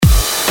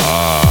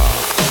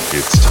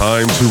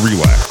time to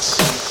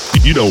relax.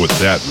 You know what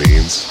that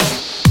means.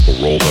 A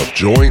rolled up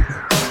joint,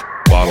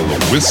 bottle of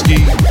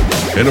whiskey,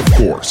 and of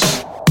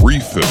course,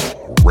 Refill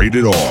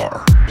Rated R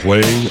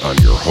playing on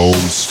your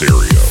home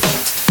stereo.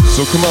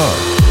 So come on,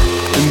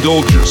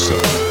 indulge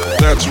yourself.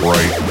 That's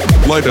right,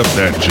 light up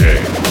that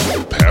J,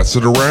 pass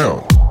it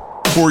around,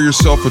 pour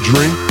yourself a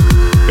drink,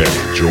 and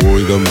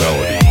enjoy the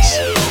melodies.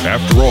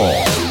 After all,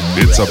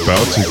 it's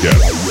about to get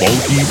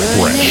funky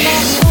fresh.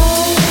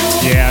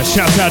 Yeah,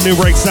 shouts out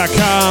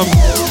newbreaks.com.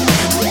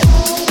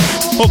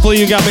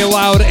 Hopefully you got me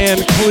loud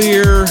and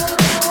clear.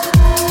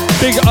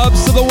 Big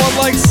ups to the one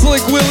like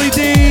Slick Willie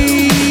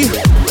D.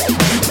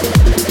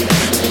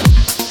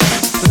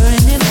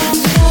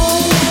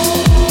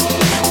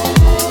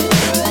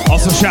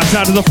 Also shouts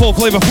out to the Full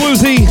Flavor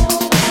Floozy.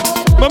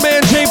 My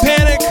man J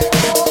Panic.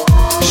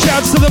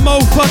 Shouts to the Mo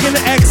fucking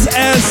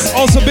XS.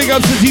 Also big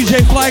ups to DJ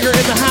Flagger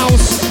in the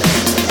house.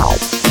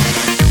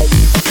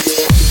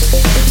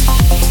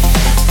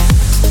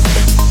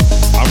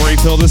 I'm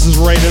Refill, this is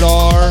Rated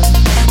R.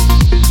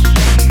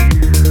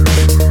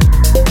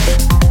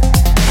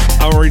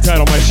 I will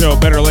retitle my show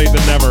Better Late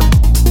Than Never.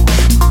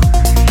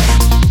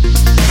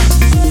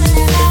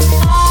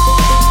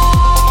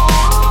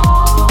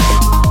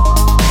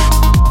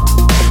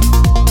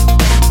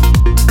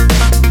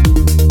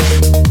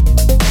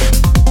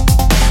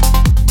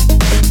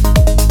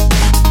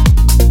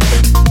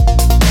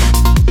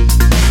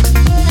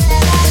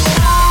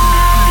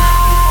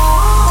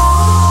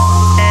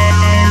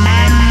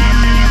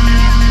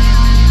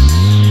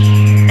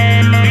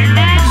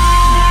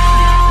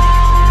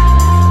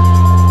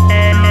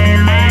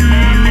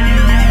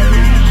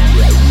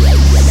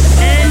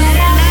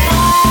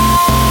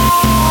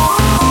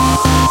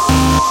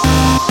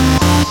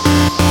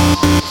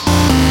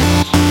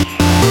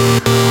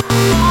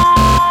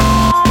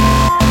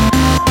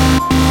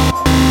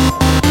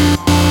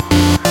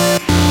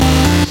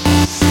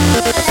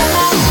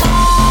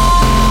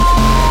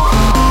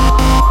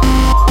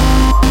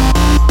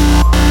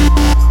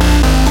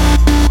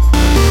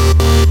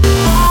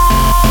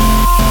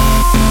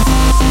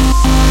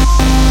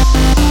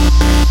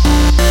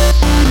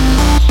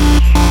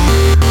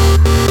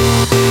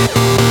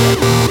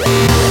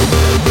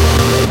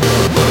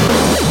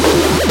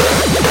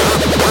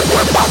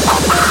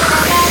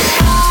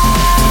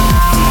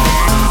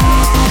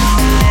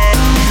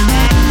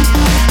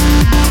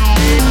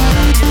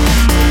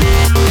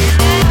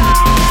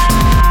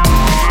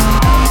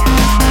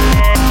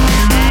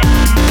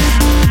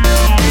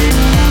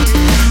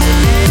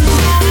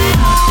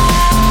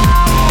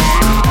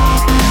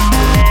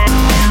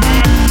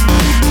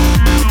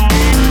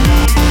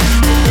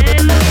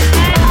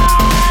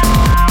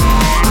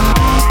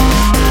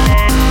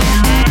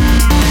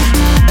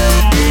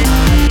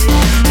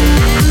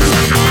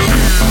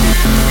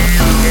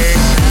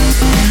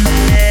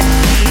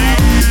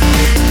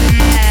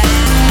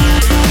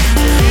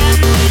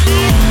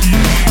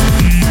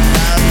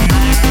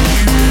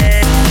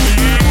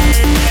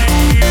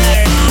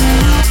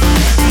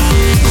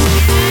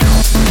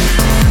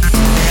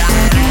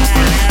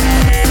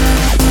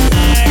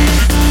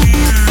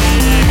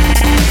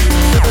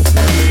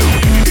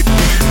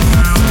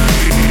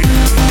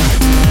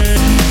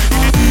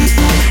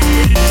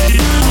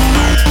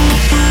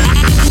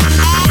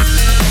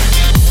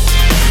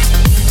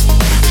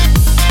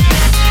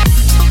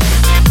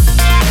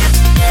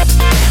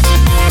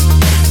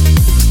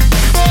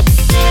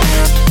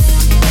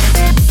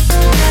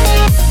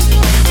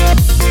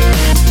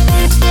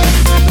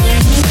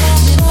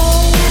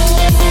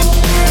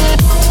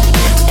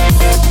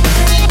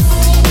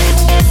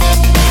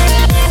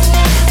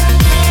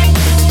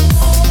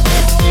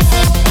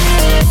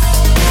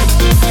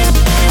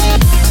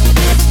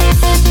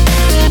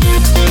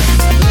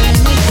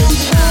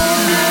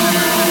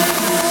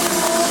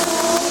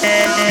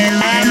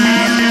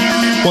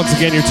 Once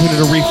again, you're tuned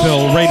to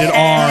Refill Rated R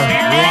live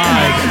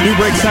at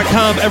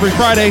newbreaks.com every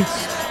Friday.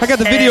 I got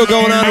the video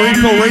going on at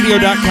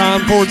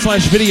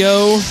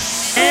refillradio.com/video.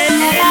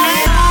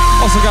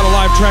 Also got a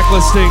live track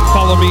listing.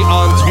 Follow me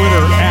on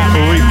Twitter at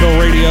Refill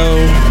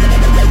Radio.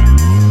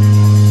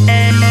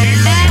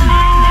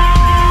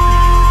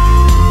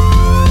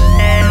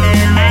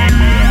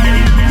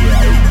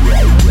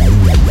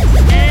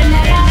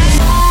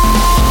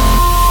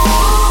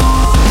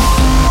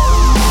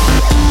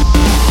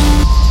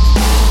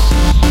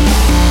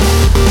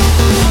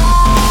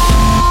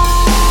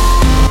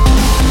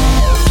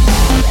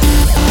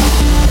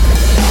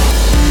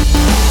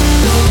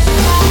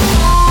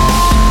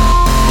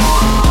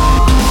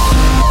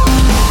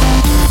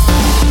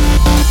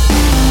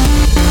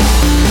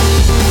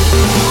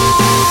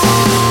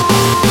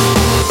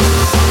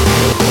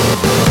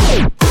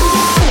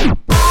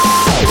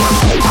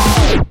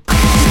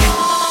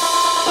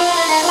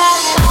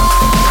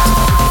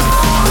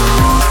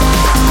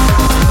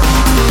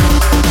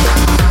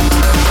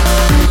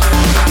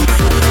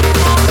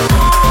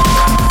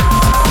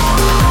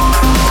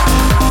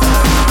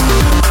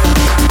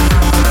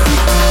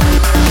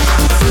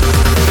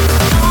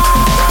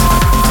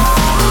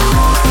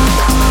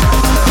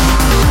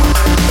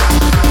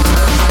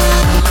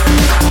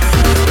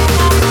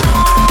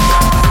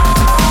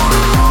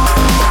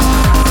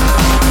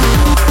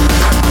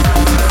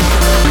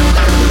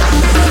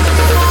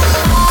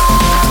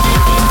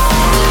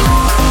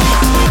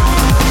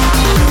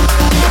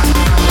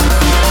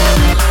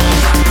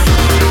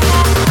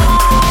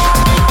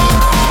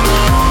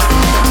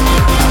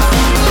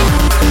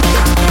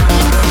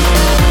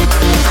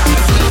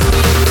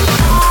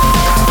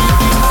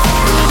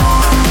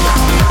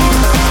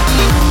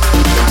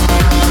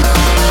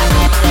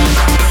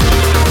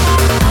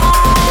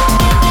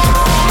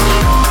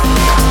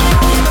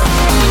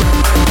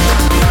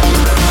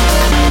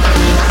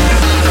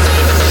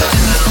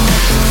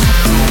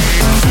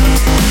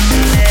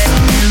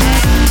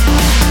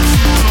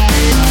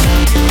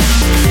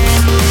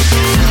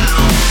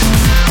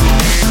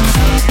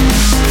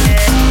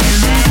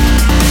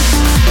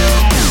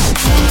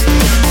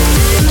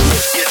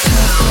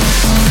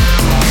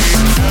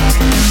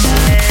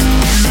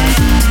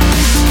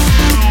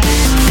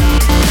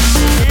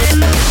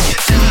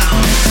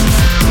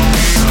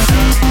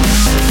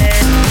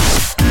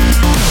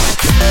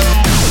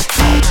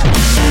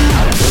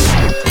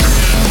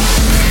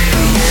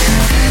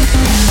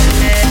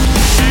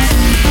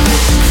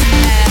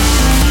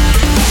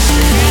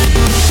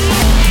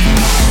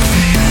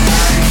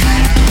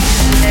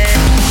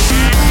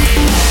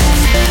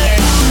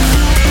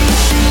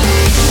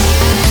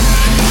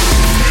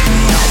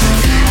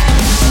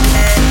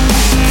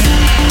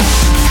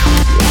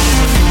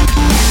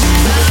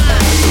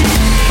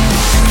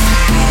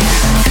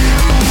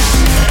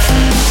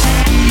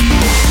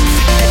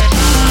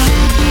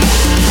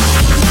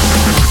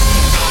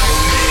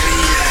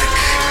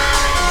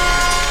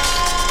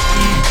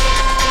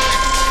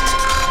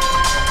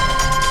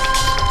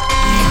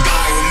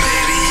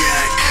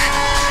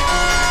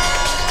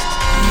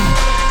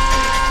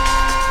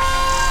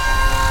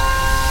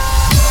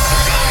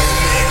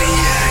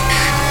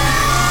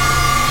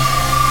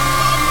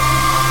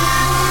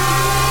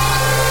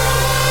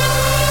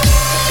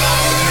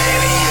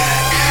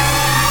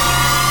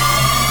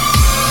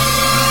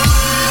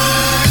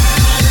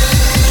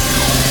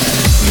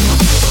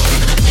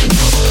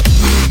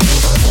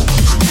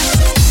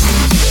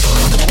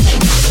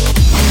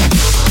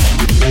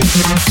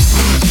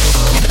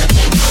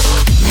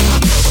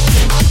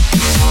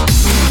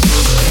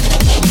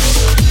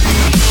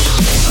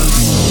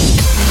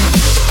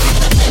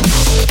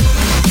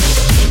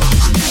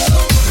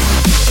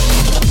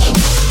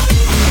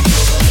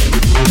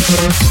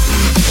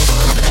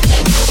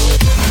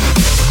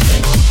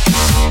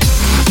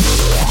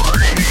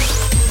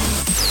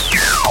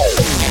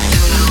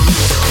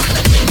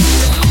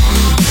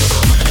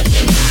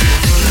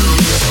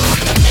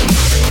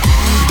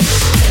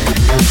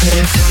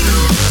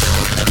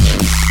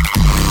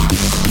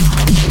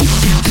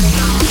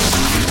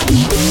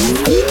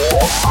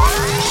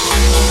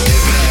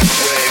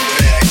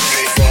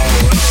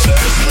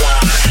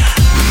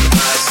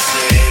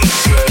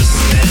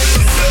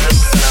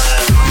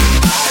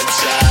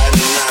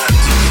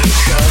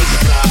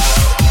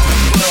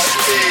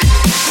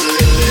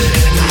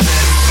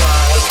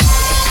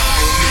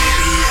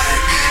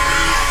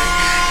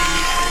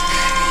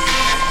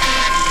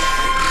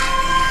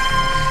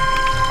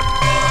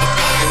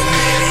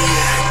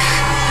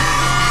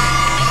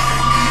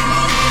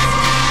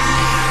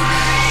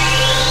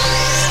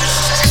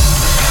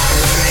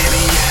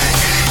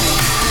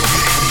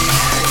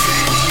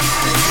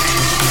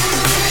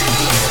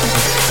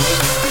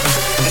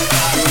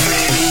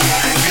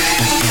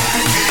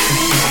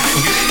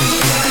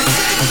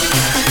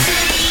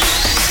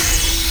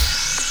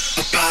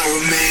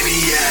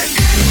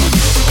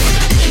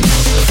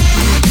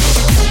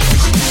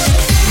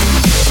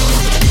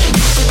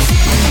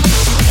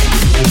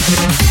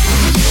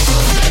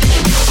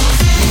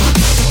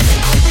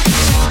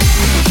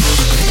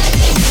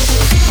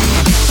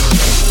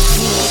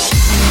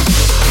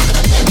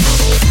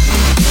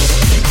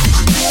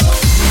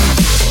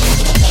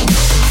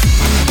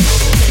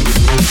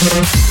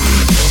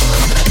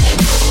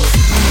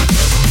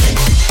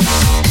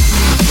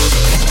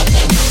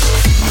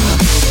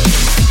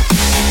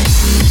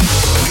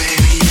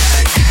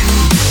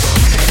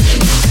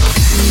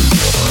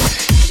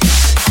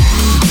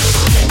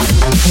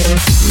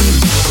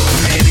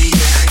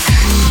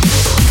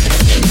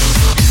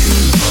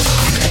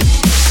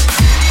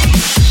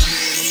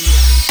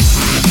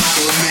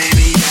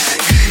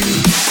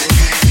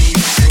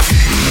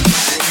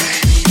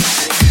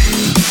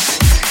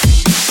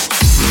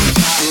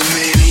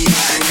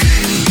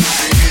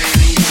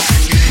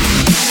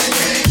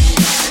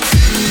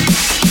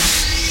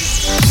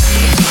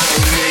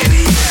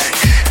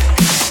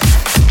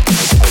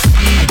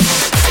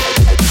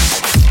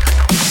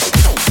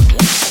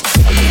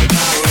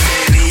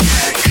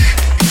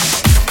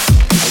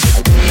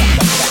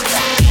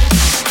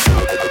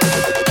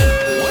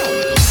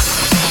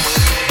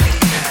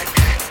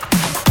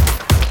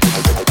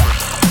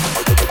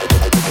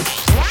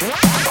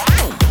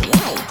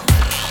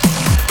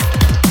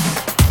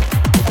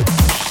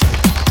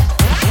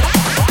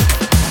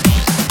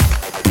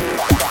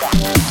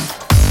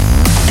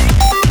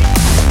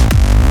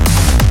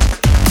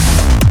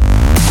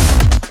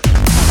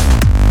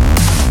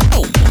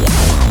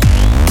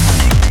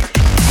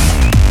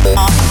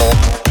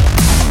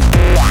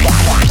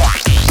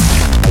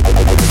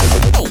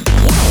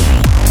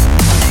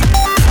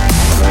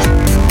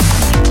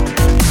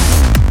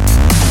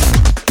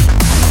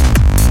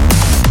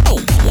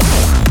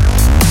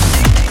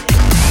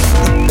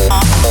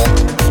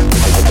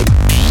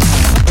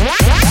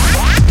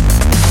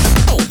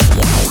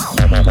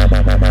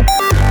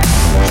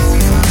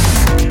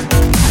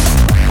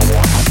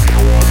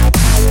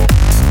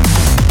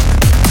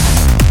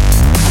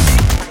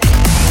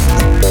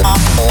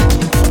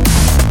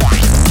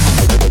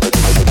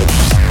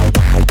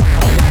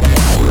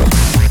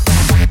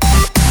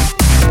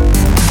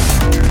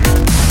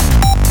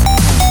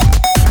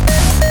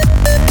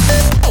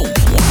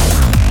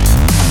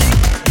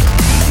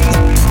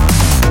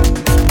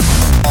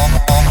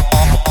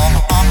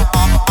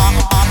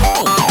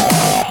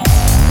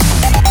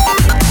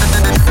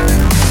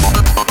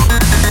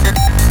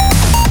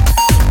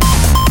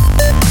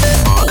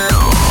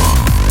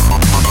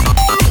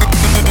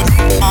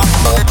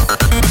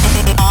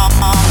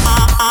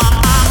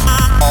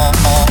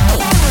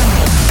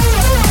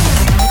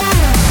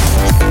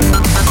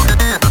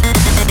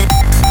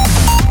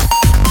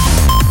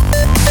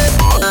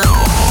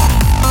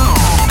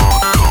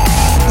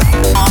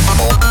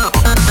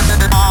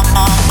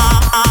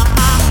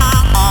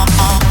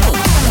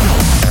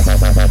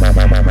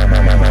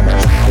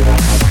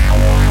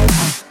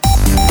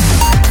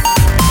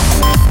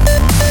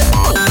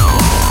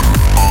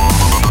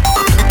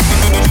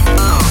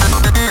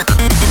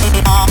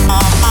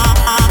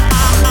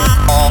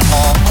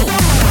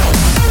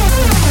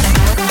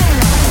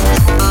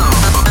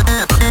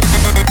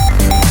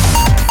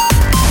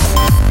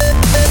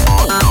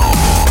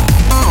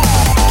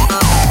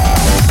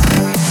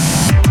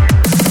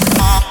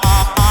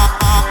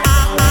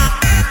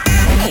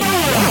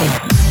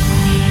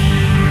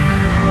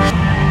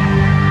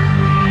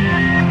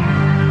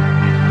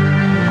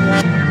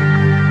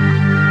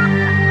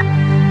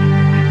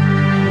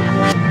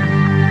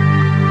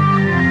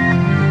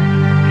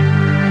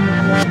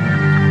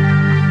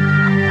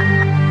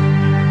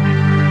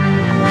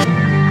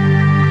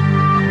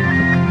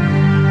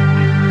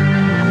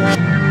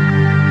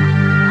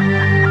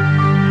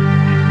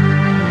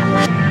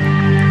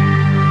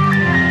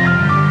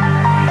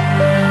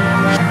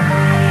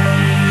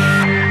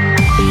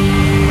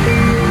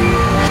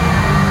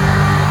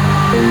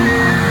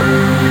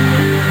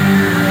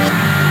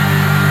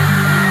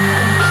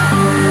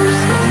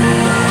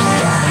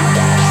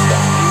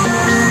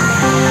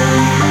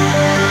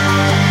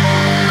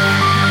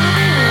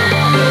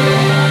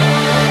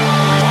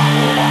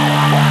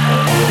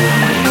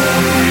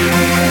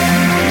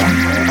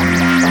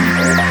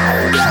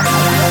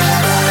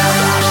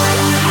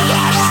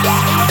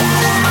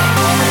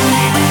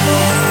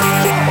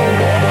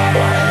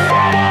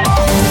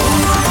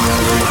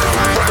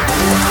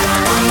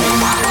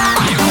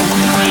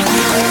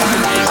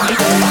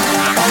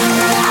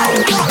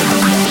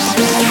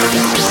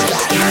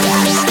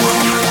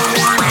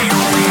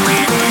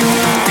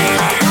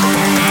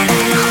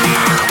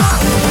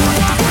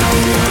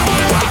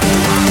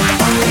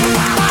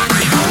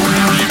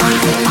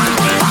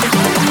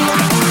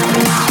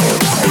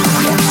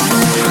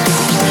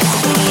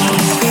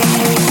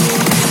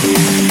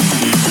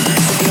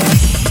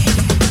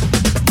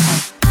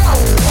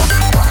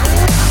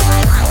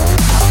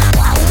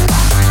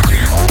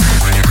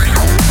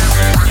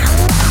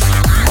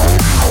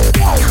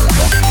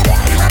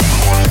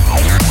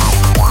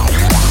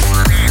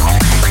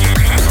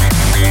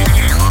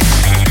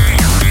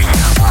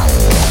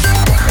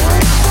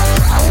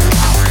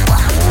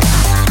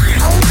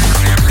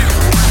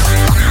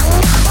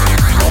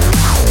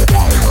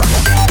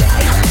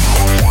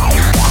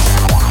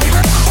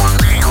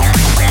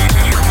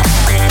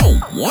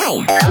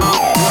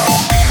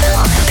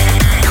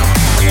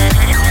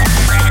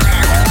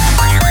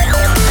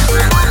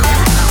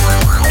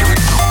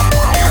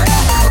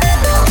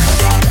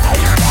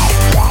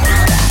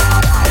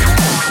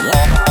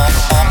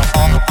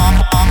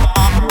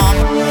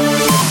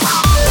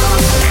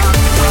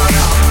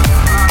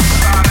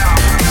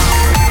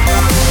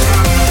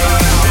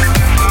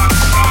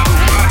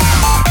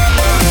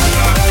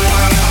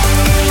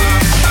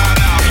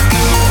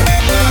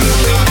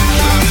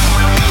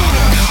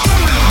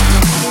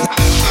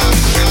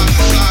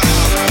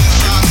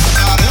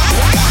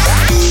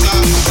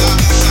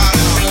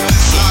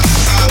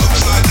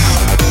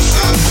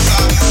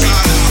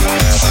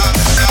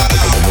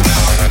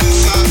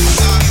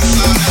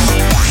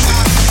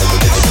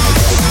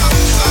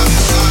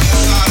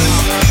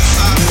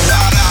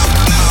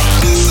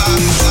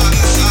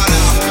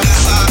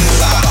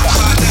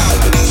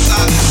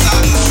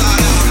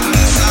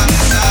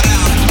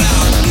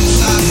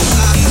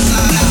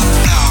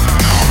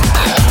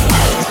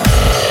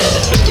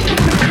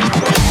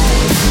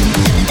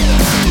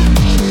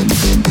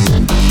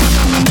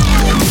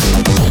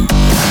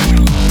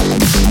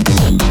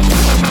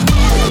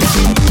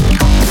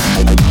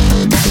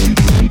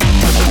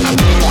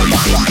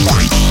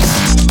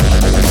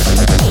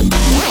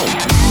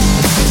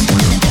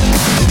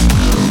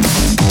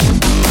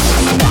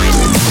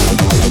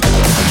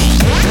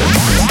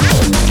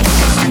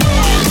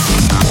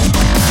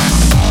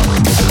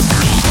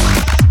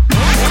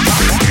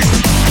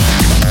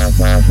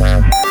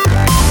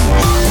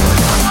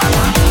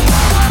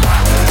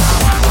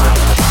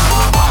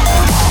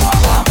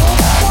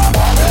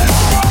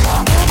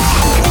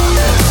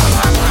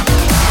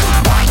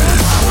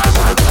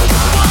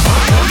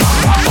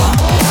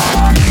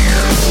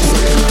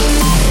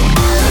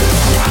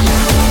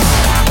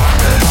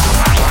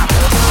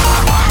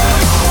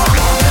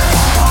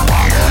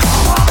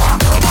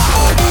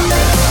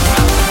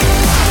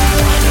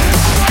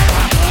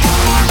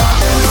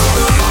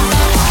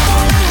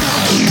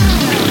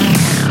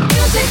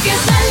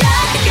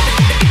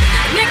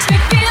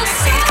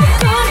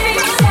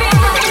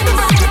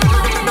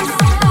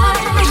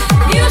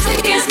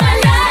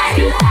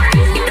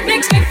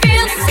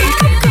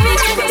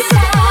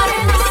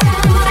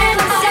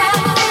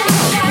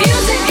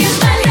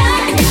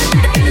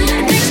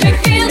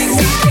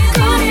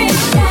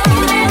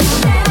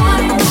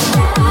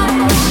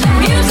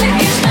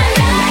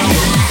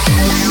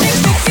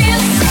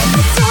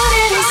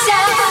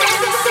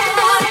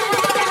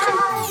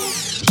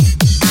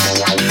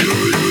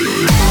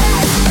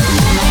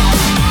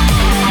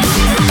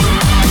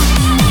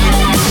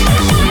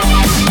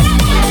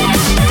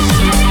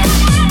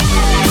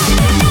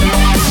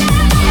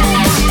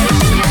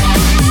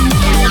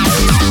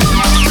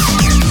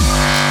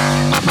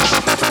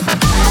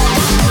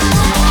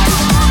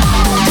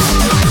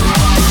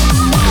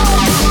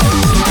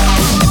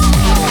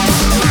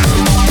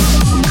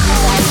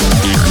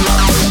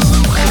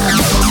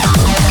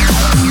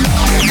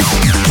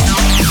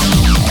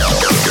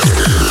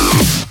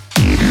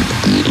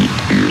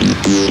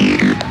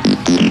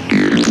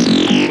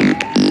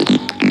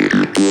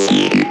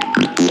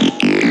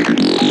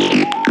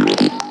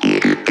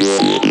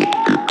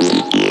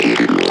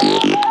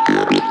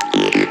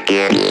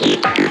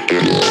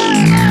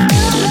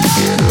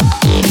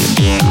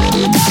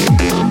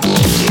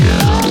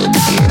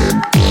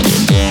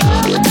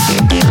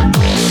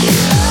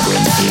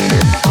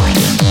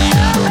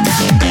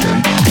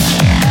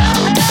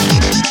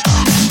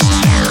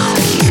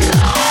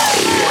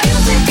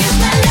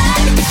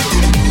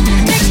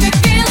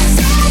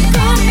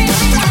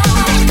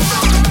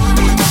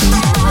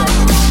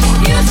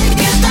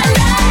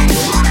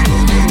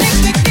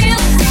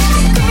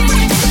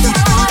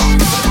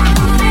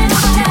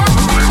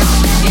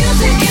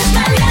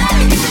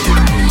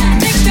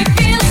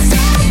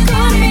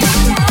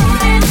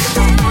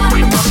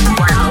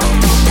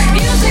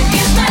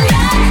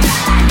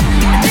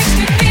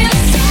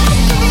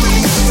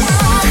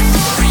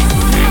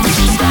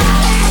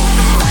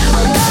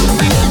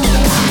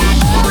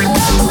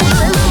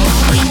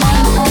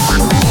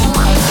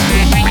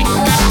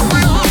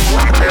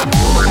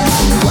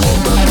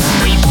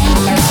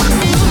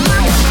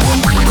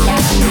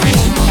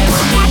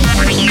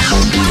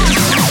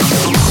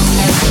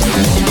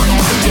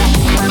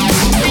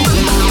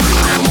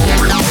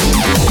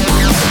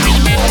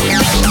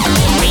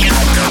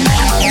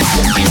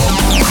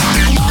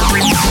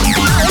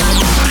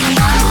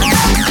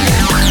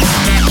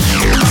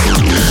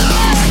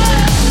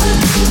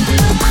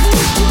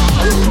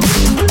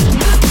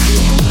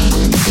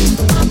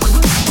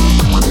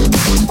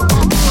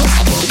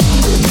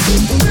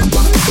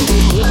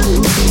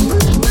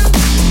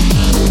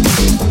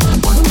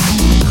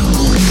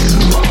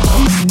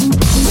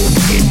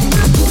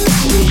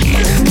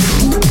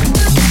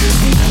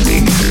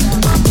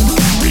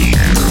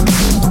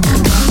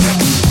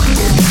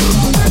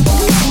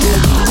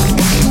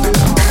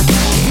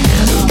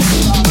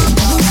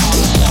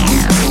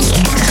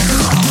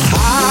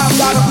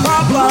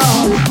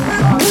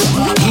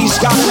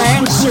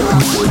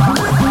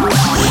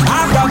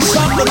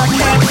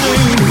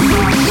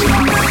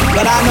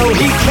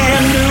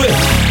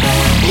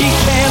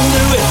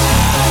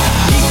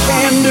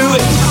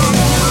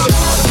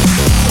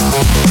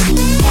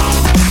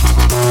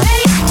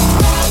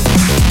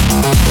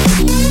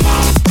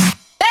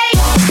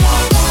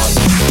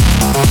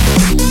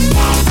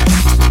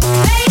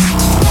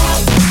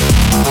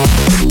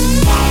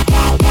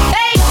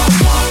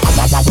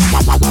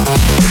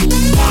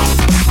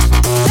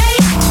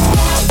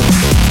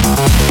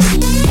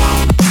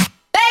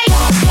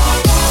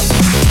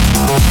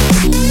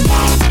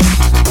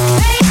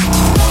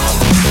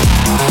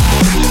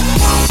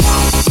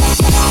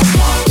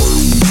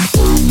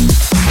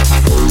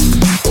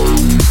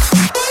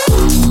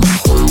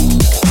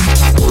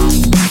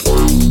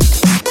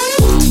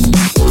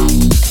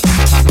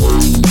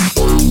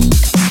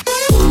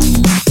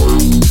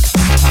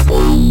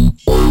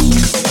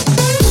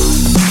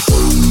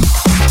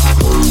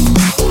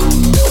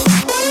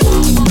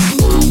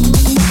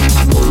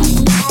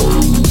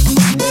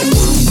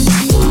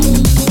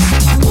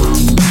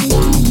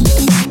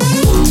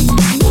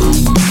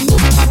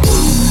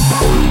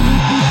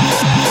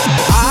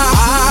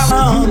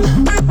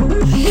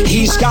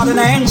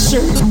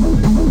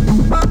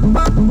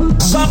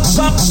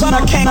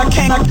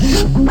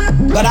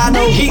 But I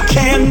know he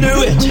can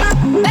do it.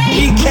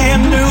 He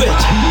can do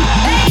it.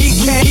 He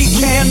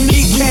can.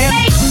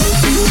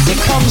 It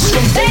comes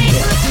from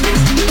David.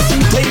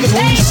 David,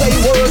 when we say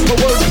word for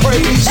word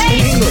praise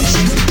in English,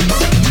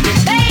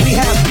 we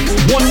have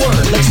one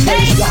word, let's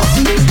praise God.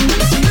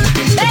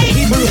 But the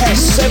Hebrew has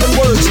 7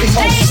 words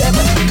because 7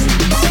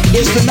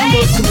 is the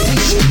number of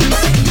completion.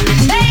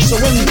 So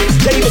when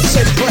David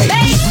said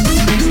praise,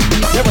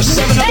 there were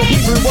 7 other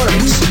Hebrew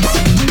words.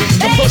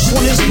 The first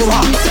one is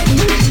Barak.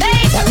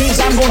 That means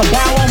I'm going to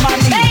bow on my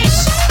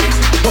knees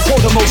before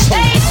the Most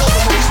High.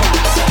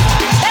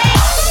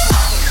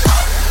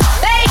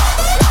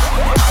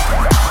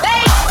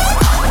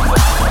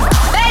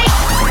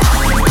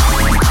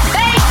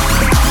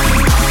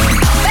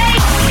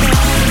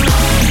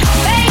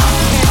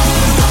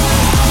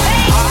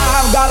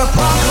 I've got a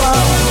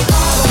problem.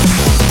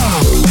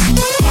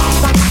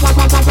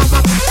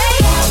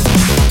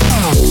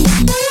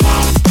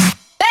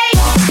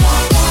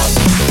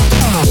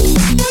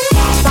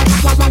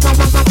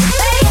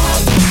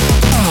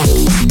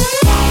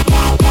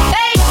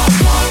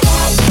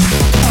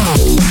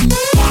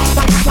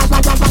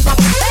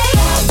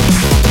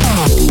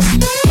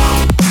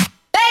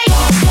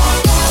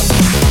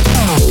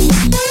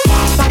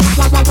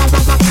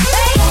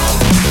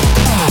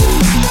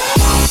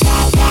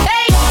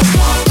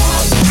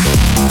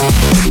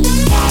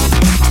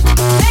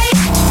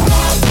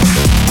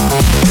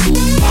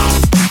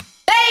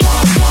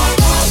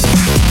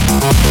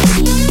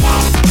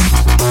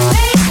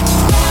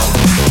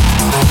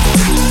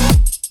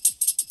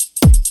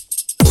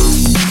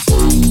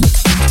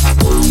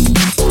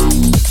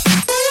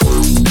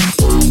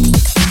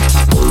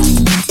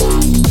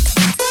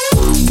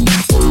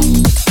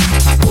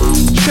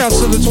 Shouts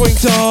to the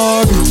Twink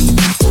Dog.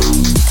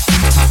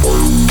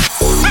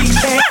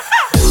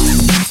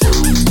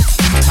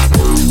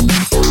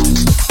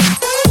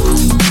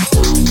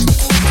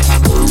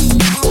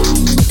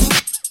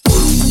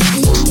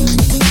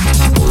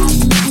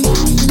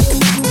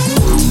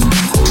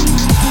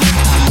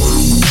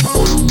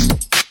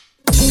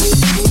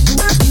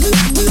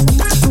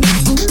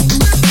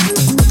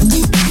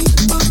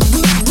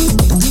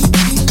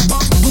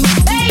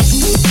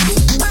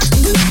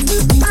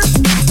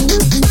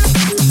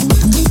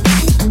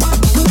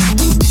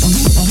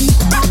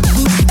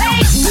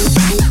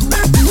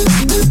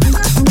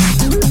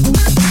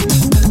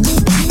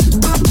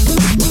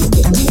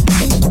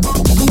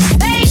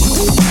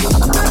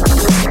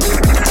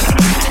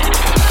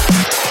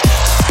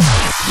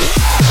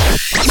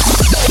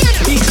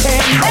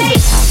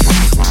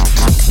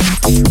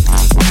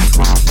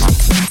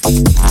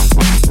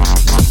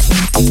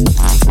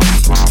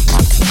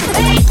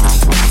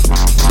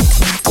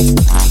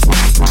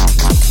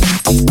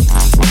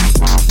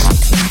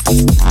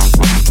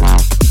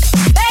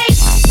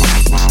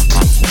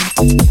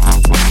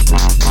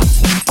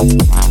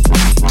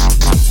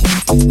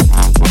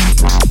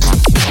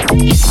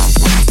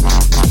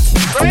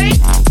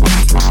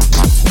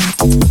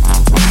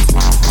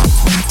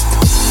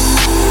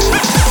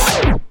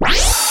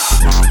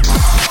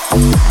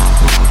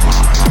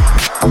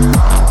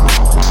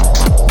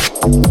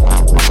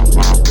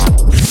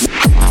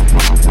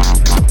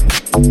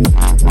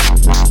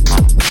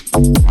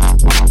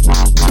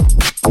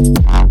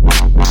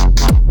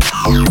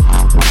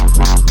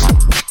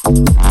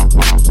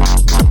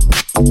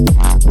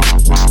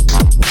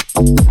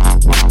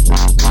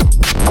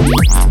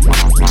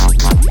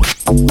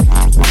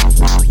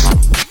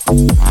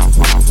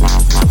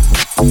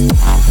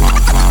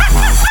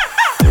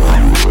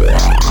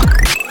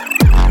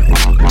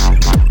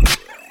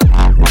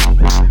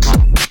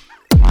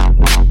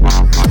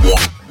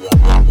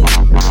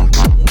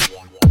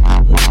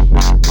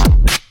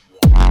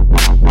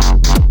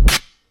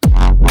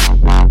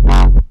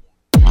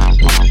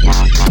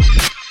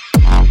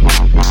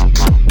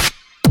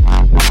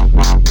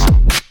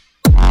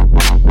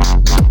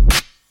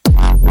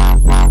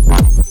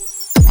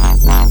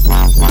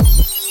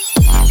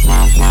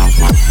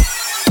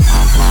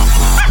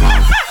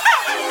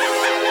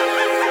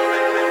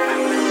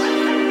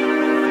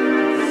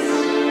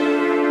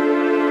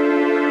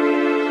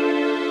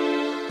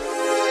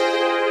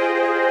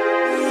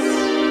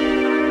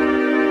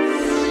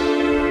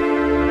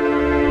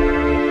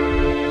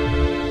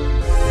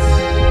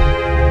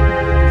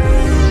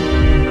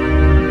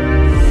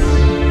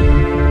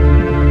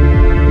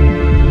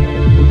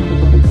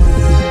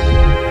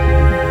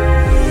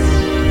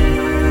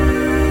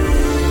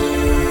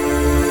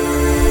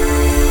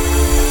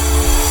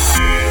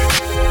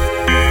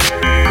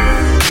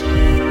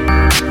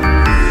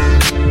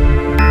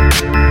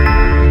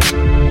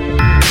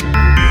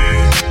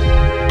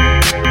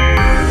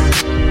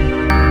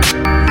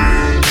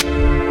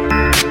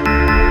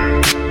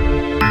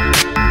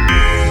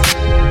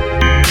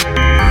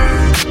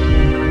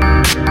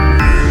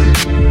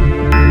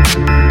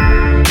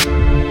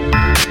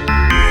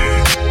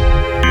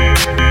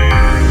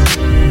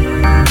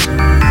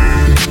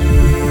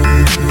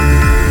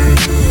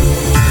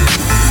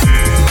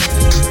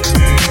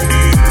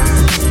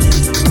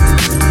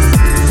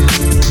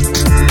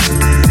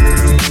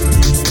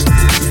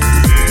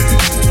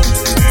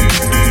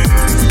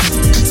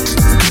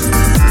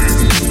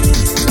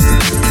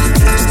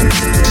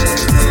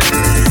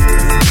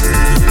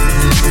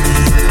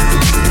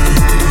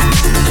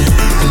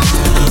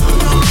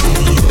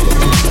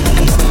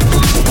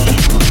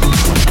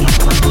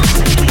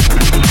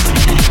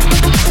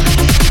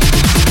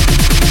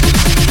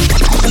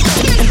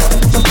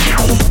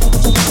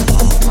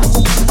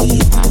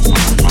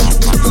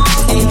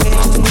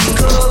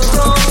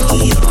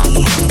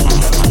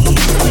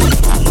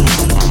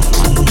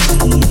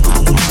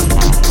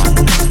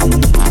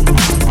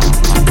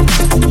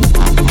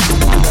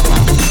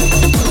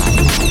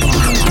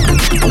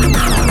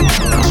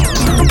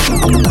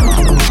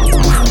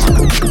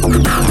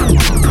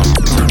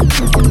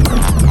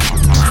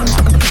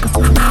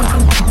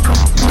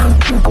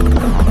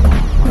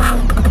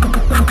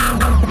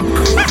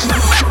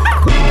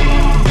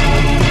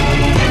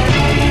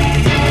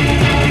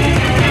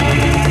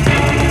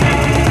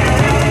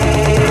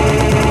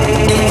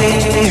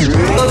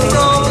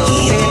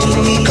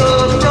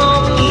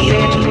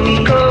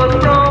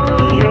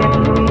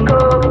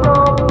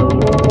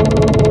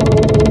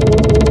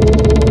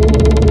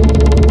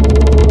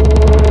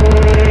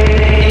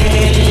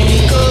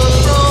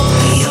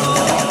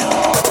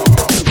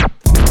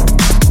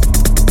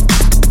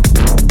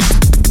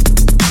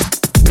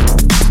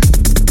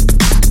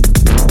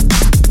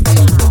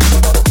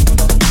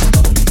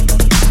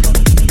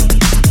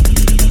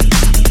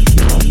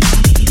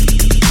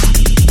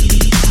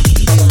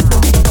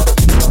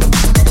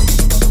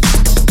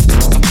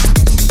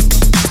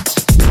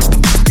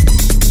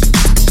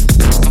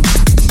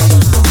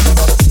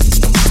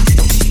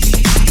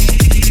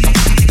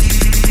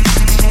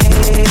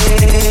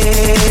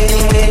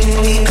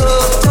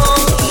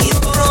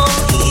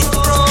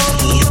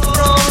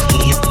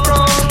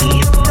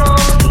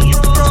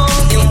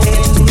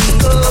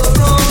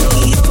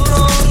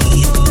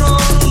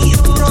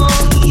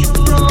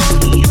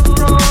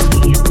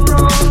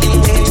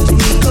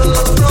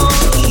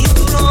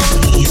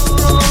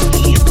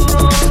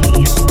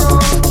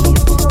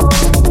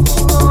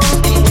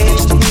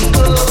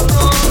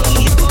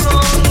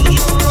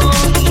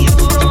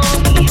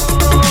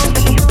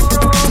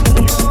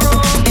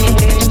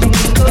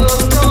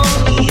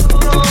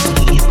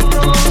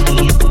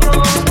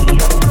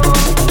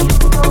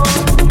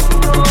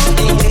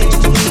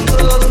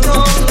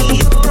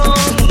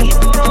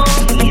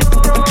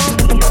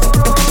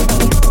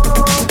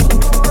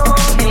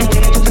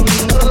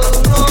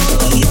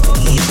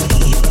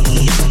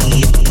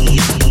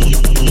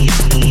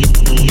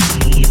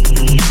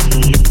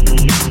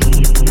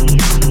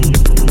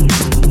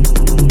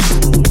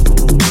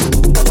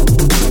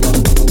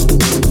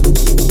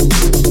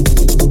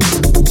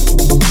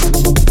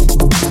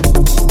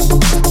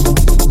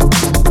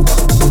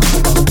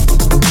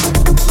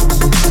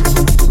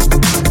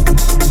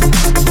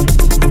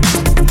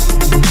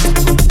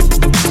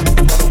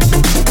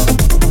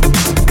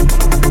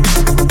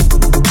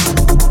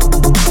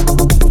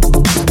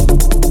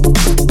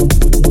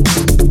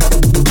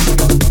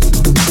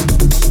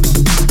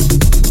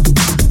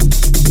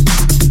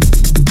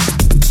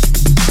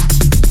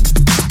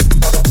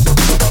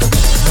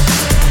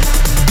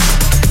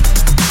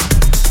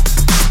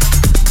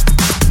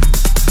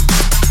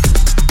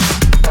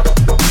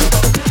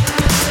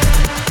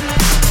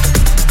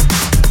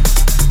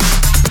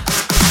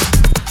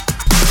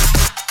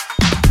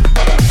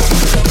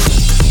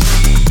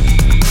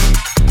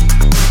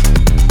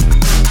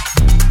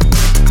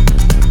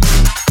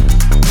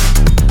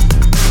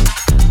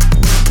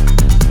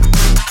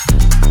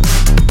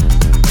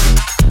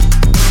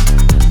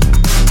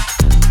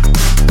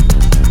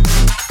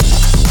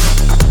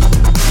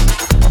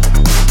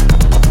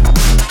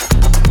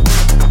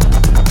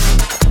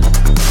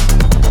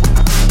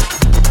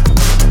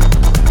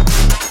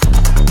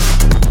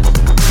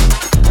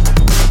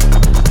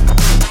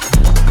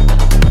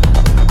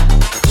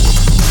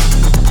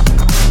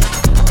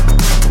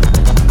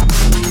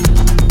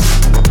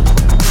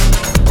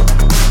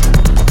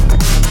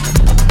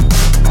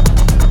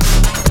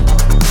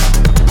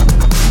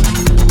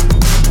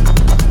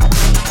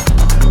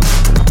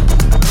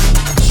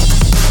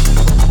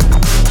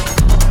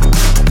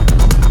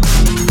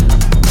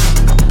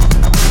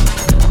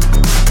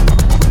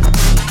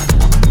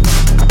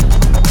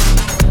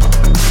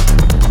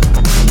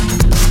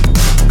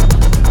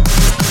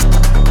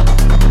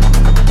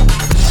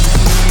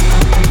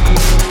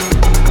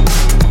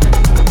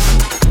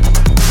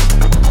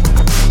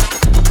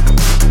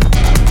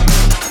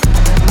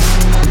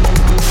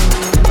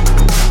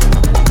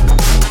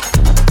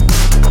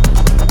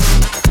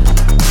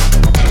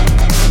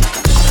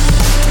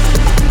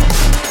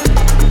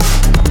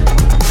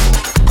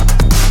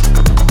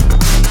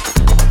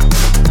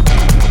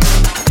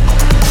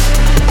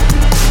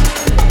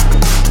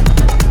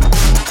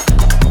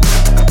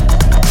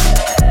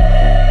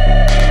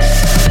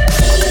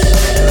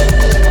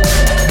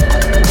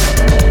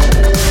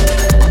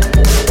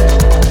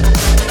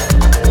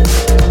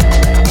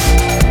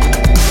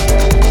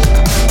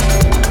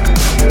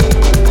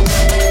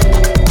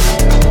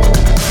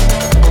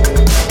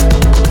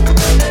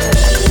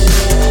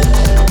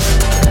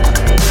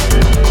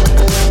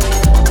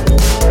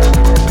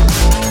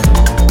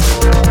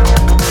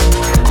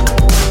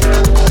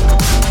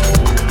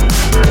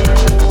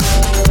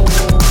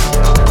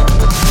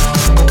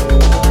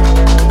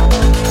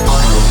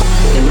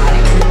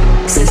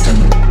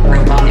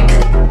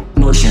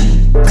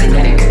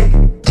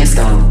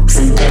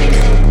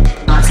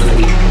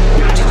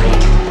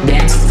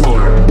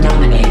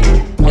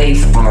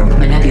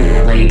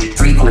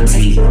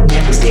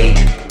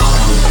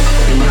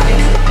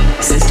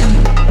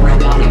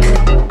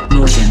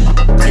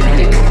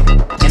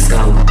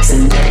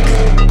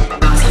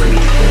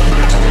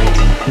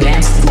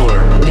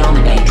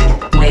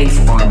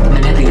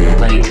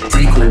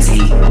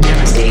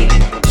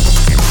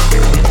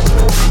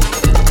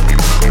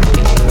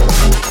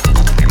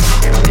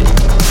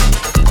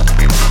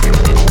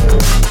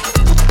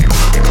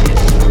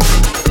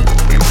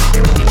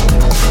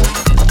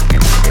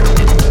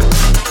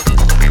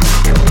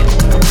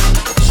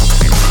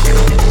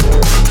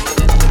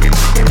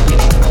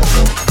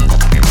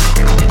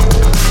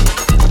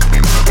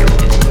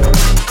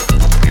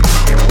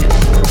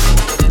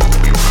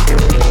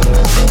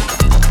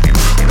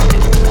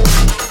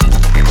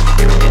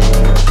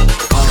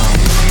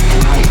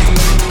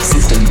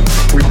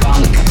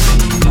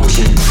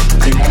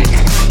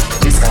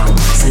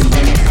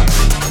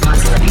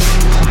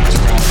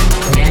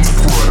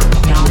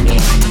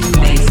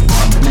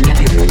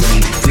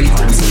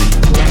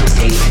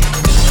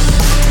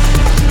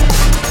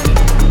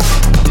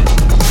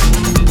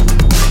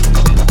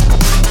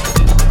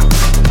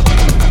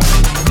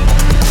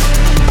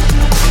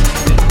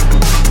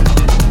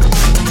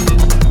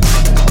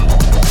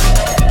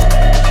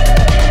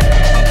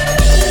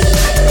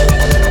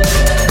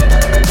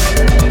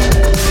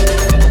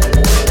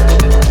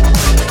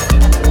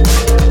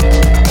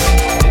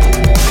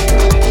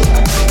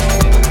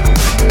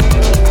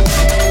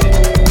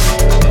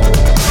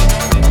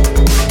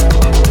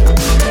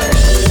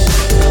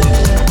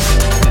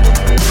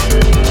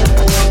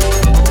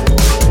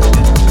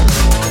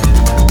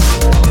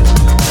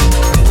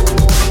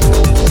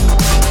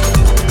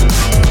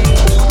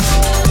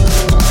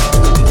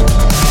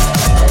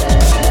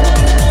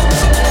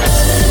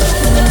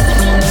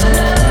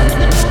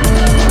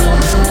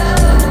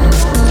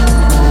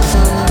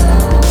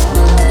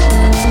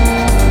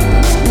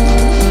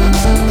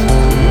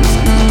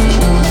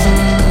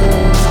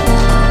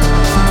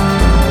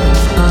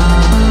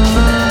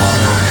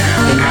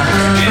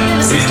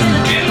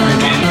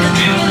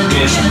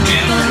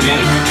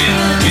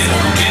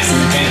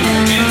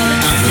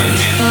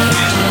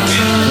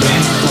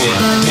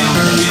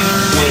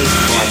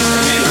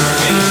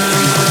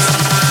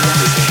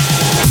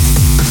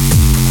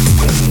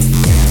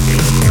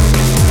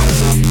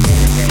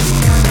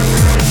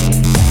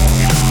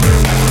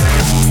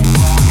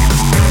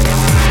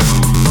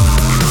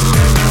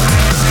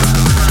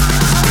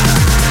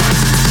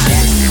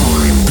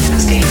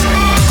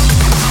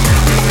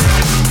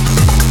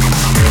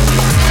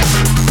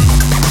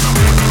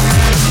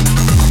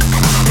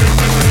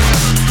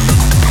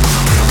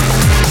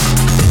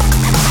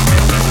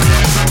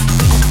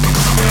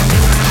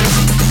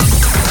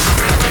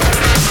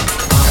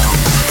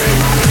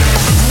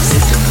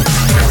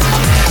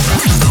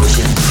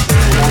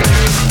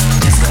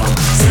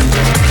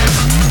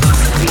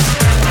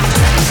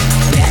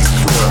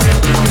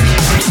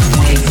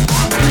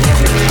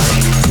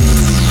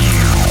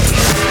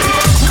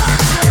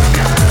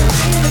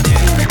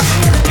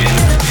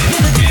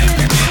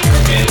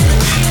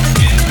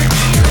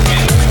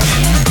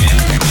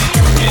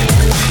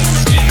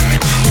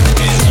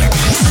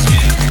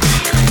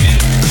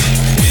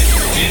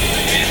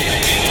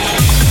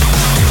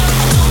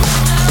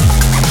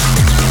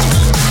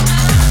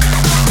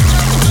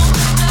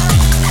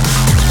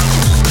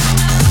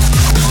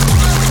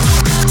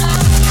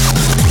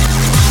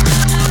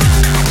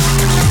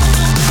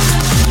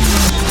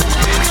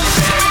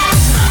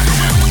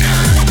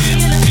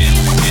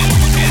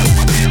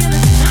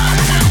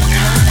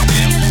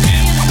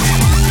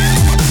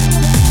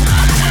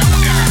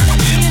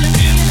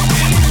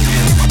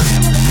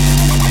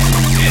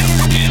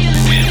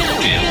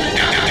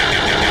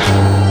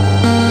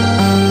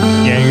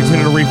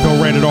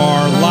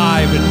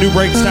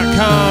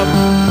 newbreaks.com.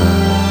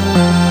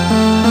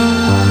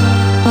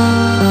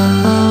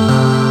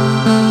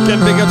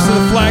 Getting big ups to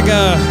the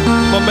Flagga,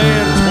 my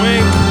man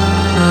Twink,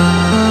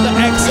 the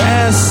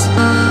XS.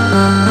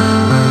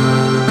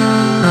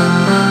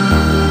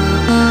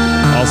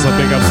 Also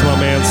big ups to my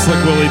man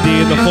Slick Willie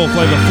D and the Full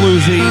Flavor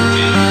Floozy.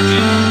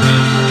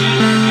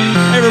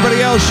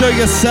 Everybody else, show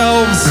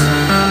yourselves.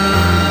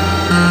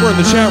 We're in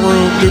the chat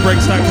room,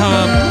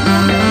 newbreaks.com.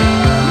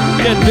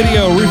 Again,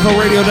 video,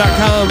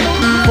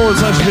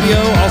 reforadio.com/video,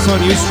 also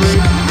on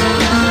Ustream.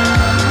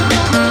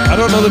 I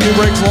don't know the New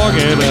Breaks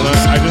login, and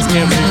I just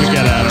can't seem to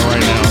get at it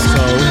right now.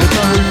 So it's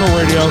on Refo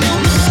Radio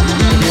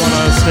if you want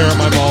to stare at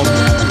my bulb.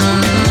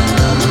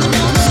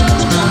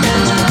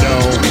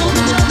 No.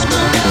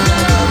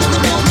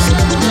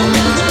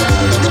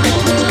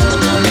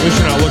 I wish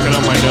you're not looking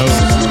at my nose.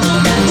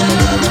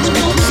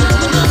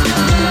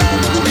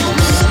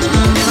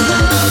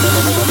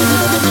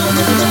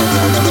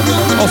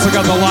 Also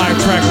got the live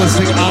track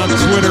listing on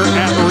Twitter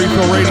at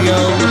Refo Radio.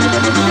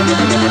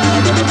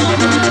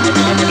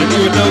 And you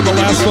would know the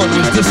last one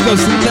was Disco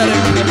Synthetic,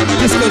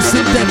 Disco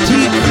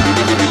Synthetique,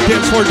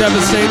 Dance Floor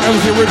Devastate. That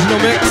was the original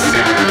mix.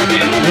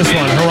 This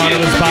one,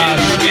 Hieronymus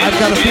Bosch, I've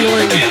Got a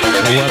Feeling, the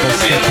Rebel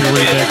Sketchy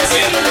remix.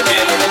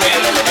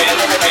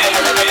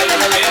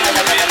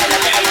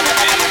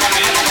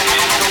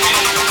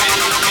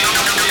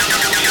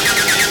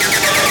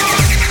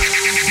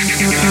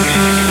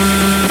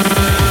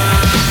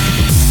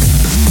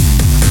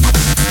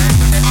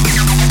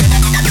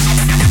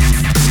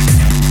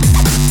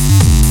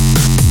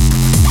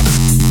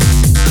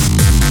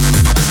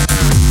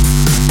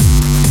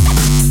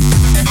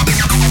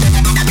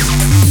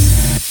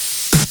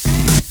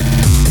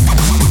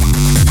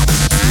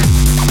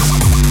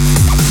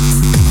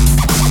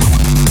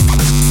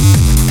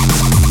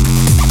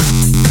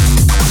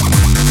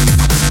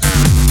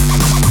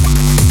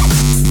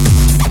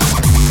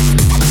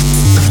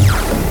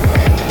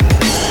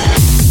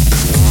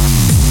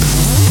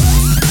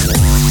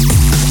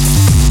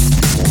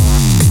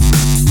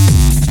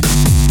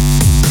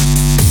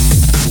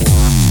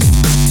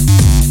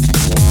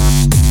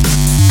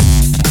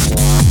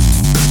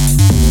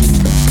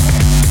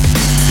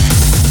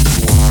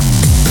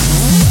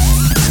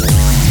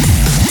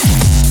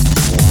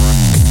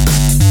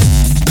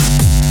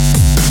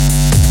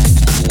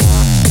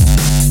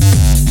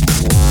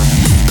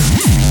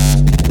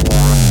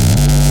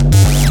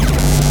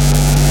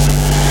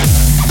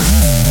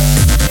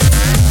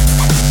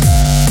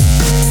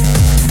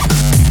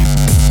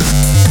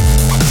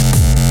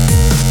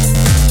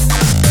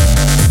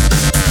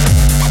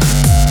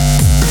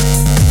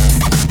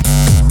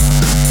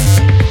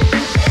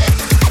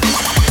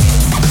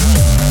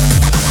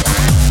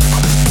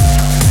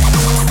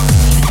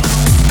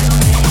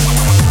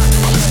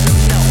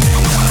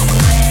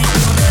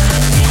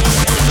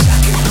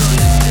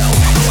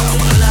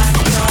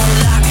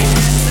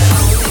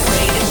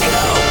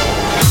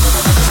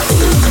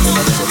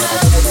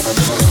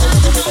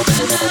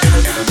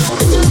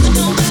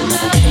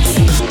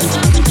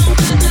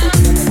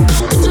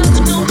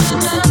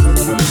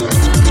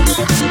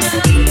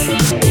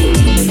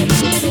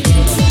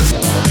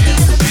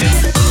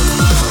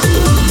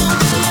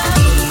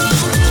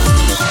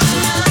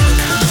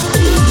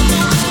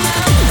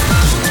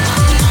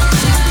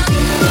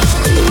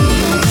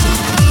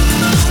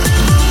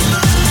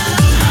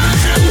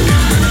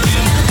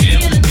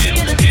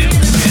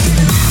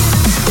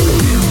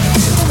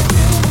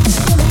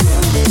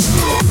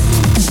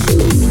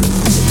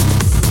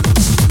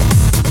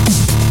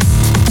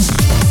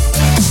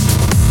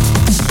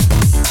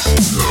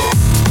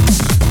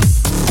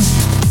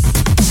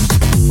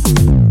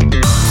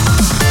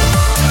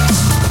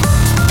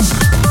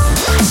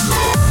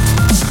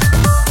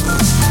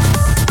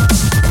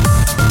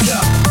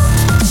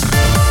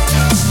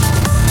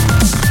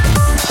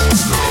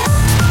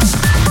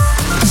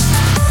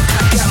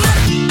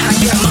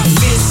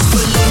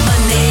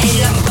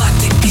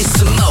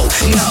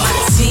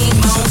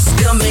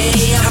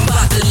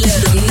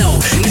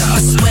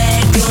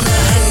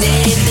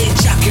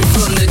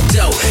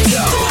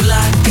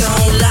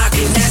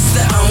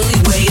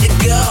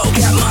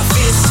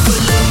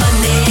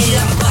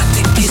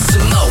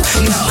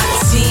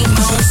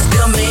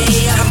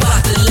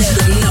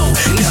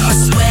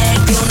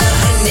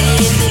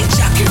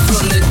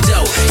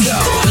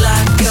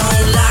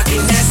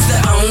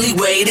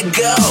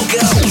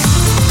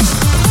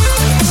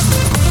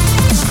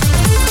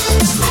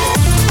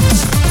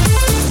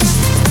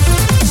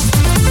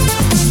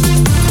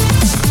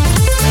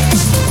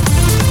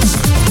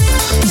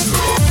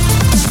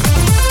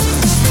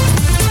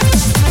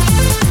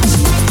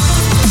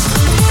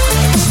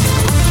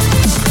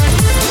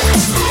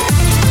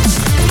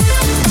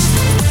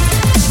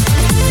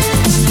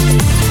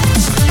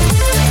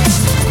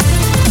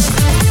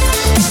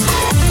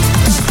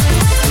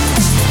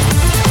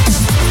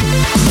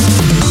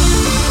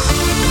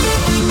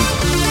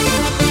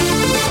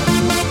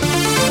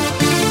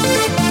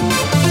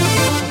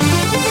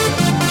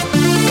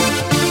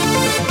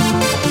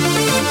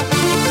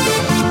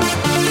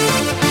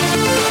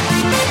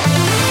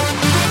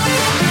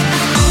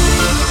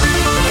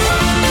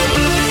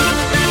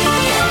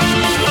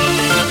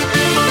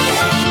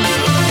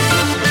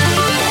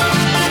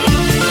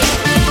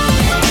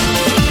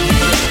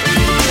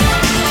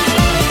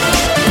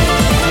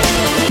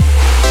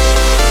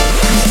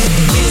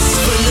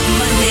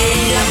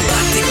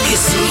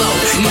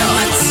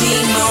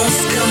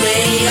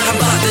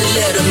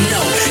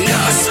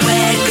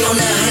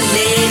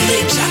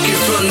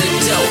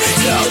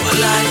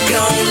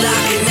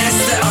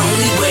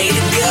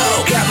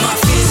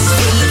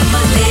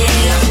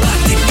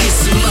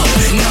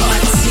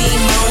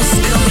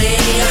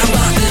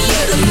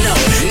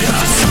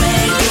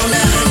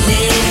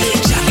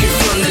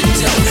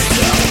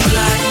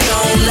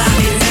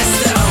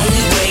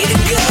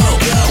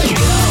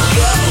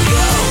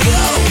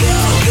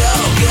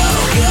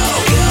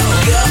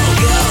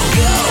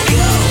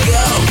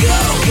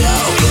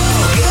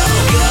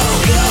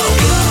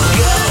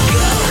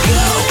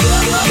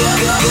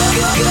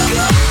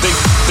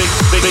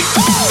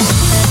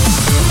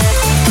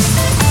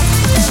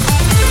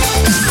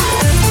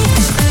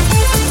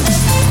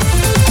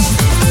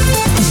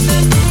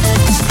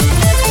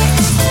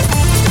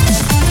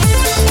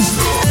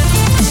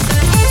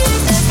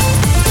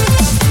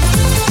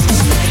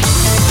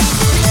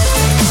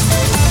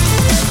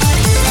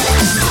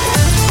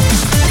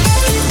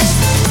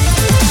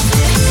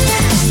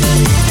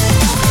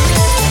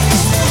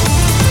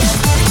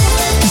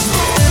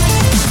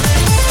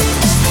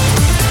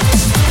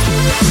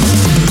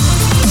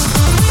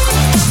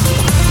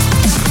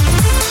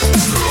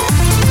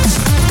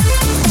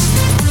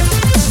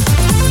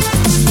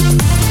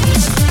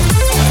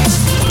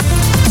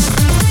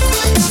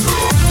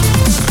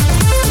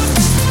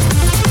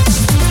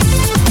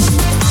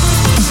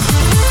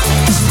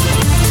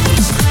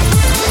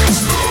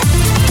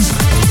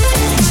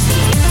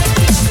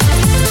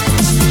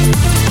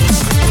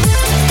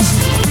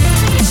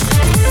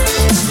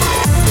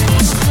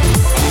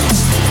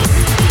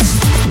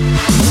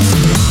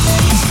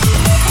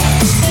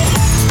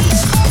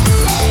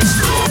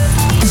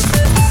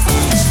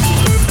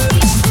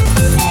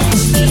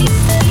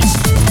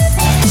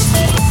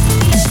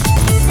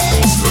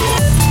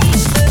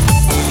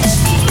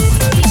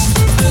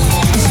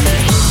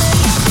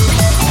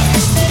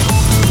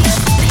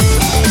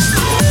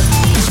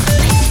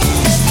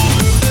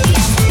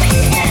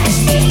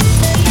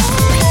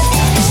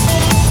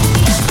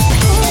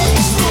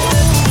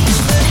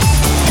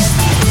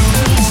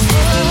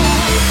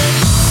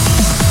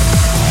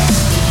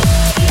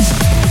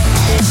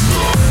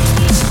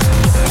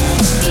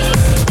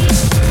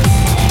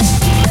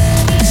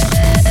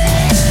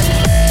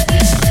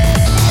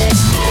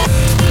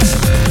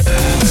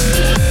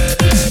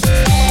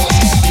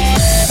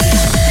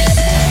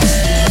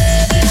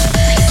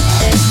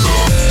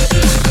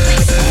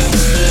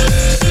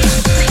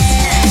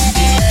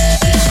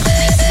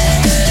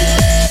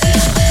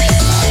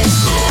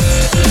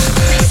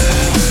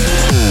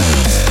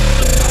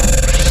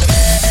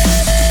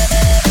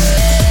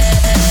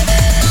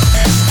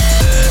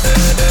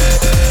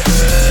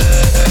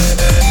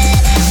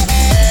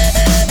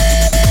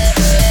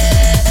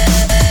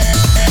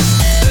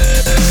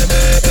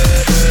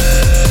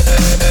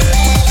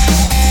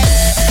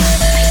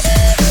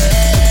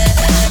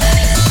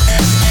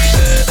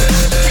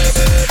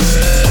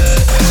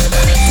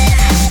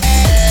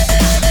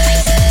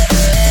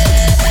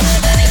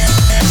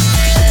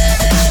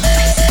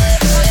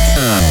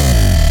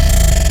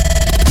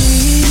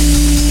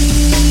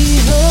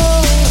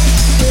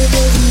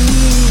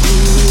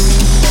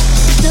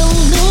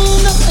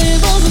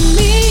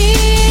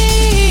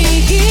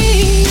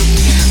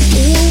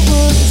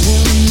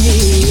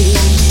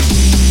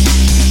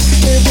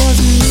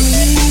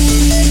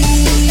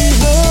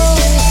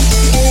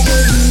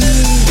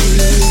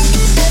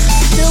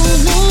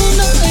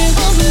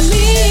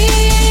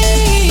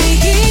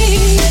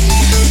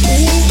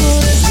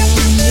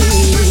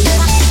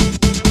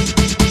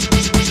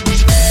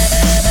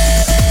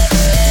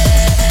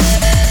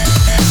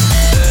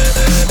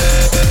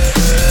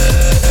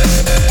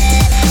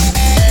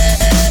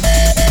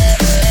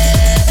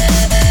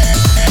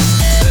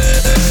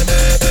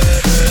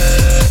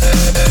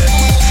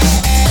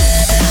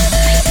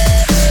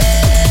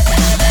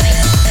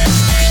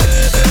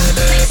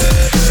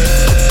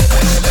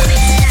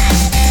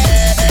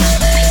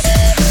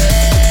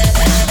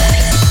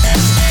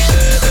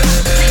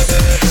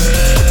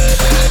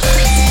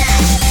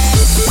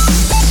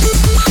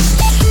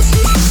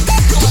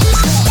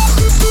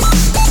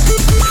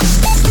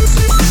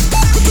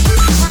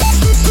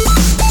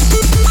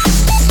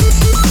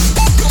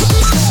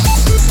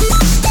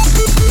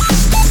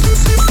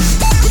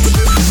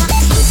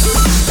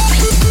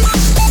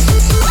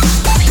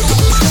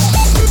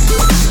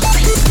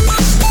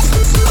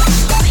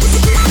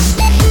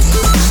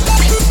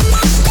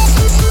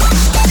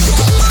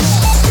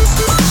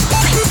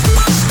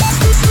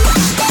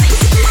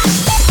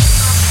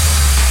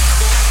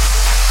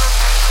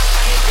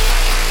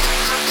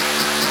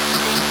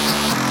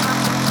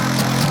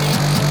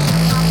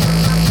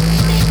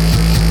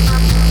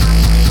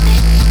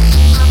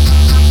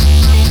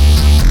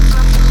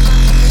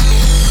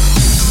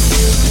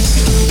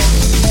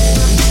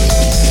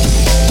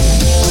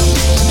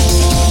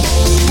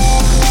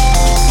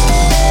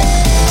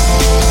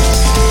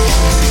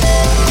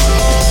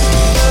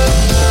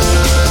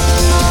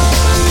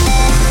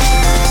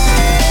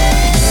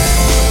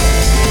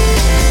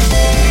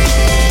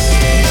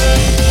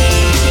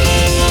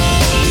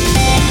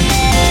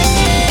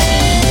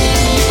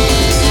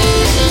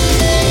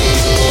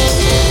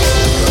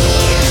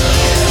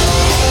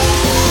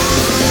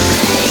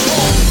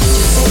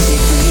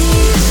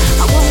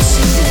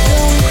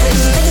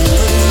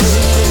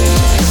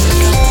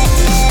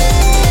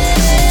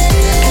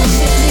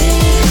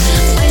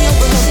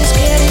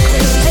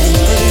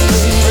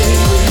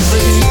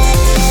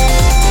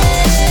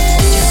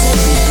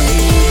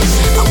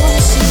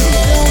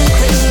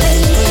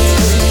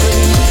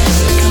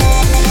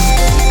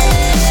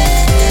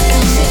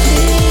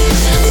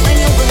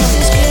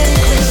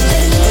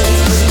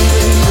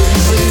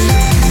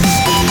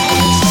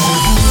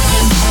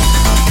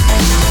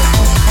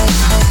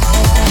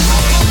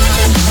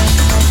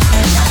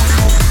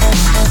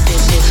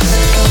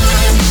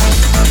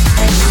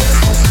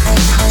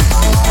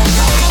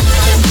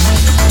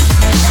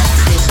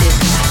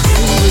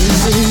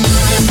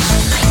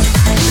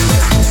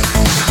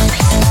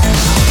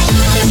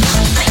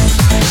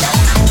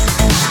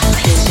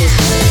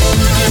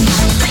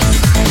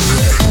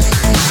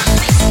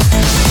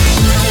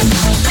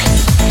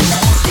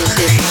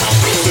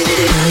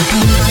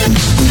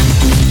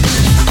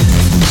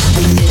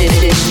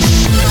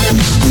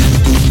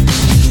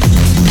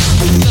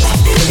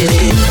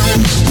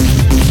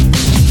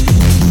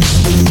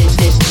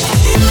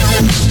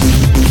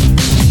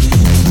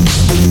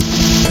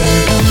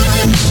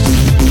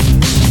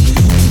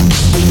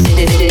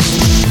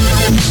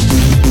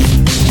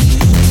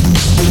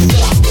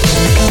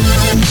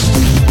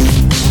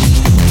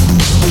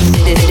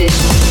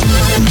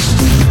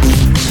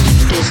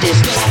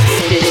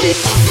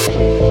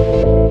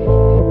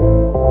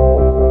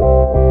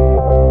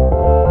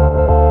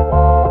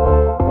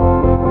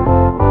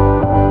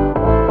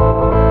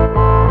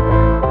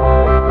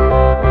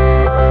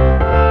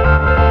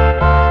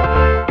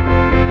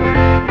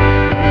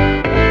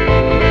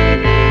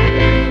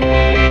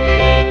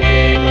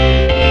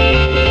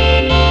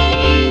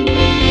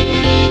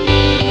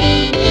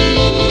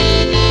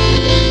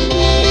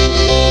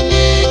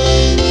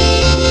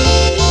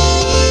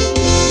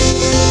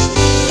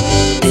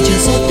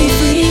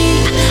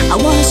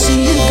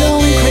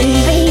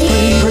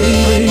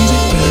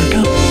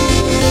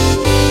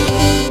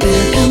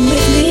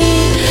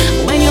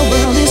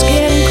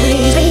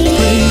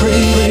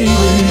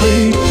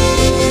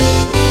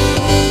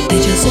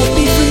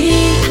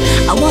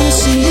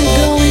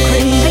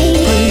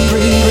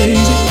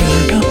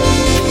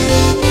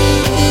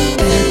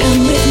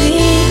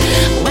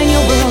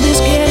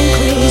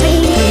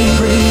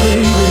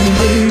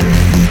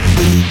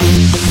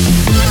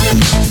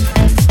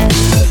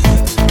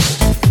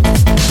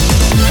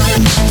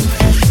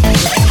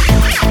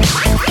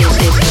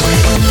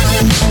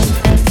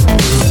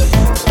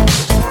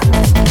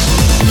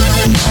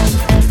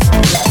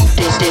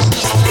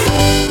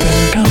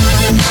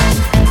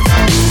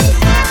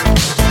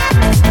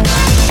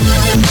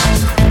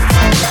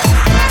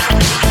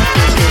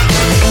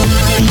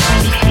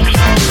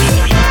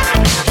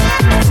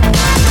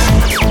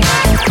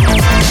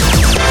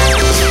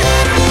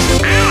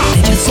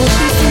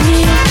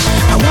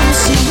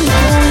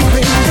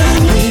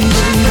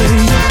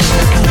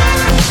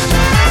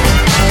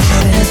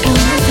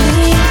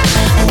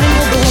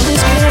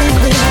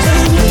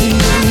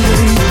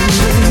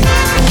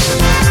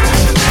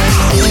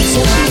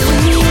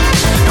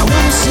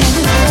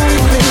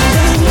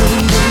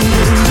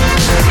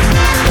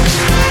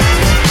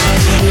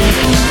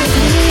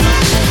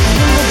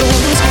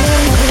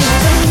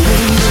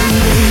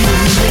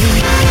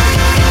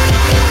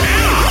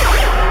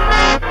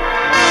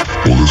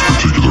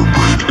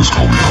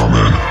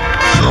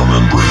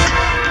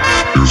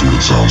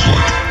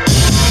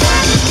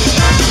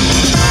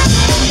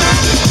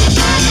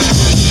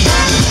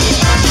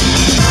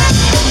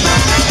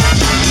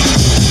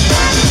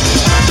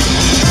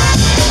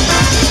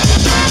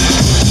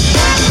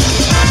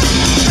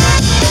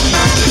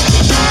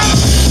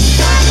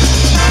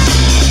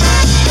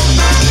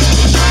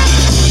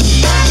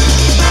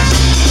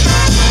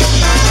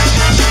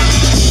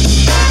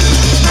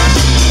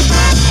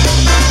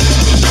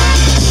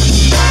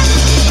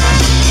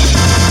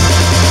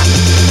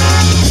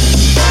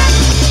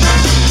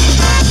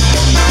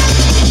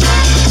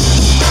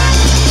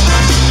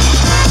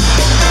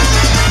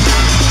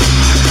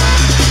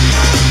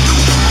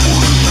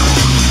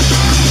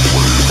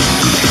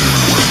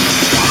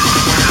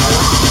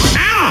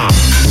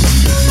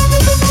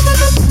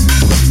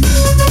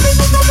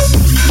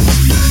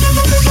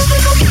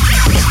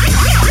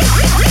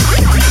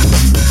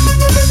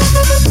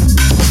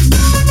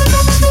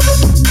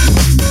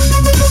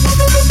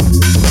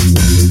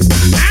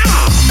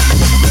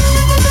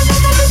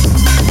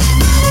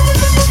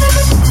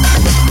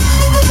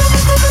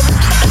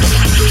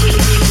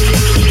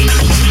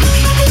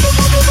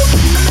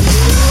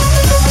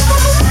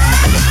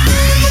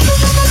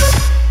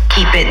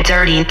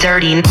 dirty,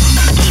 dirty.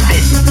 Keep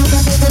it.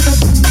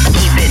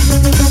 Keep it.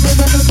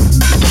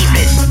 Keep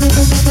it.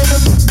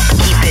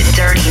 Keep it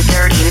dirty,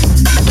 dirty.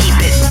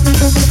 Keep it.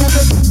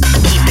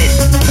 Keep it.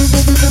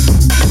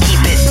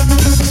 Keep it.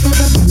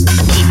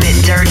 Keep it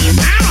dirty.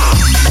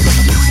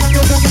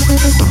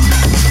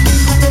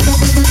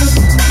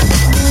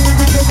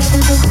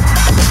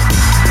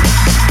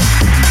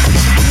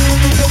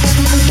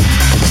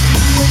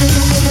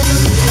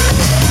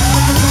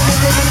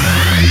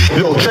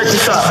 Yo, check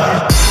this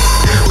out.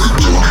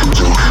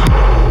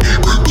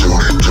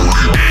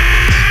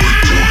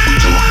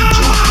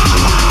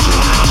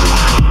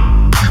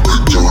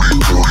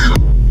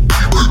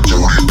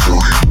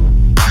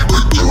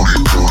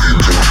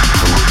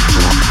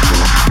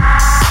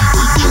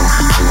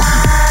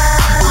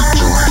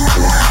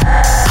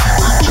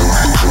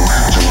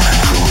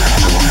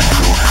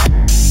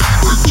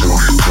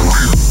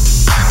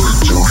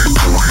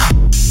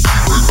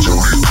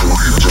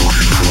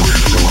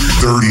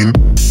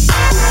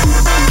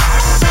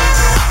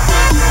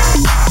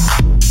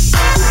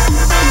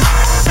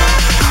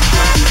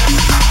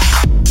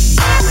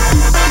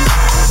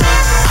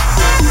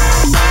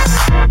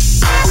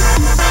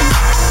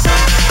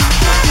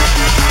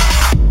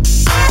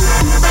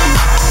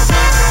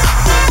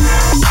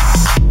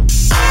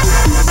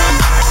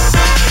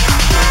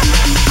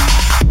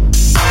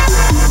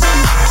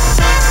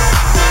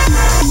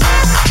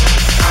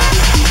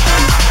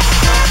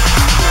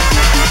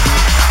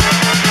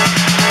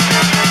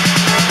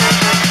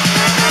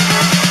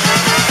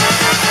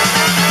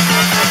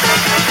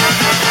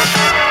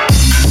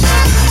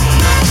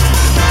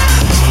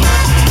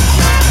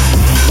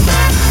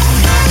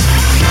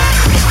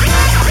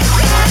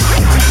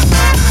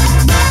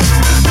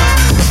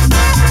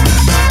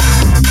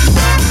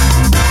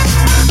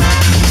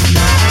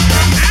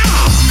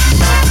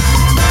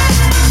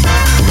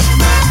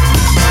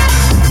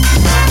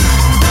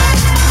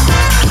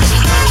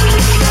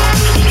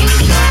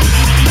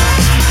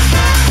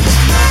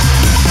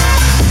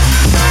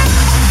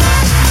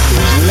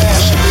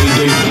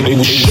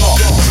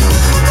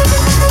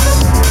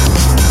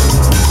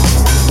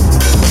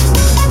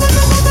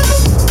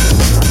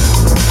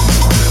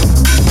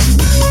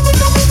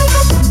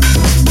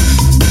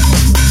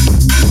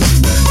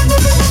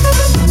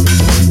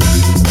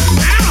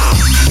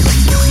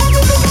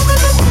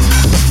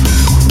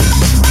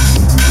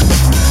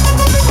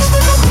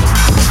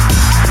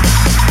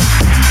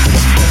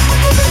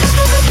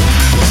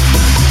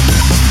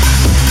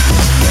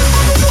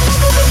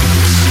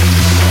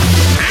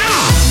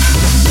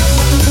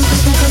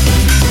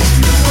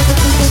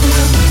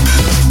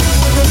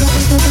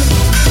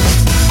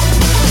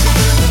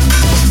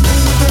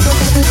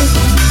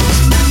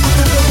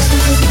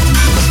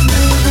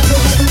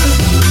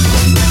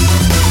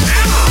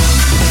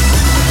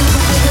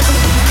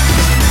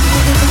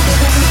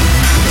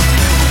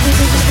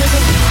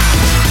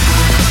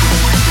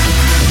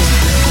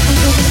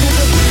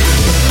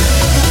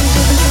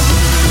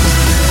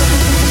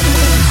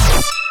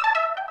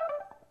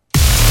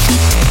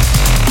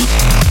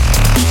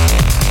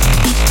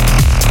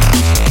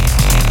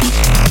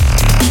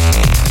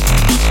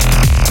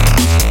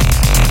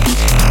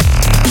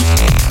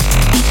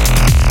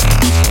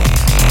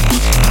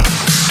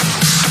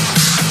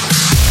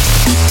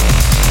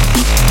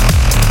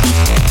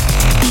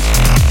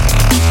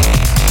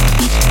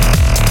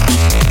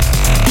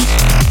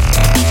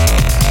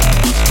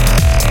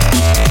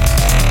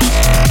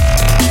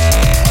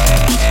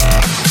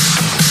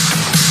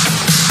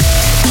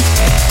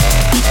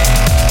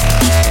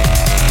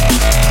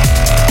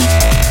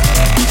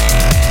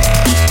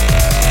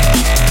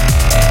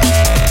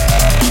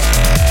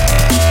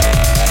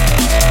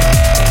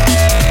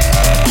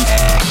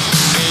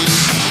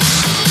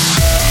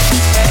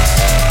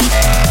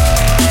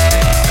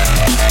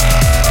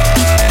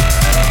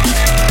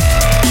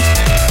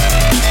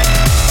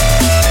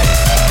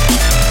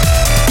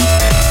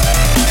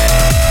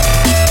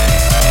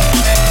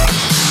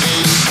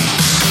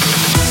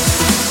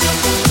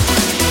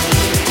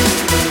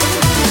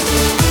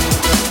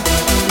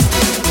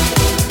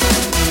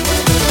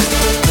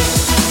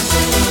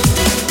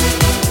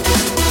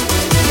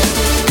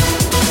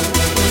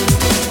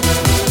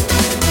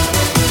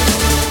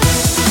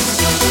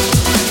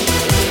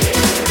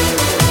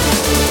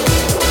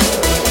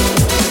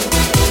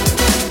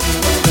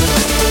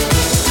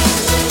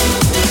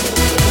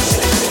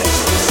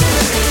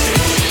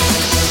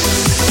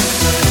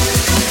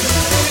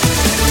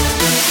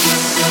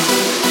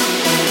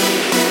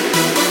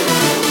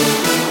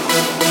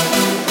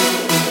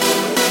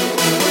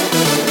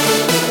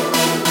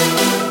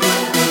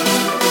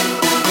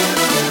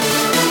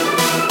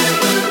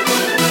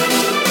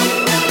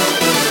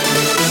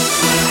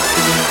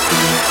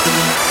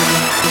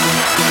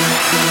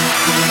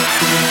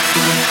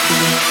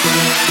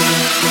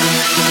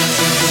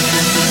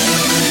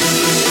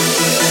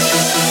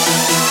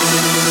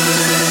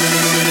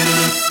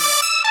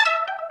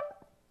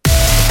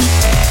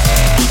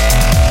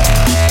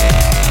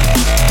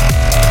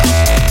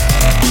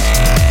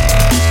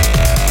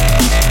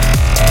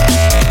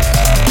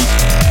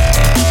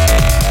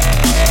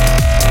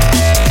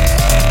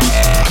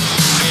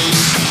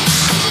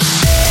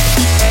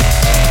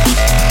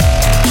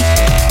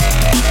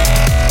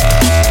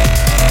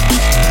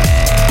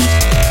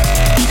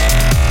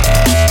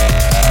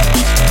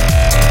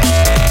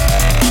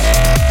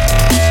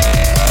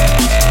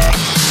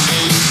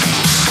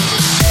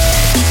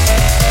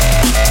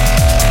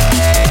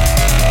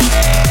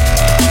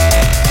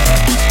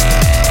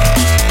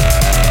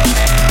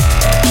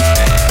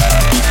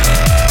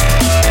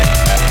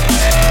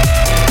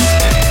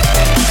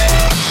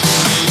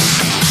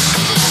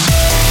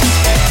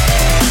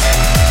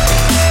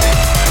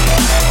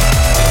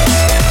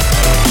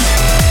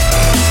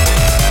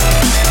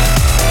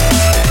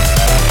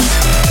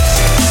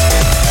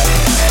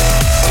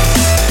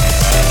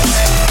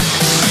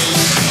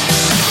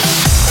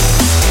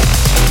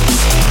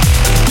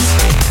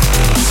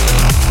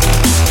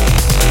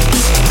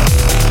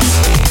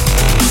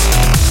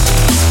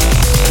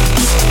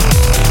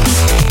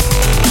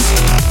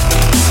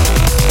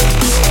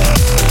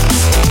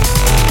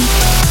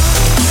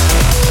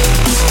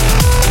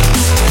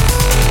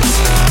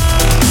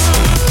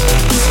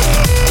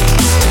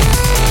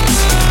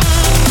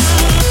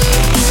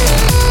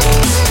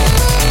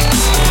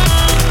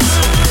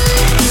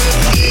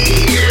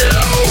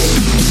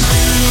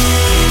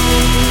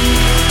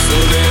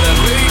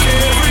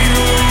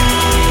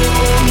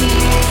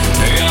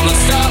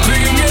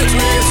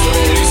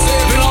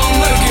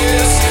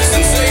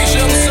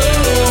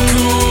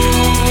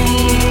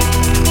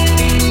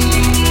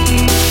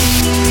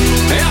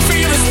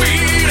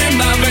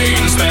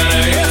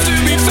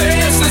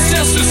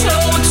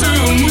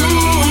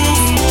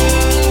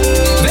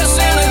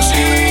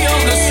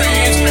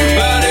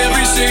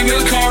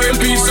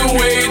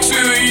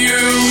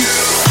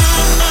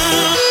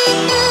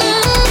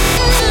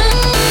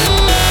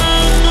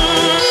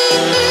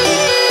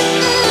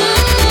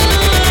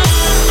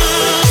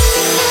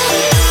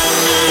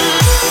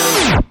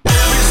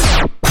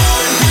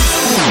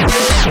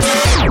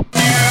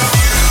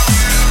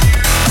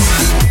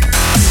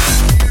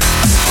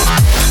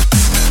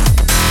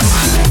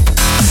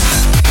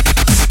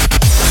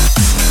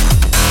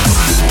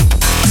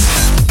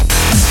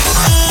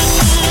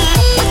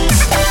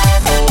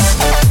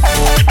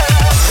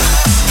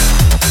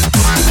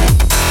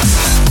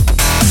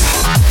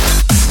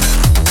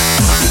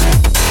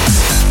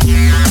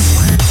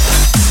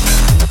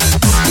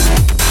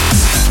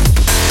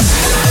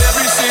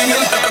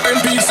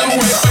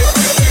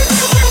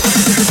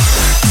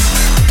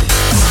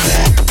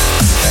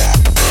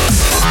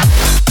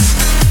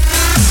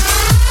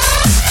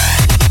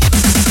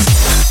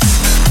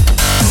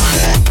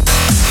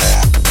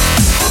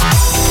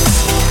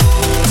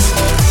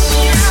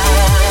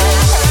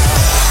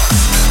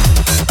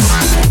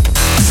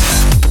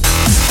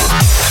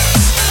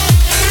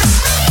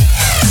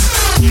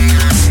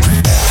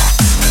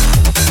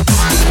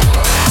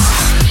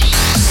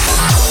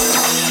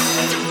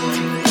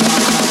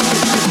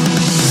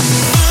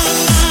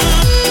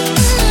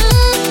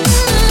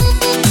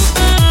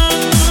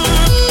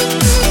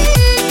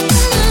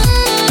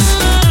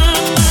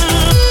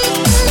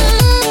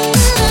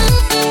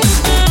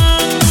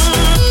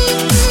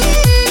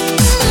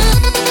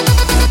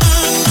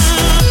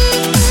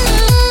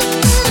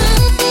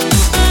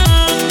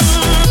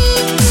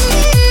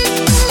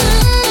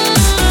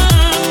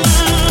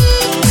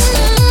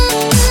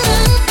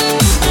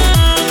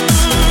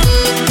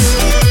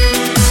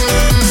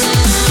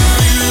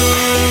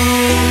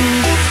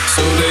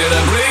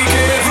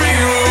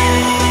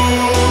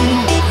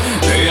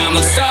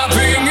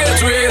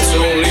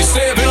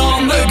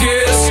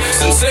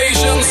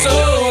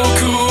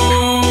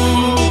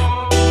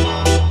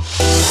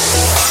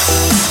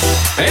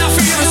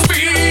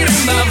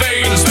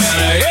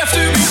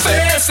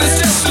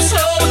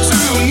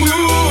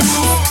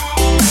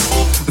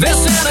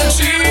 There's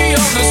energy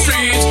on the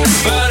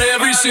streets, but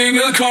every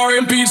single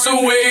car beats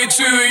away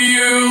to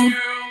you.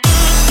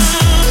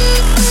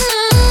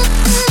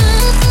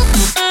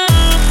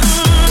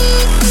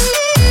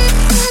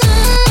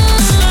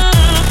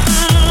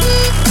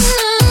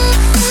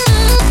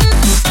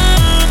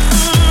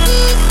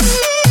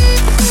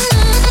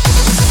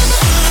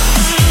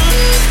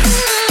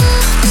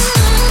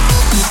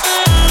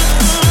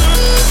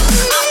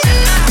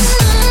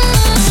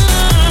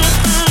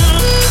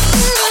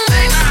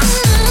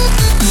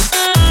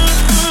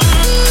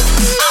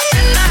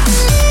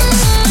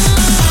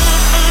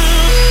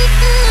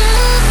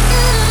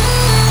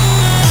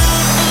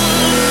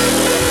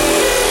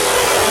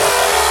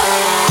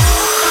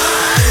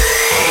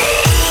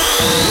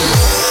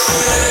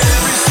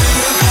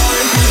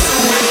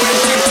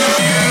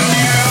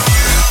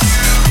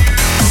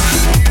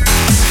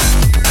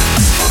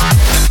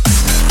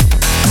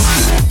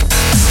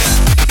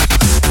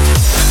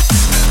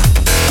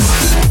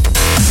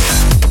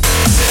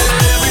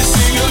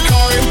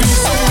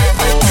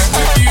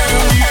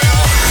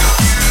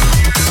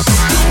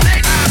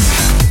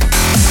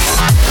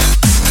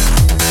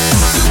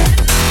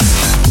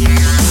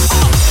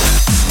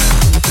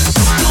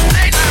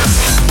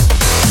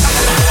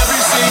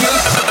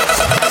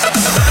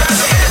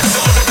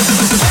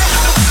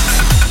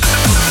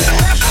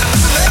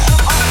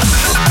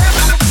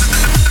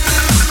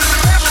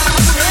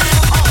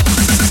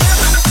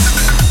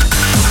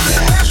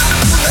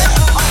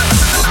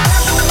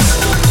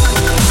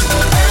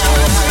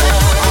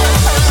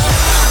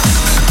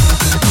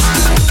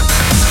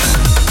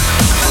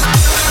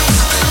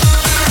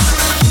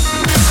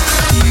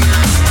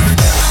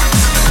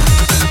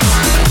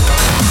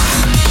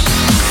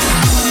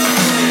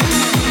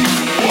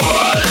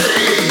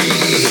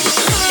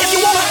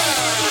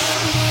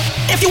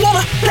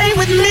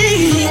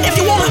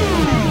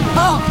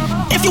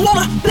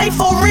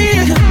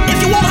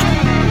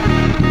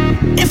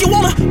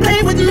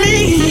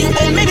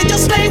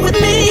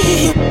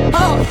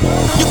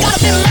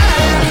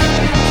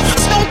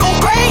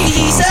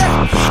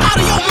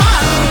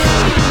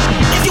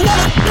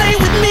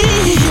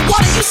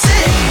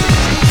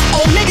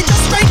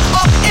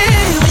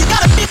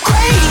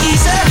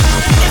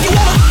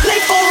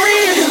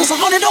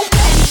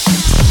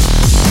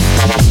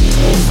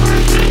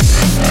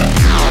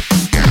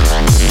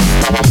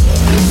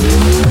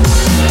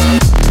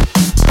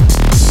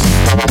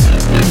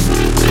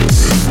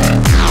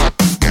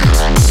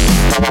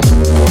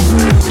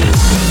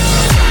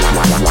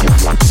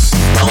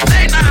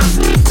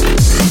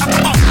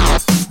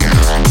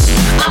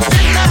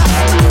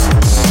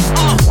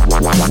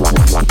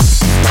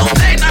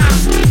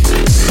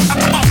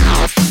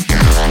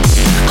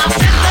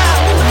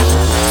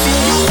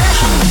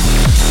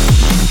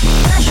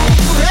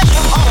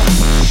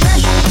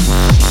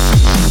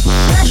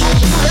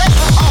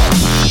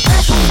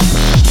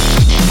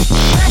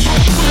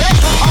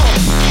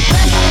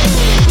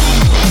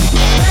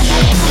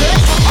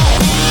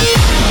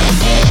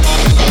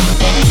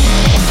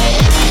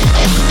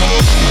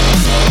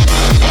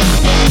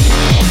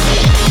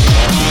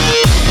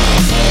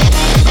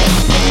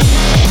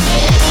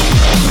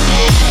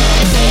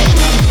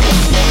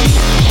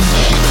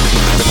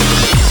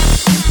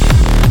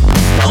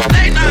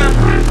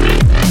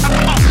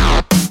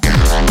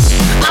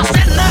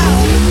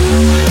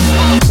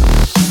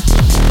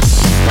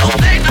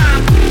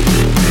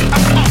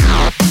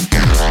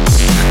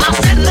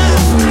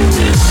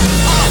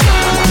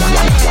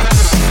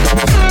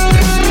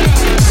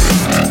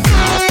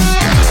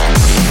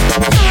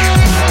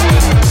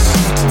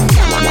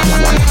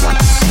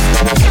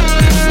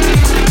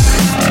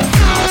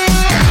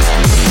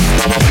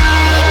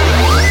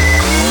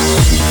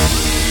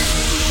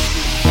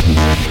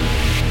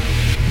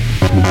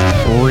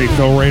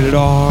 Rico Rated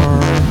R.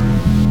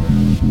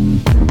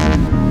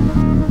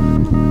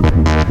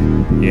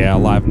 Yeah,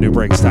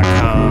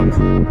 livenewbreaks.com.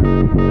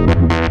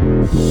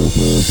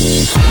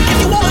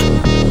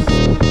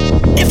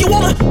 If you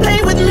wanna play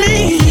with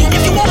me,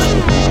 if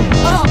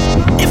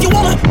you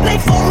wanna play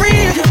for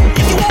real,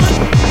 if you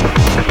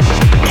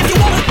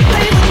wanna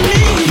play with me,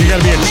 you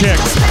gotta be a chick.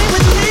 Play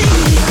with me.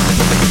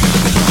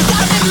 You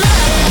gotta be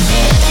mad.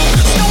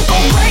 Don't go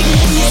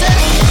crazy,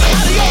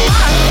 out of your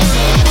mind.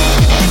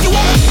 If you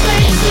wanna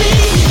play with me,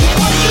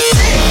 what do you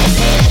say?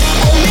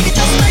 Oh, nigga,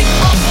 just straight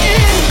up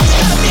in. You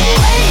gotta be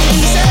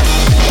crazy.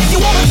 If you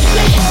wanna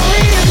play for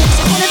real,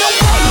 so put it away.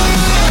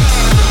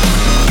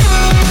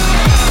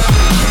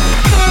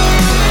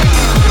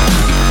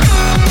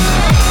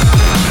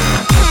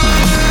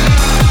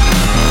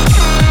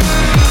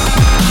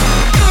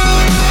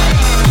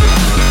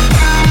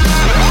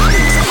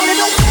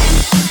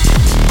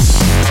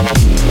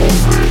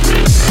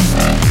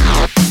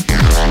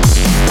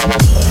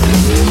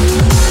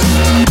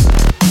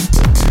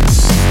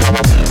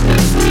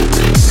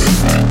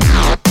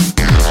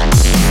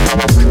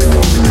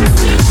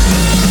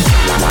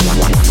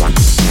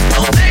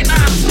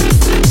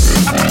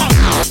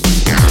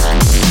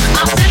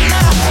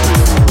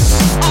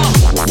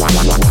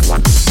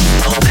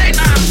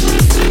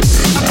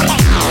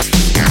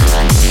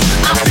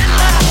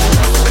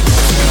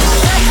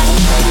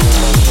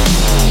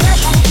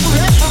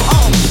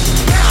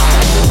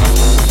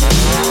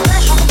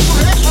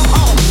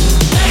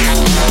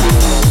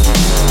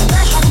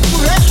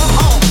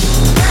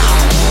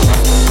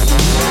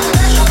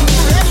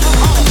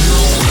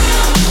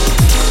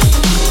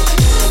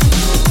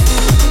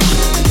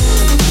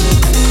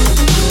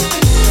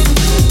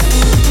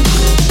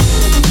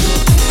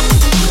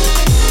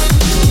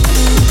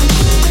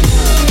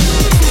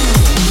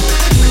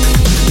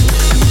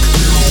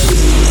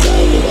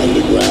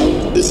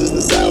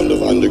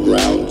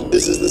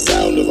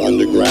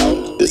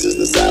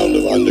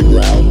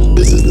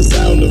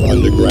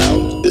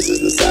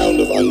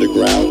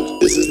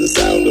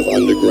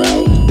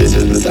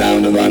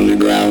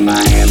 underground.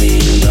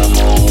 Miami is the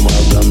home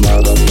of the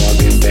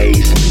motherfucking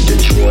bass.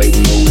 Detroit,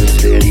 Motor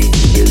City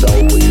is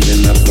always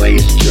in the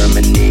place.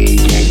 Germany,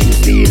 can't you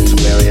see, is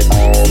where it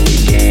all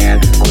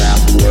began.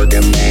 Craft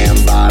working man,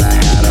 but I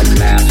had a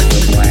master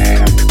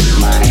plan.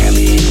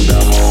 Miami is the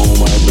home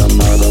of the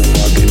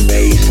motherfucking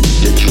bass.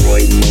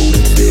 Detroit,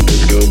 Motor City,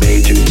 let's go Bay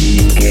to the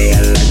UK.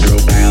 Electro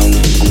pounds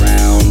the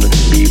ground.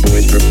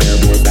 B-boys prepare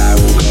for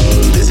battle,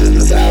 cause this is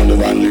the sound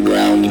of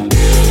underground.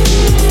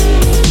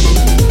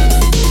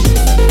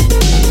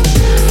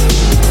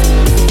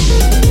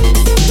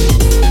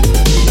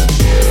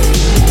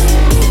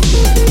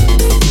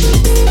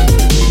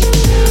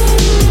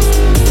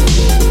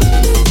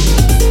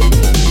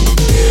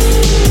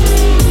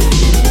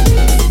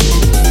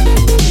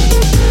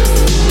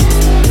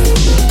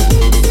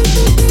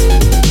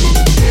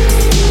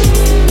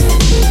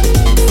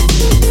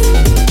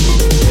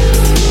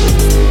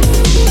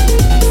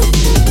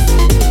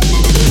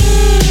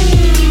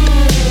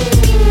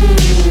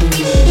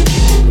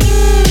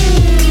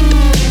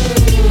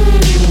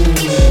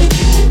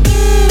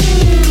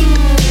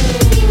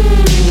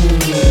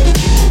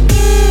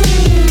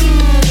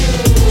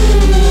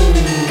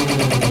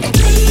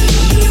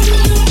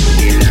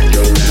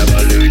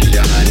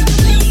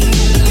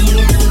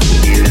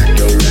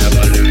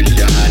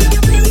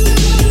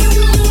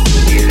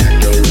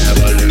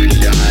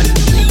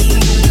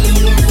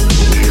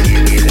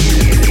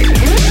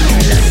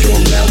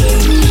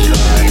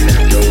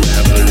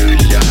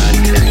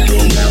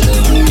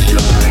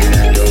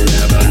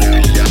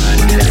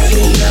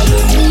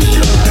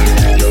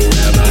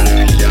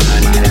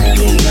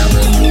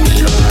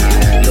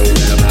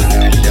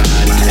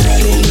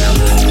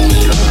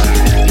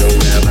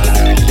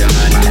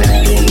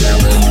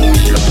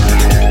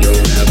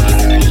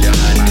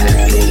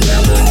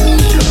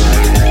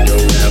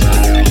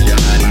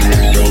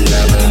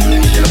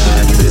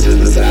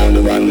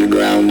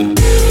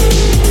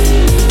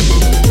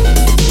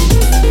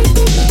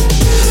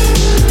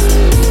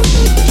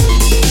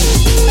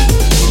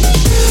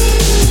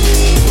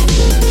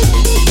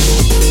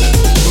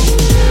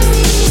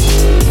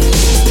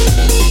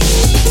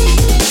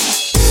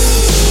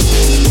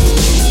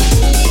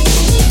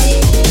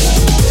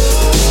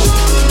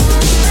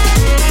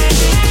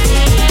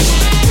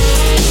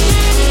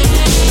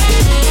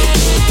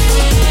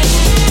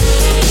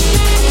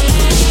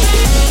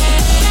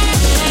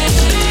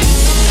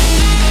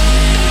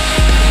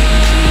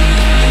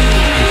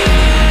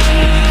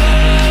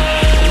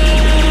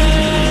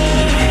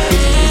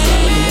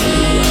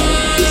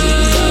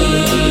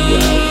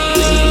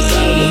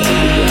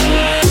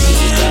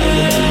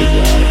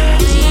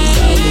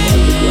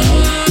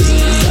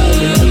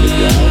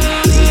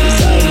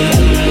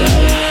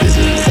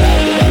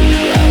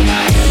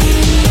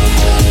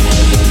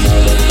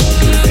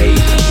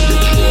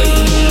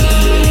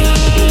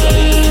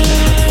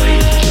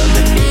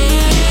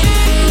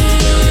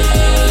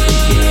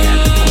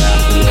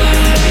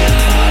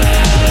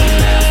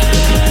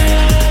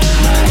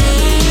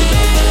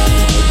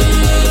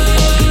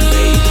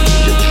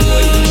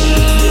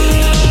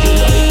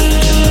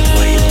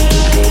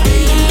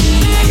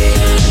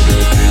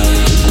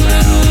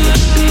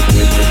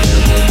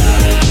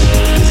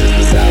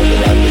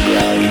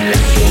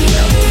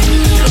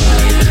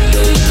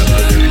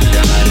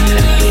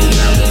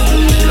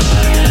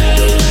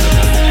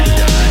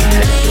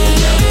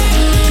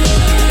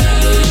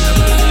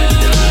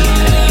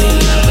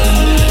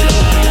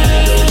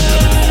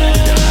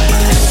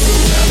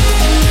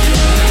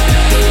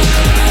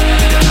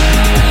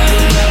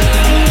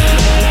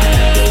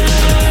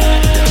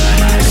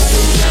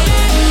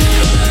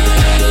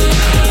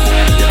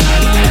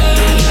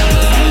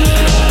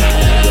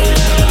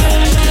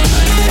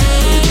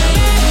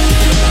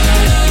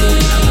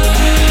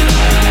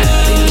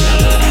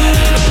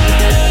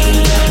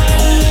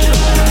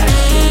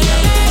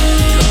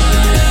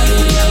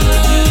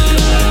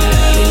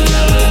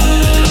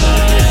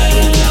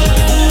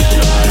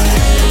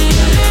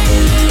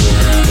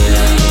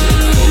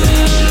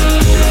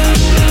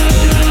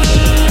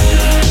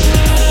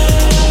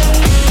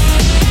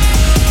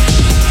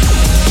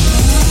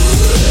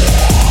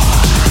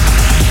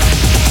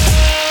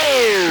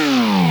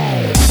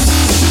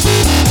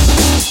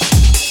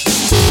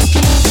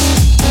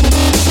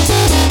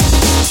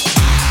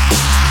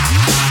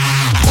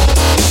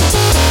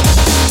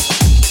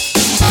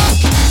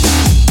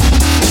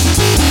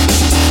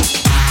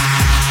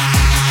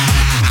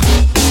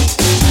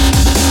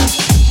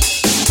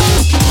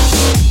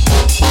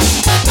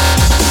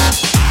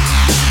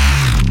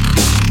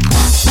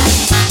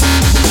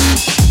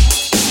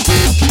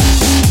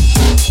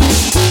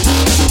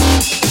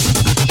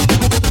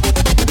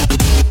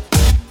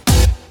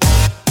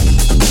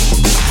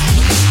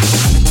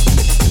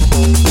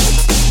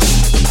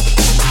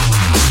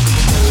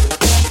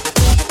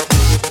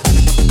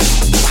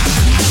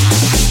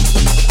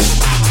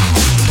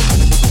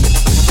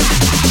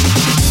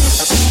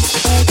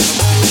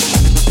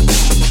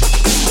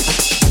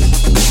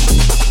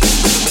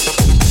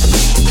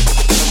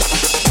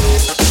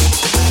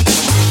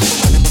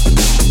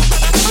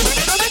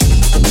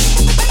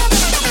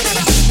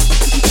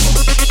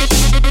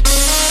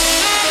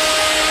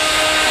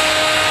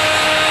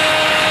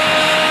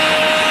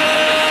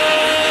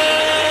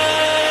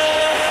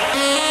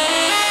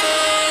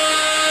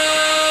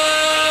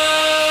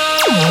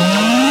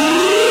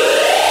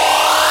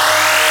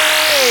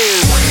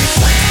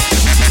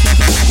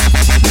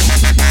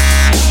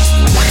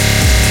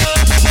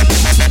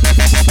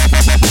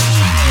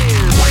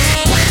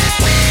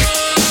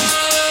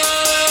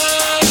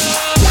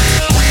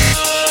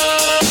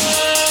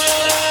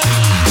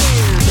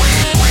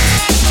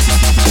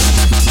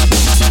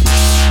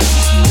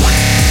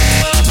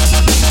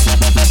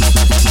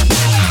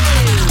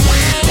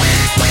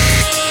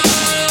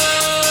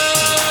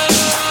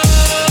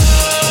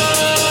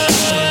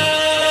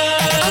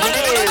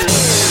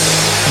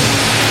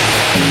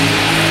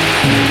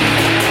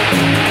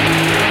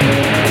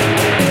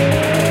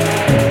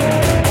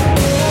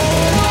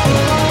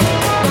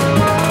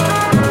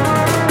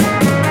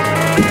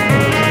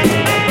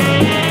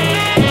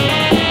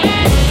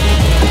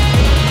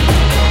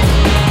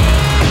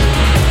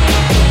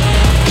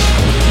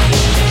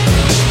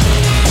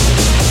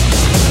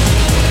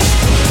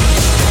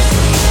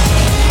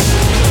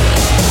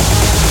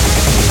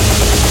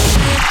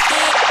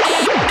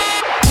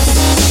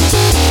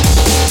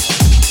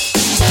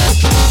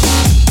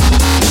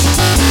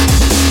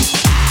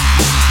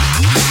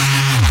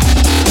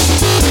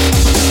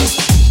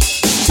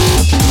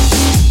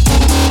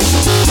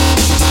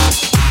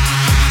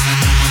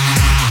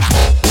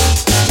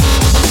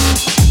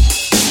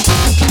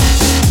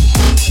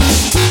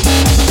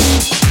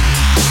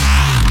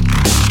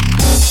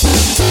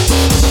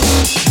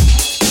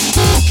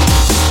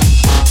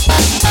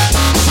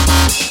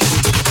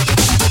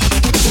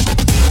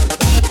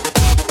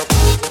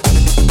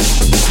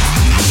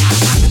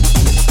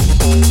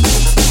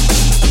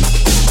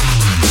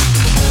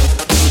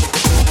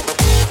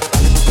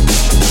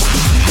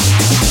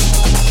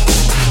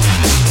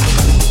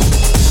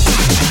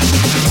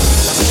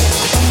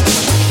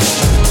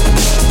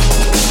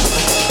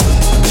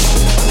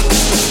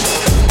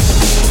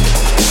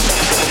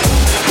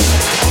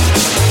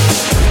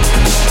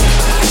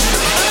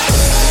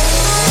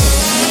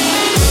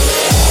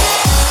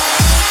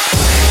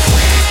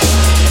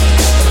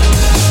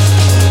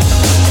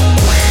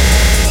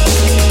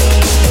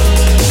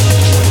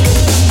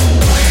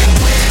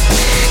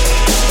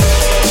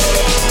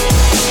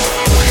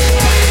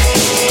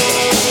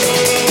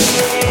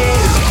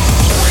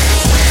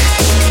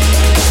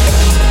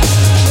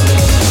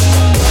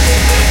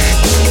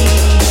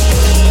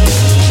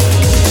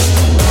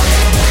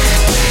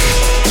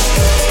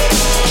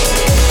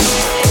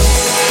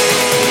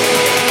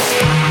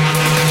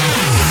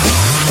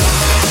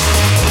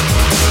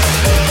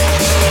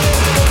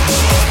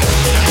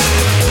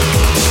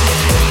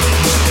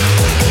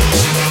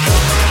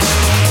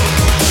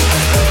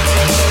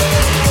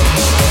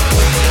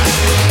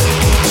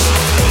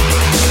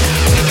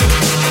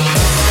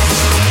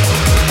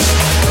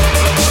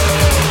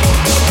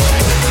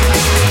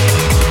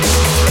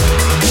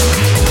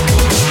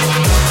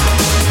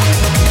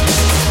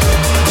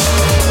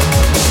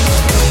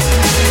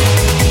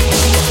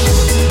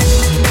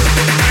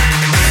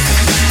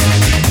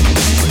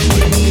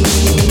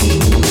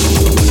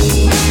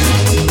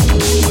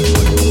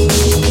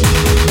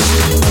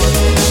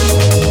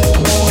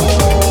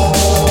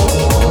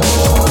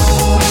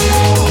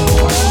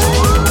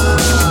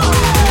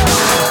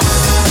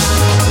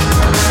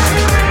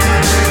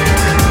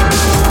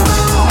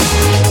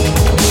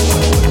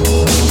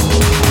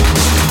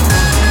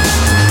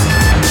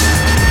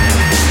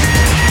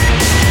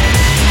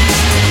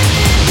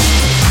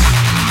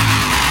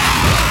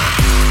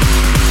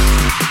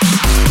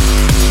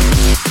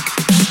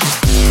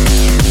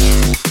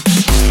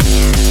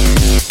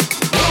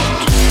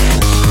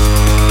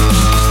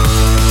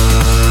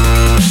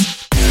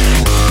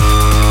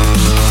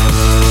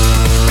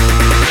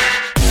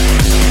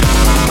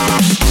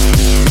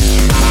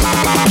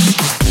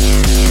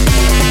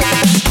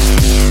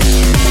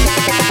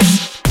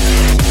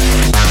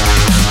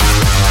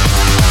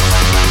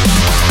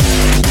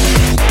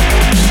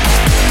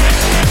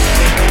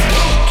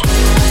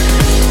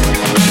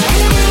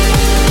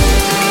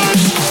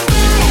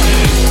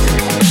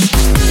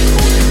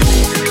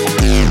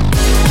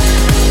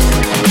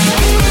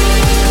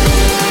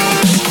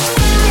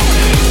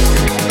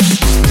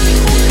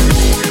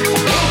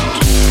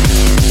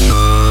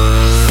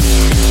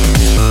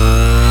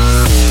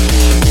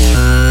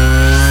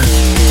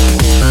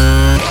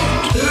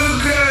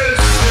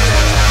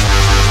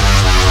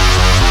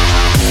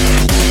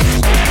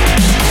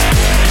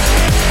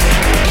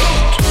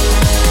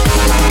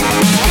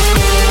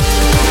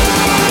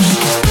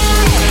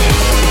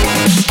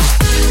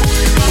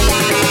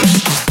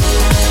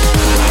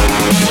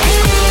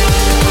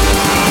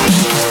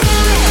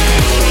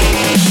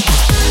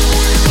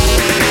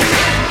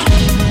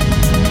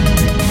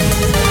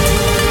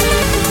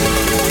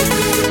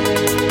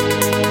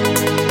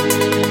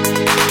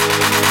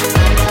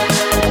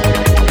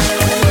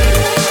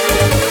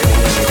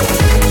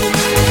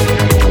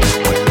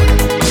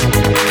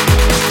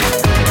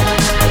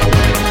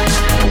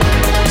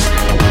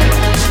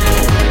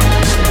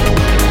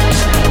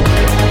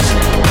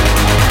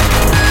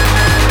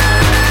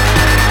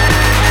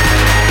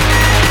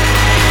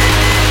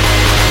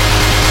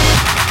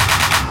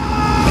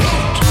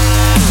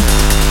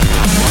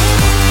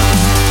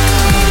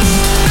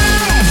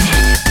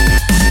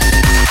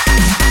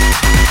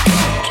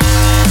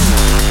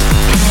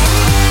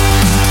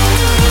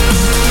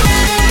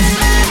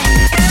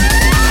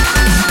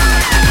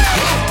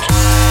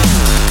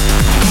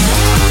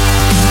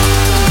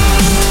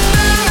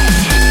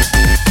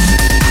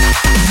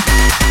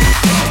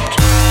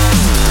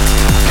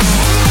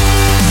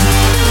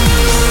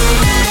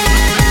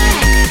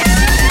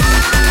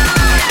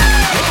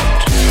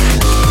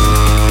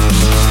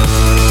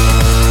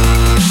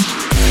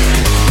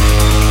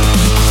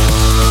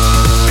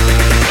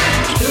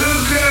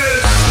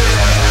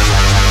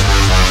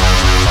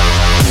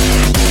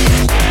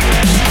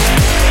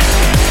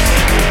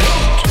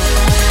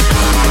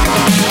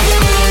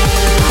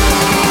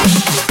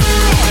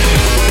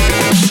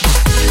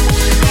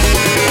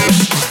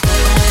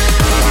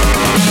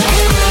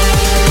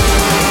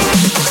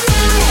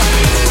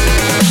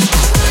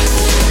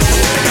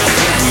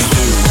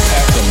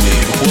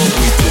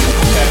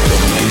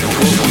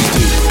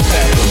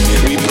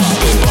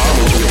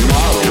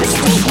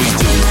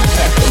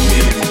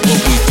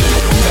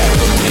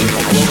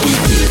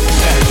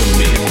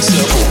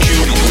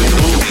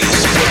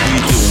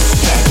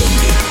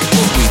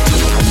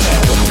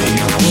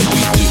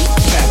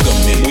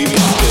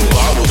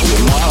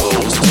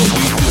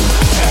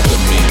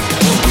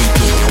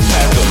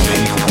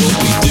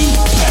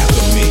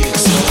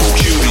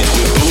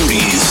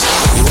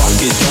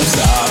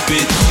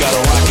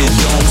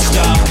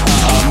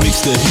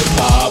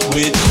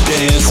 it.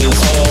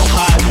 Dancing's all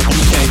hot,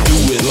 you can't do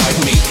it like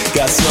me.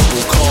 Got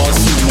several cars,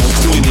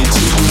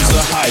 22s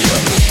or higher.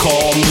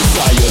 Call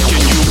Messiah,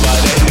 can you buy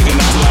that nigga?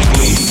 Not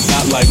likely,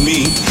 not like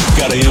me.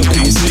 Got an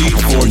MPC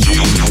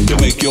 4G to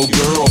make your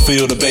girl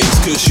feel the bass,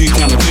 cause she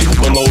kinda thick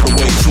below the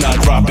waist. Now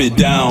drop it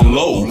down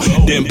low,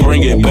 then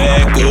bring it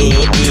back up.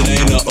 It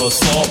ain't an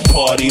assault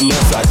party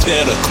unless I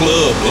tear the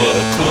club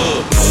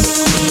up.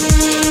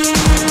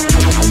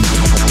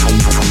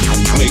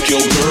 Make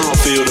your girl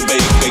feel the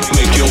bass,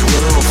 make your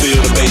girl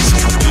feel the bass,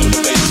 feel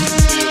the bass.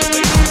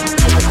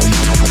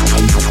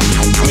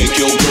 Make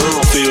your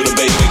girl feel the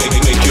bass,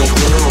 make your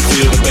girl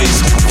feel the bass,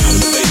 feel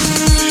the bass.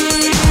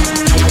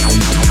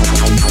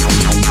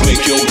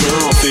 Make your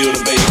girl feel the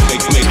bass,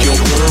 make your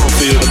girl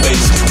feel the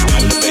bass,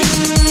 feel the bass.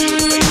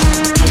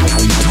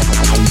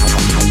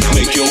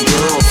 Make your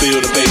girl feel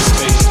the bass.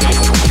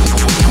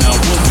 Now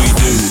what we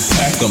do,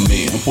 pack 'em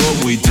in. What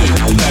we do,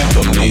 pack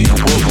 'em in.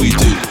 What we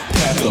do,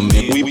 pack 'em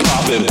in. We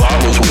poppin'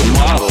 bottles with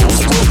models.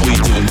 What we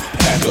do,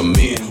 pack 'em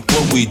in.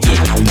 What we do,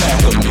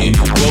 pack 'em in.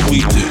 What we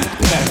do,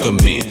 pack 'em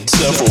in.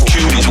 Several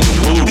cuties with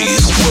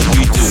booties. What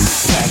we do,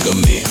 pack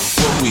 'em in.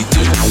 What we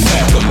do,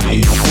 pack 'em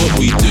in. What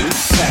we do,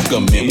 pack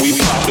 'em in. We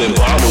poppin'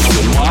 bottles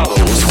with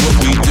models. What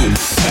we do,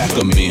 pack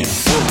 'em in.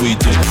 What we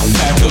do,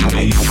 pack 'em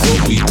in. What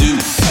we do,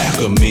 pack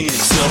 'em in.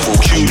 Several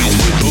cuties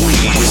with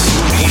booties.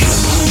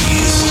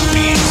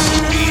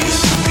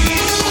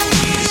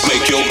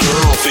 Make your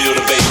girl feel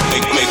the bass.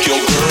 Make your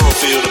girl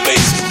feel the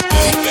bass.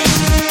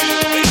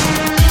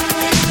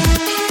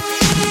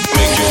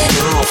 Make your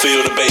girl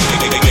feel the bass.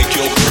 Make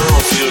your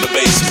girl feel the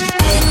bass.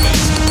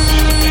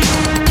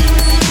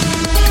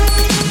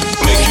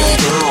 Make your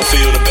girl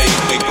feel the bass.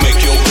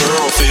 Make your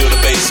girl feel the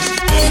bass.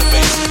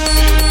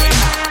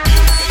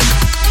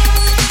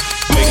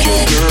 Make your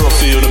girl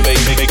feel the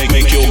bass.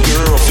 Make your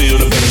girl feel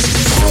the bass.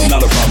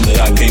 Not a problem that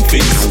I can't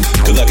fix,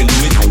 cause I can do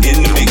it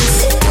in the mix.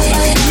 And I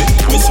can do it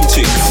with some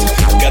chicks.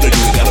 Gotta do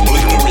it, gotta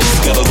blink the wrist.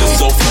 Gotta look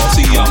so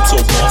flossy, I'm so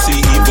bossy.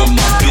 Even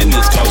my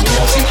business called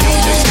bossy.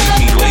 DJs hate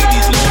me,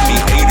 ladies love me.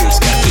 Haters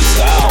got this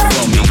style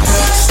from me.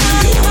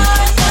 Still,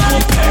 I'ma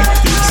pack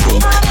the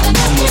truck.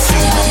 I'ma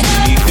see how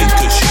many fit,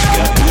 cause she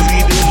got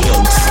booty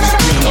deluxe.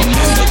 When I'm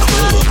in the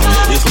club,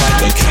 it's like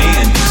a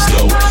candy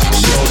store.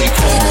 Shorty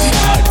caught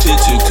my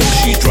attention cause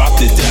she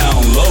dropped it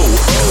down low.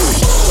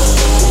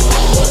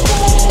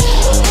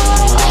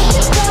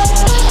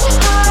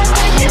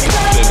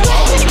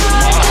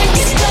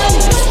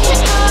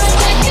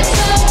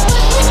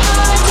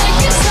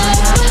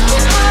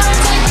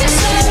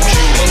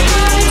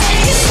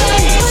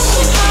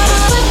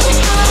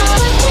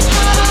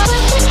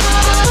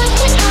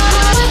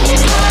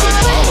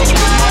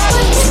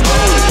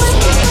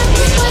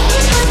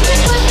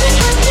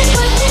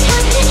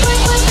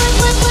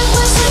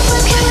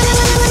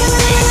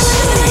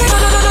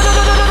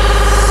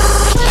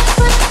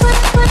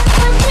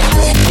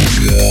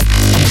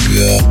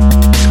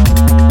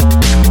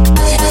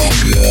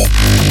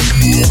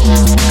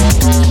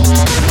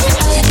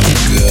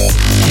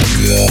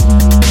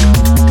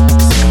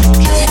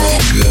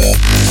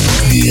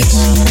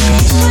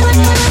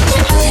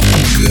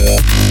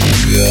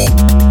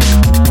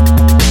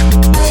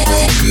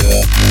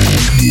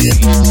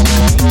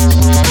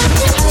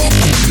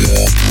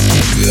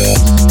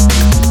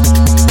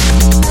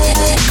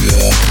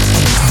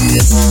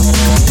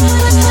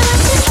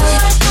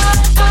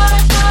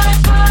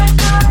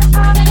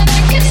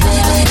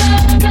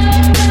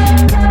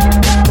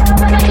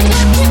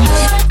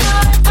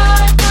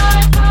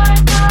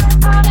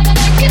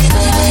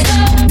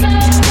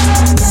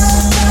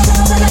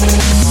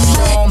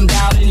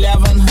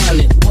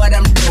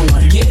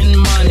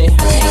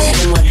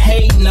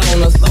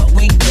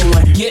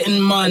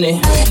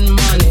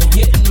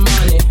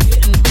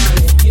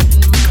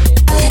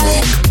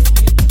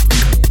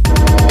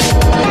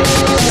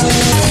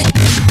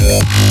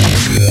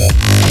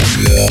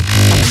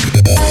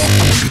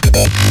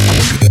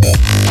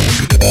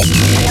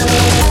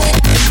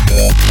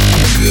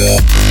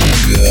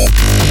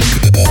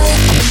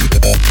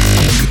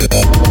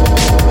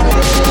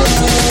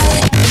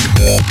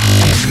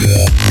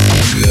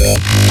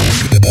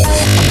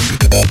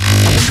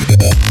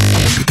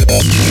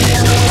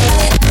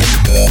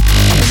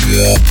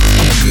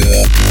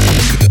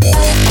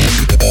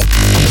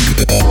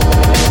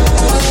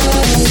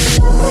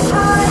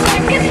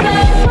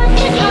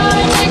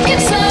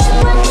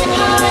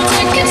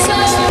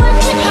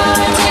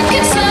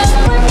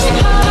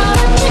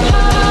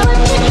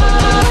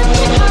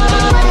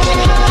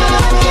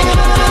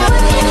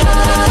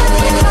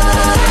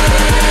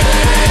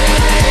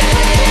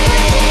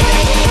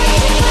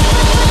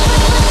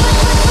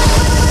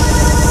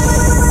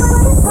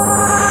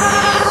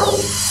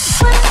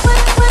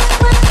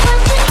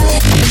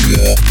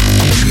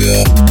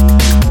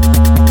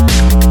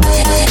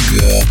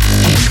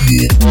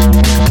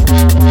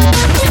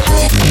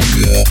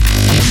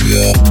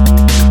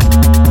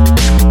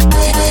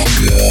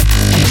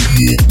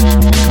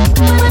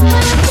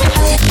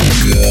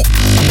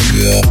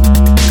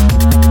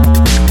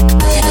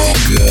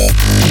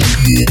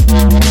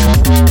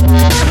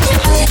 Yeah.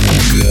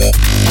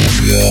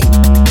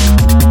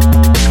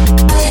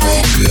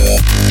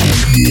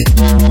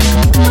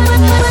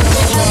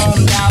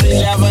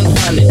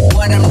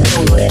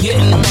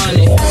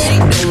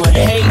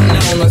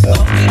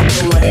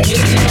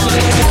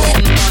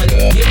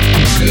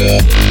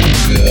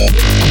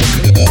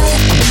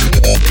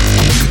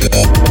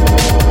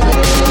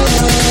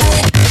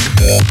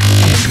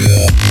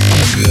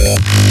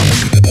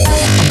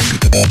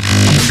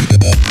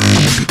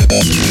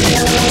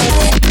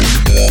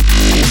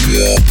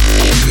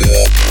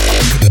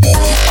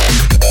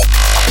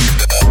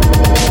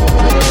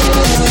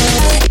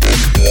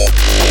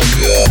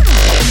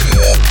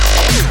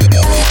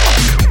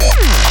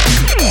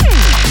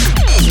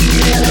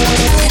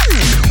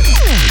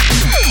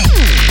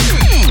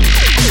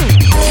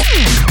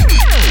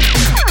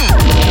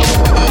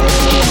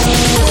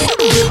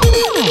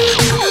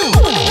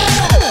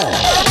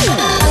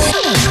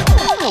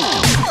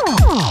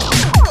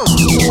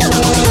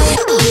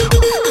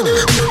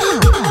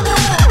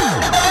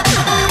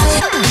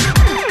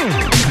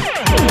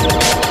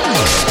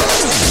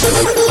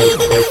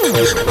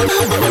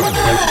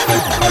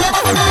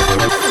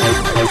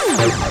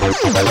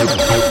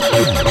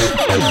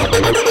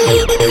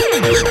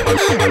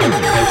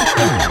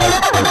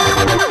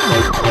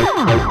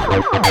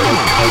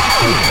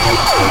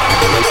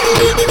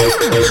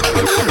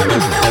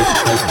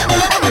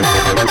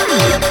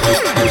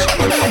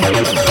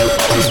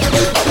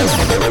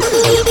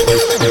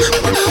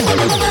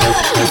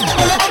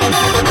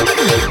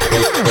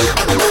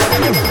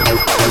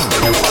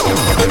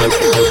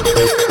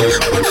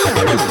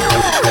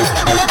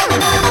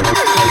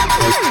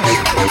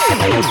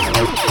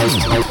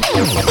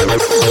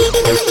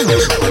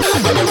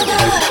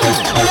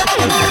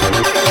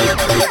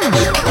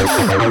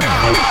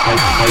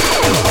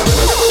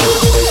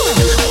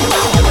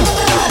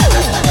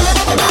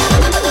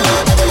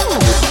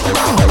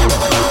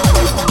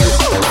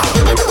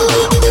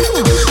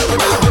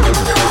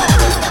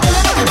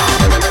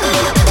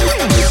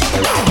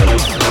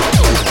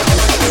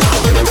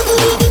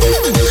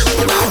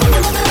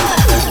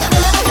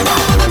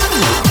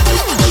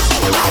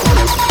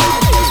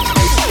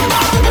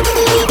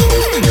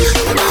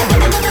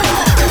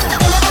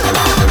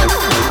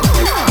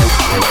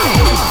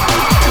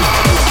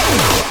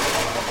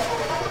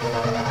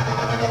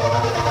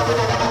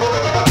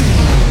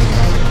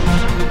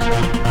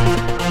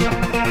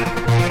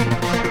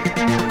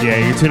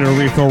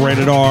 Refill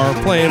Rated R,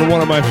 playing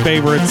one of my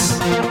favorites.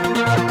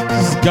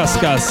 This is Gus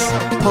Gus,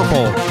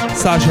 Purple,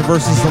 Sasha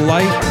versus the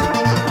Light.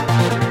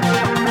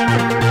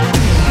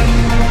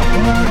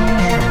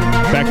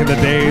 Back in the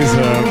days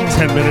of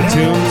 10-minute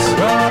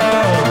tunes.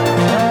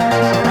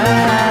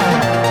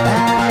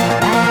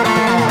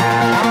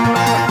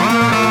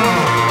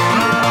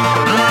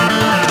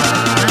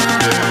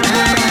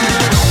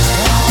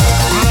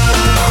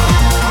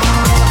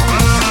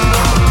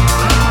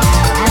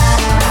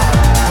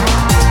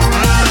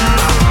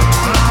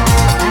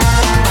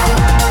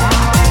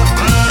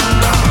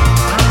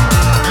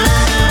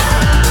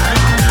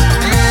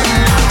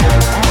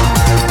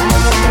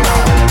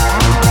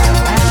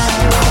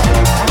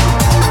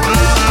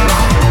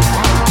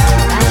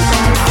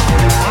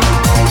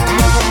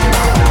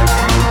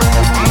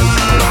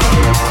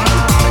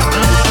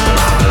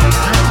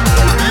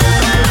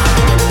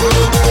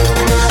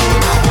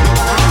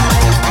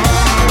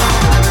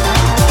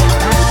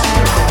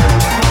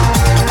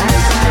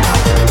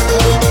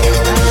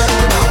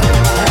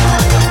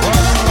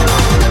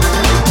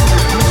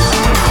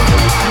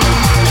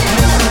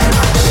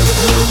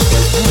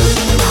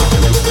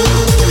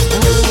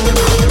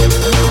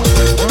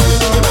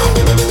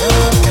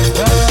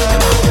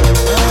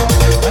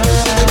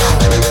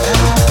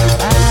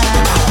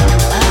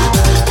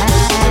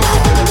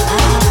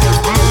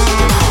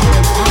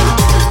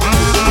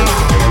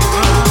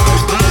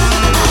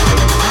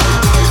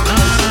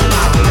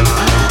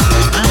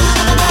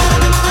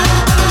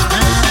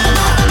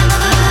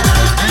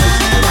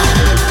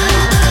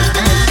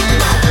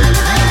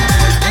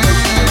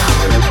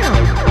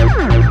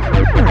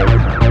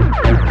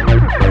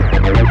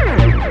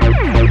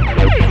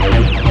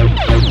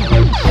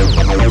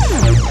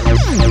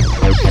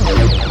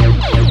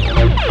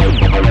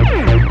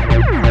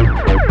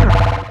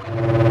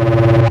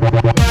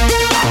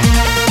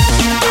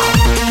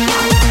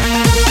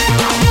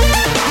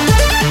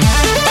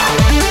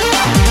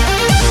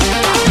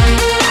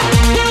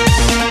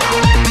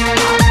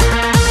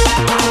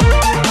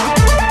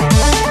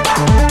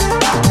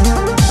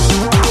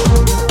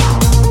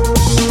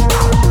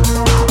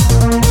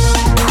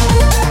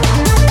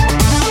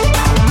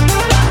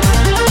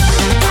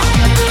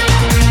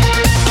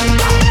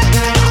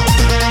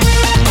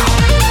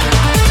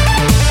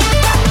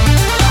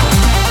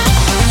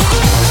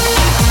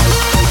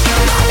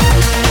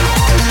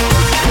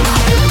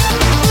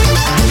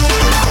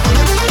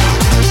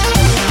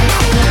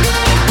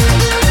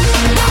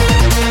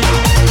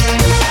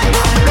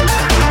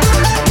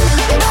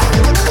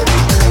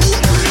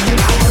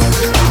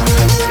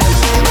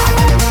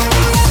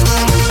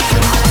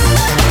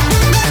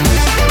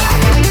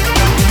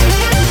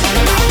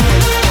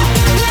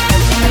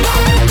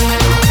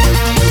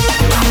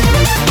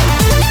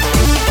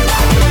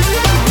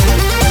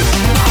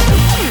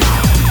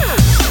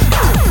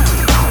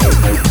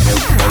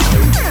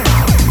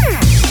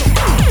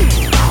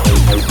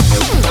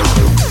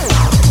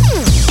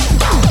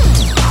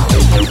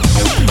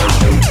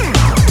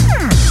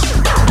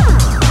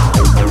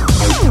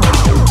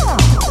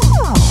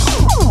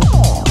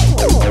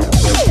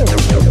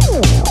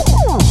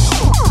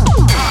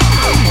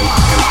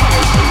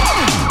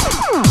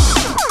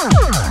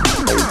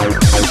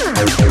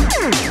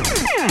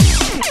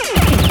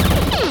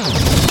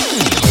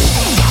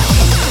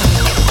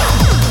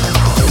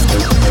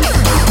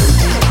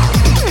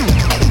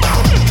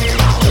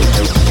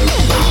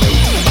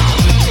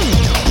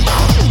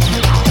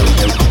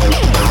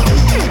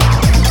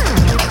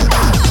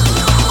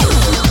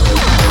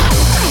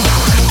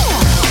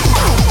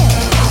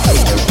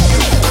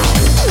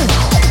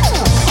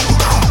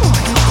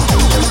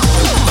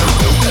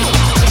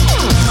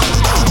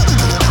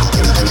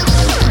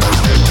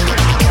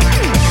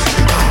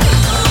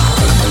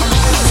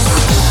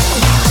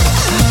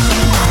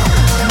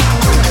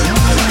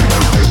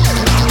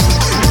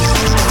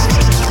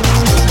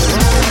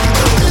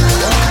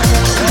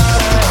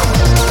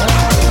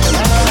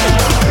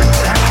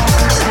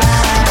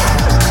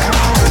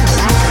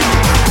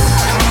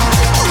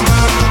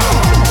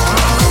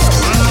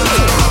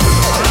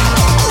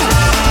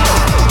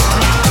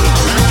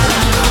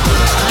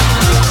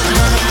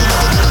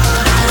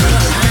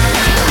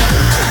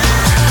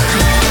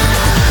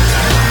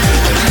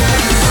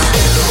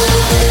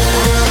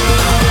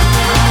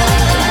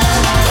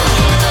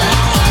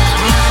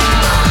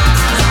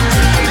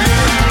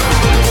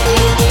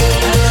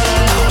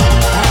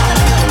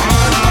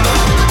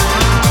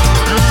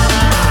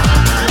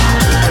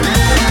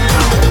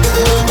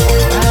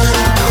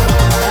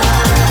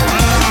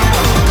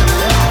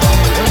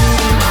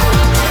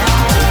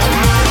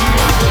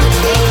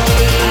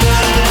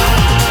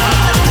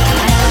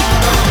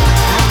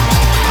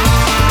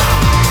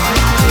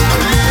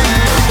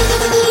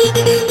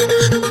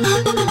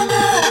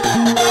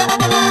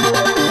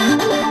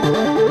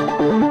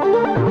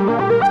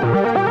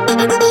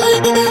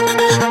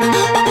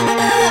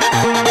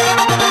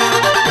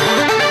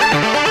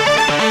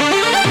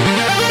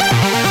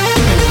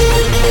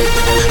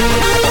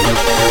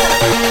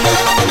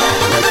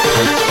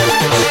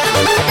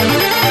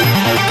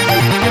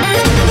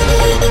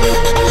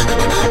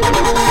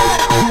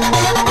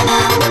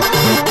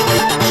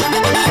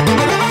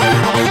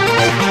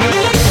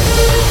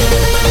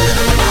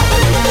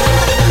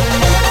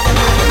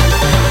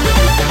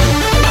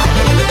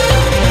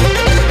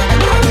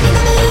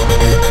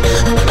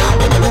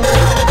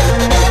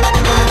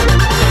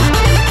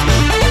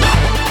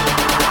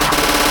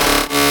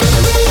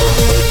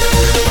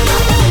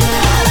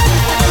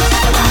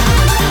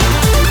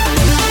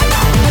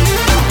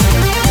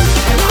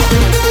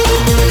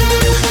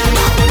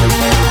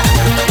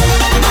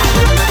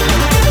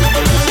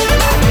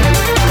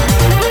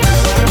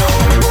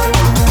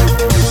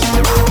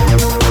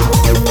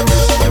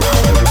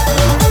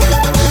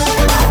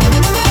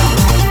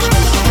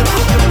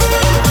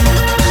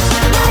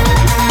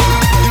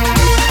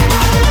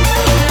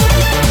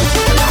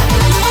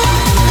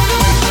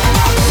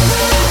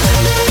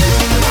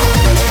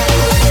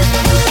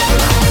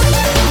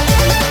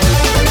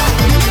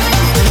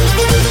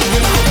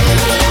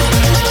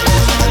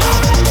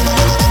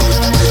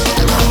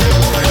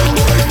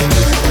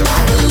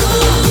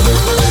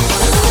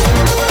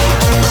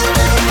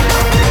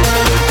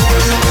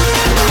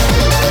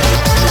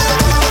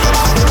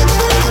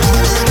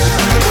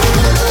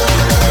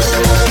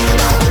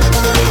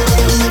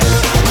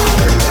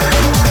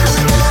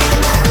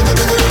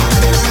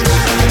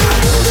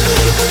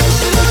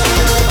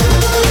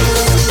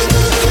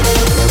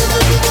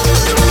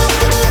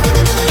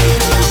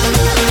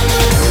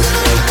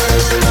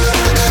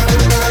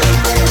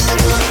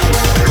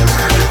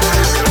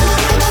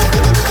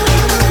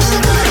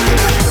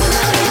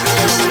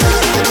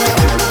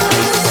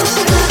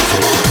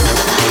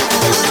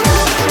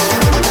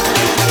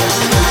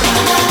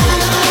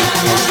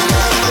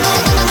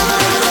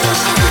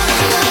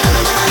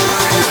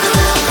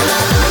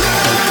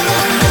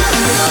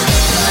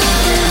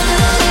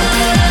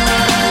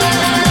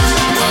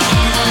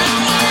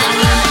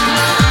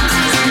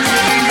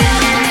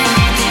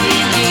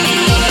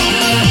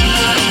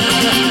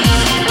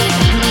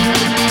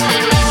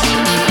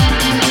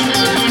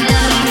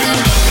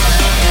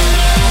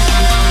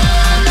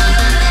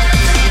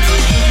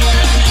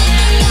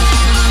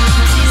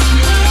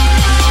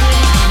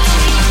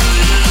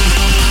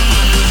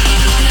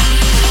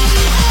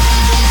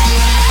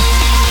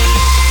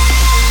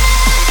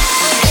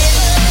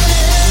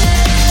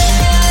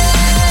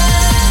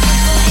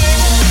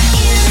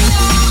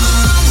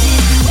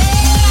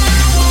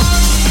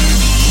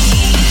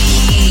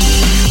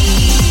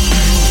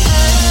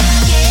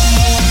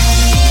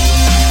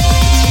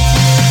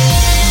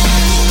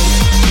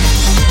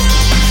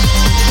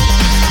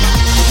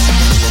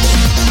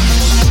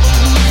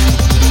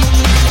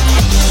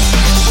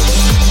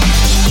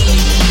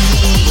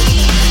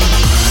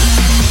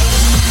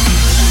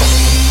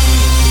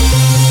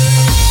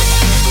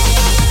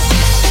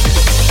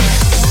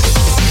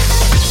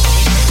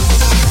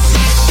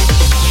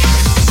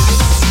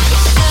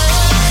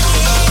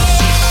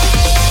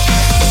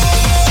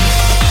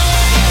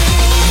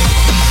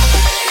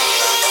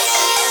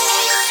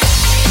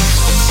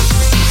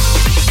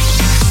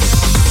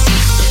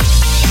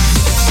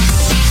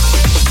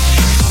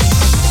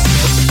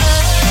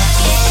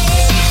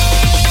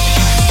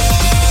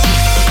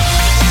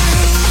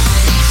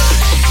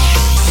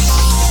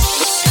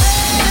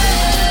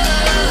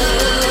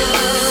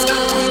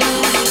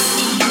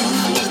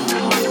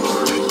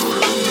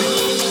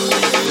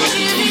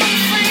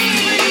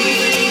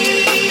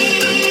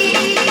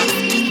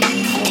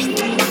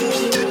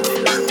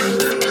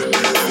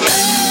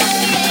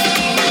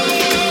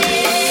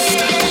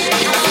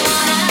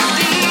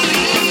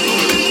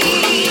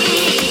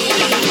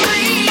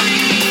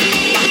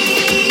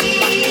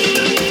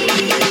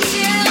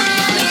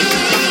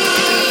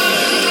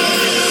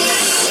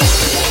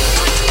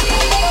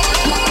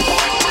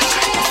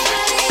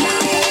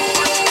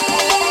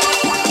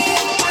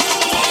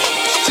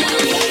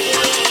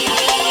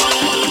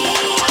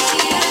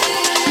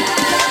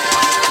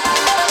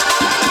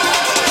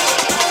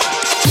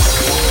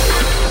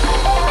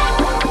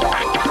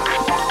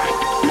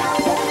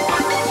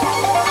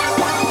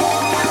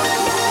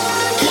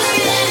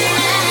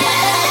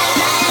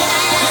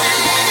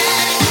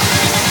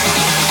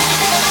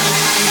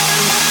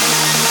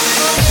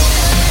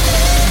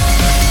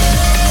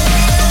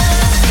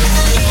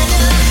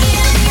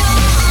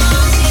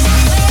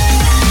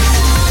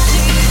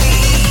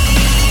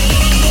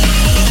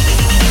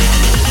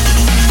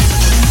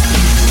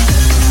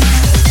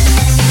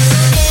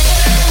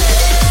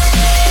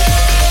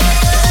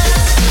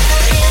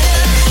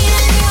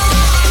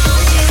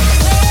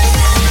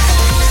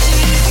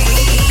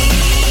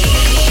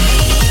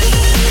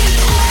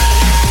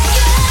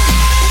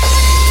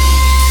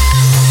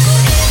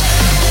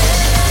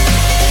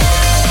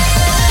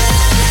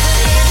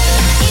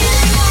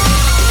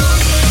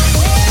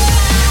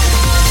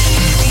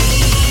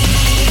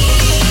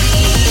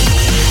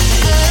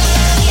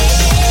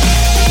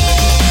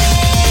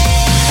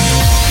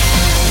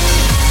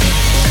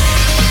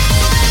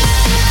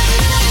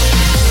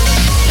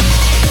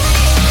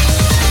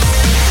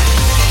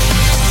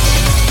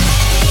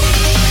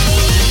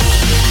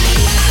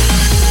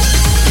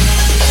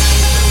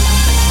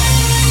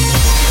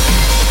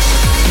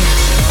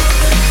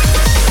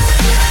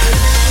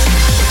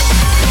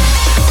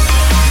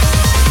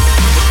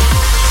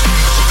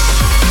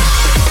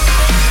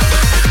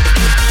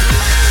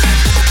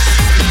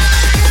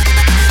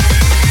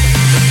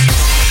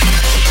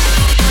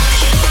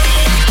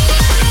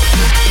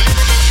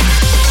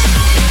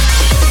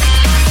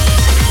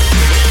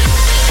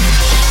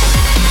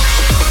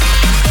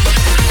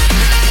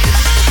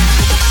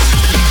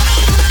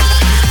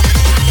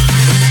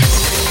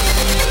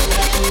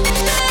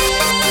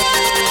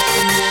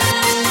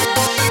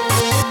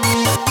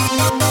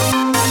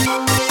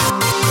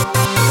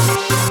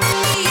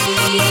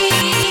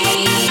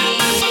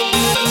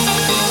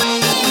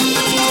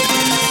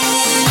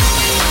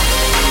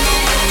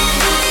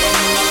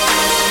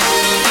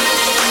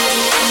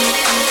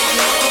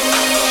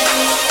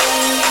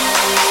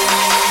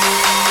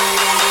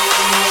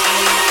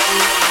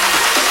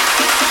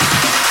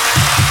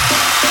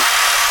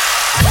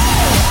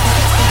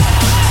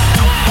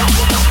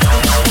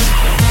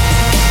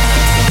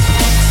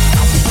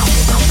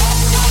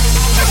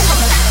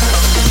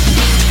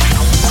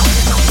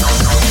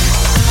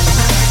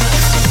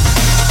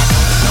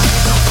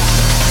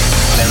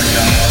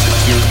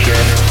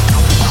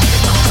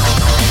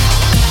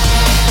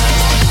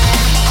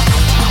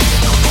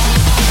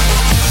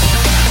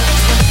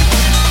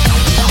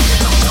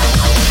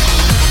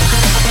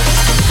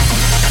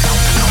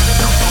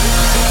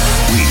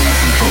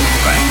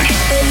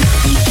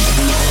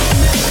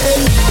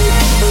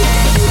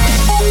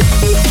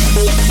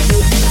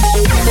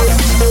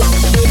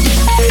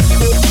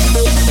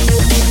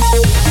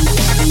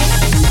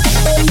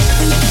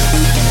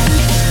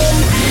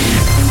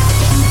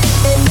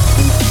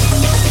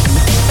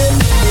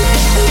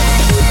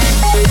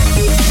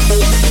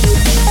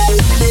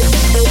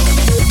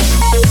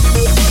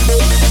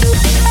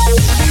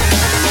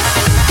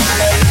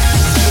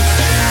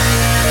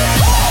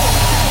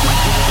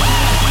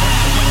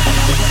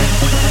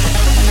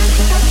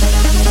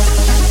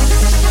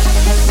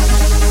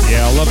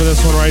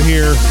 right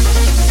here.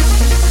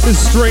 This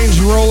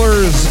Strange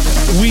Rollers,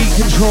 We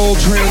Control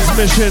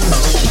Transmission.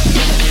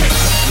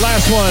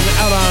 Last one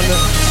out on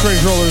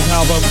Strange Rollers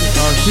album,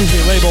 or excuse me,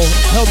 label,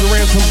 Held to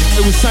Ransom.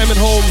 It was Simon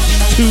Holmes,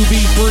 To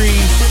Be Free.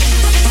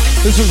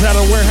 This was out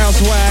on Warehouse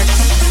Wax,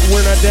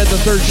 We're Not Dead,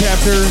 the third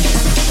chapter.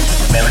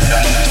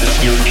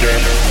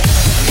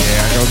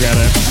 Yeah, go get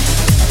it.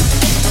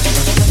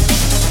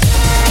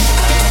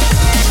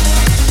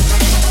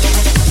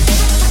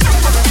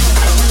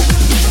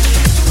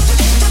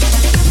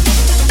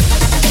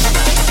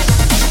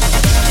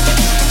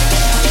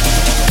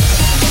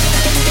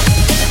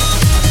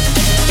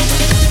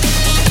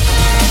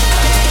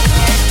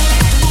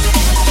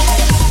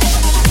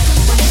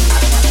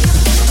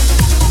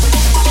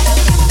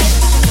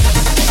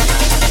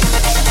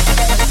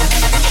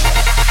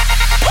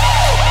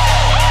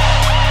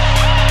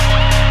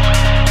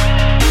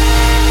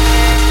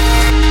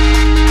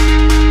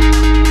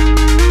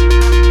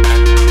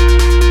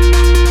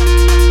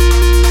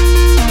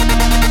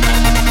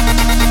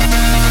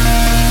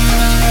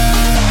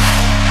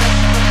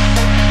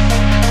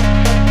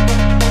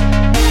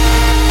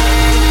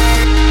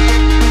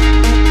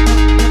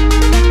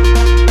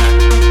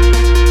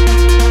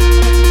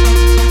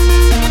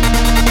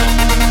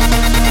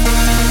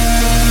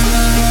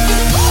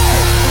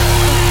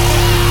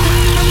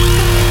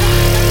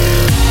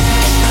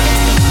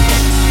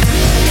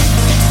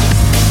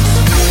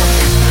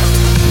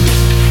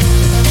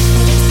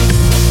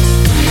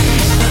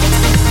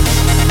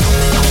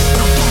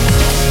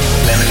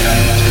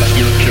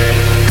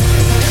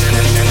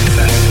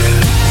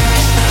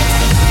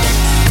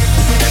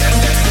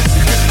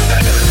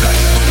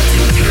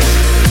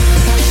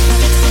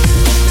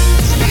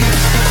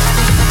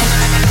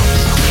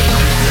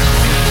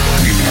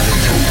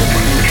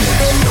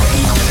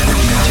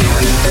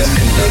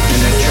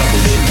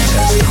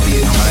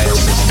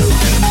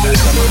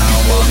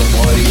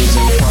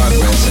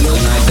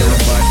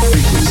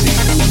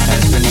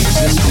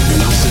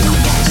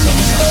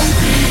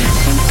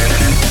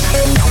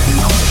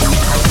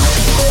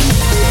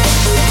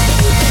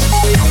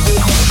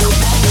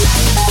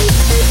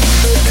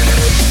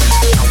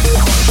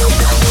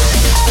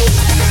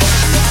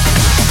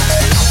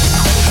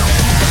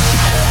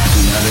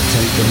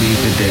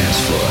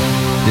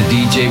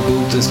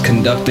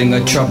 Conducting a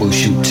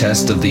troubleshoot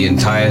test of the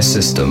entire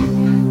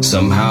system.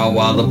 Somehow,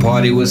 while the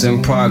party was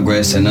in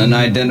progress, an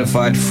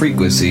unidentified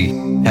frequency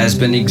has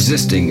been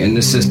existing in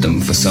the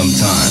system for some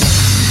time.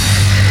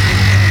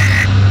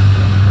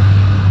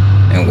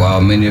 And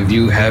while many of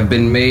you have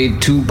been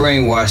made too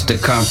brainwashed to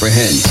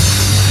comprehend,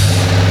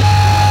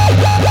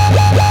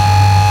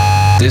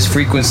 this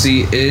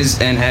frequency is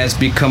and has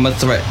become a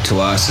threat to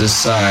our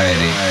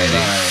society.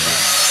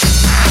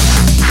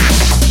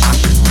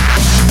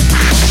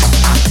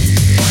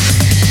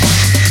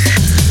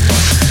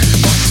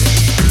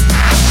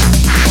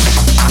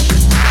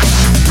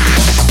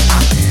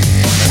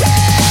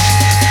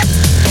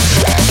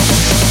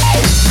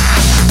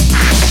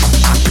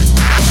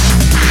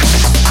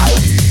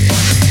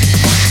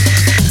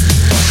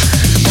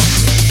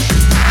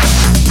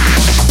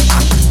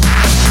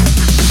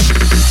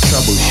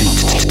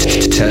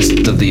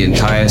 Test of the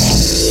entire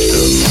system.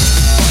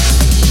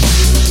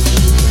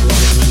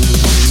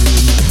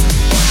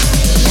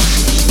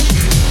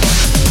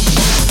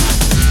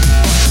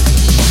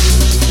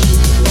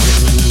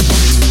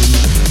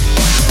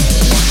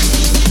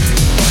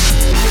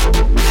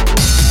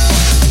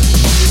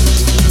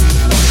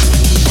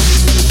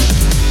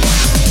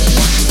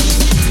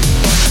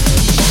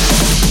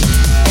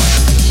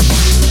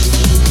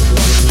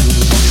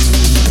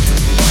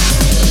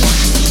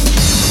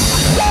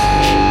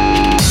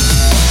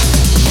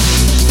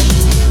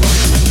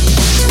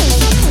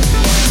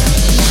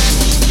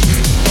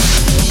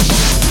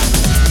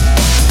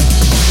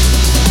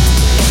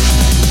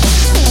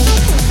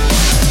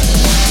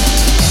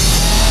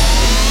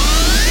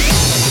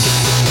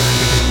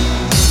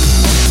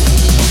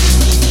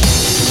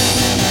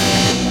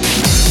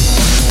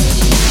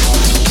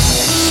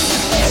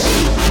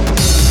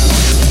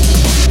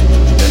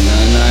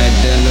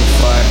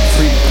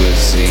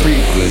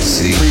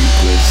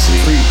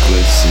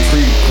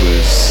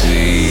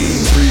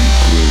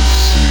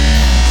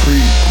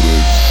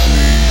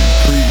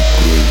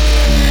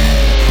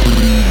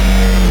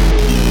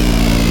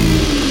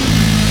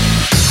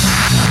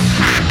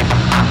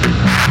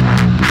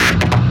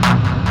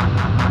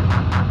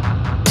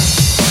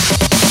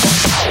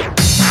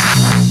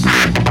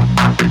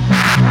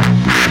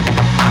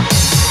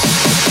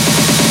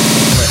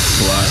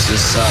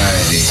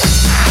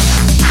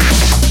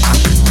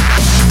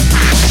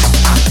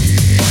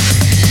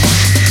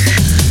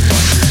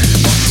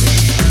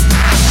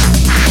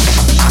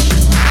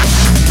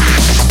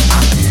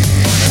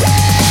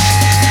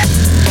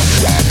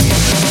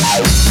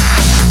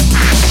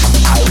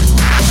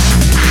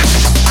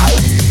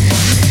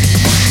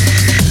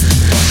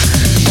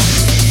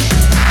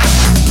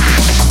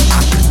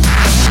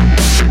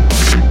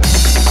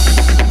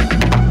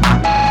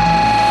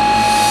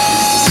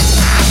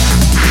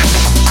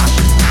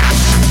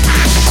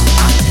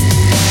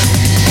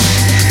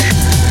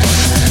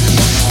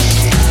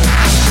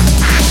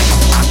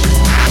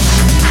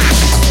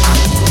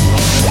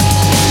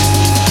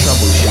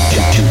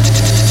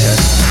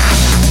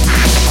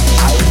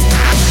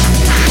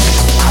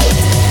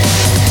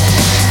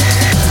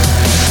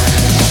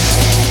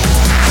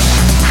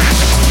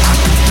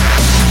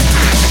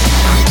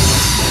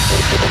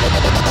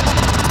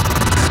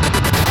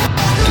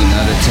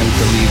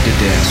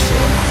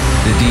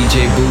 The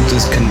DJ booth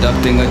is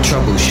conducting a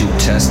troubleshoot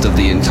test of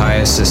the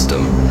entire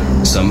system.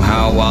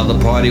 Somehow, while the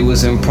party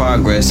was in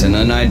progress, an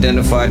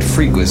unidentified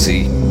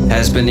frequency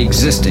has been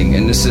existing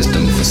in the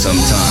system for some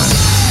time.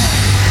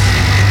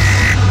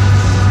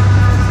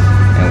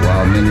 And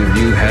while many of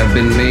you have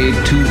been made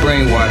too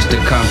brainwashed to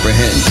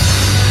comprehend,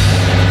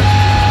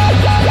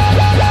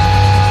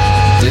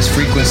 this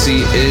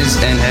frequency is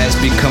and has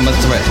become a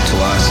threat to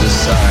our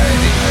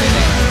society.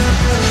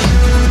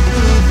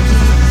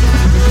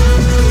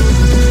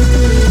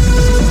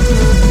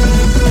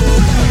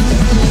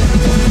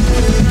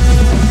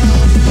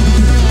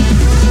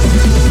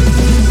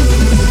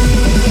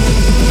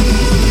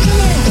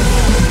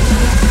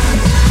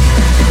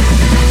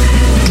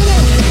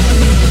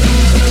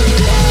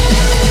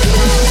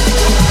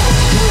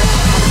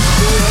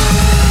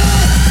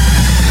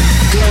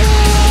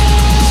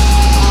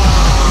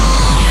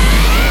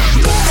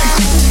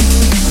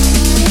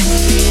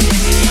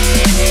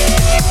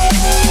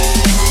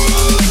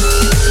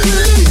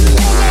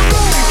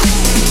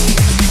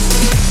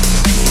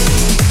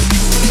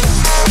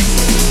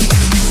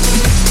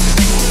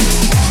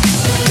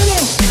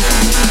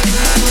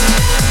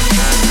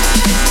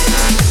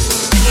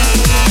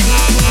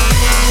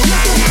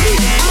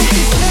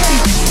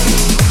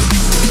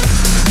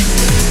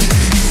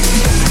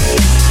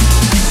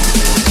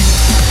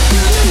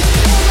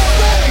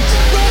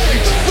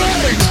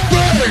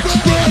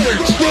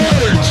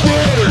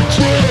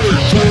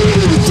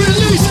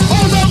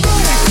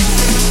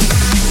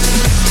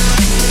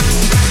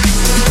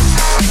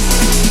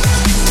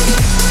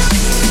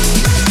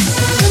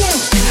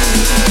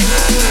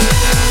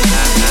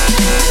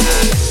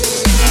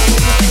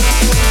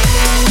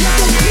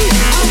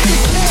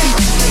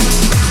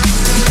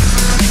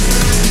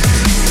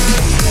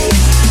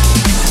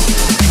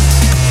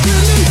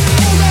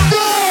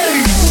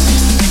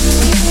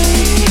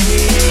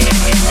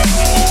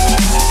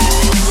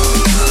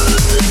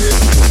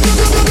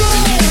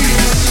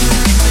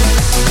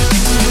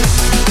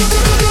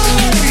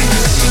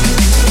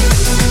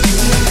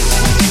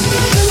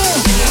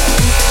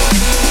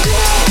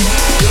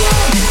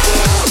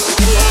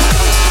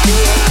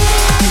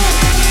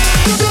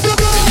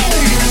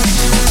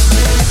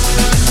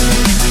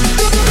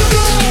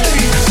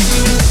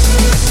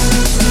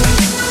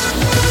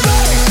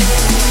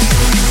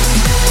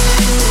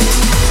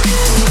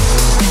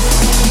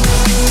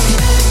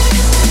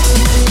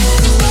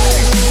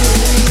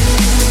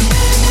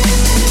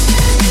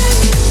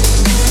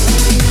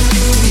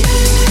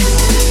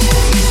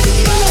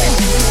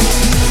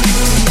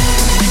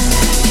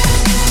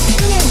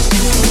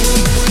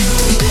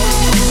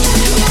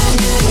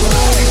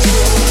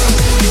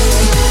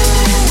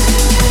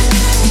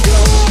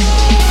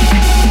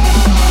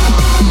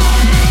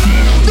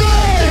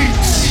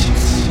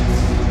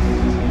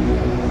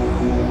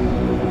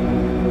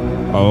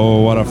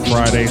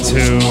 Friday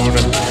tune.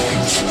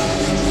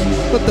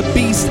 Let the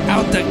beast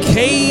out the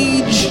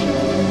cage.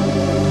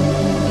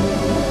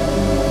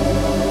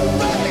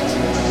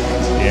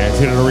 Yeah,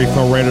 tune in to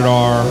Refill Rated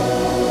R.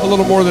 A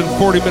little more than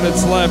 40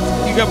 minutes left.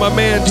 You got my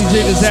man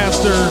DJ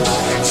Disaster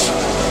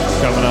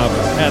coming up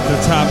at the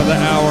top of the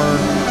hour.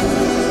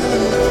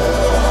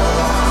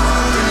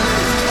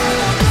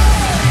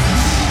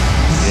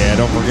 Yeah,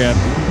 don't forget.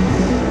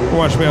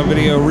 Watch me on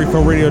video,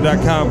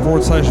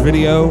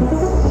 refillradio.com/video.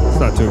 It's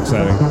not too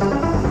exciting,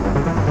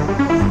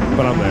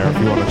 but I'm there if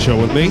you want to chill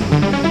with me.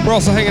 We're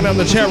also hanging out in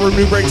the chat room,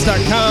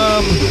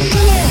 newbreaks.com.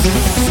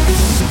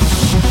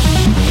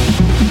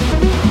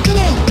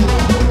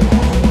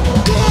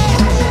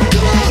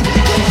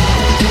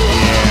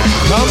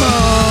 Yeah, come on.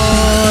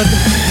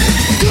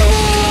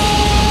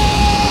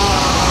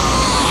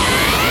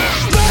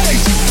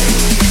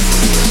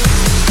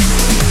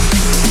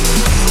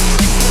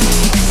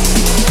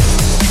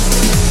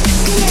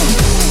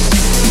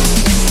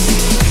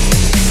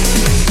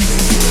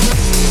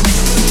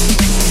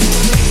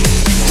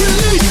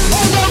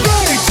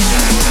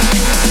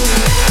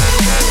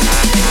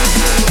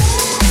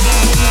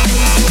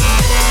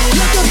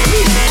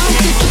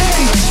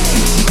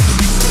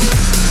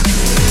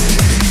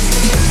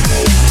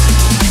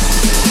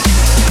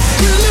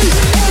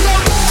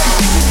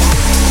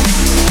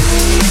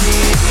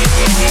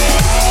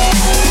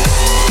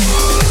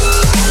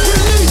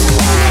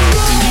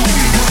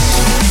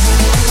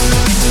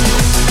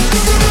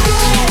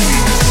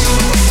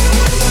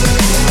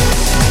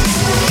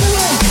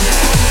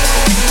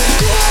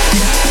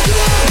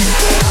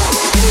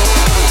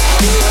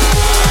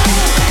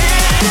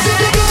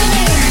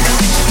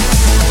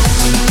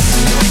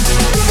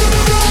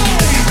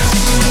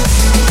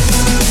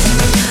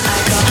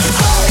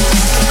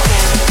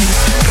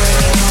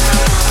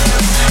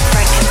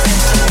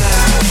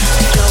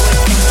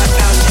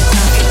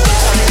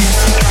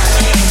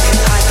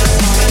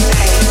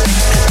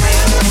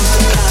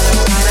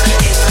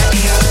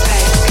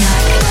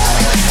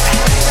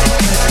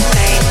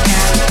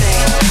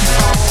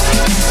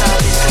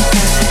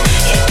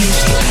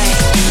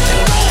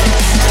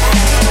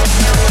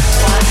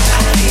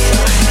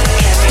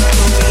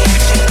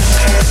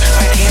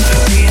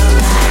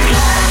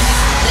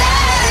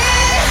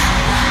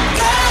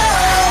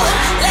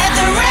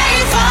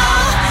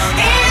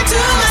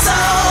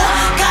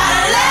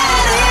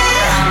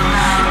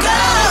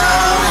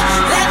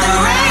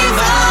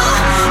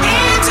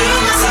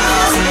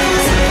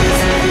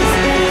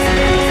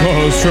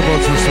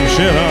 triplets were some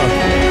shit,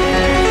 huh?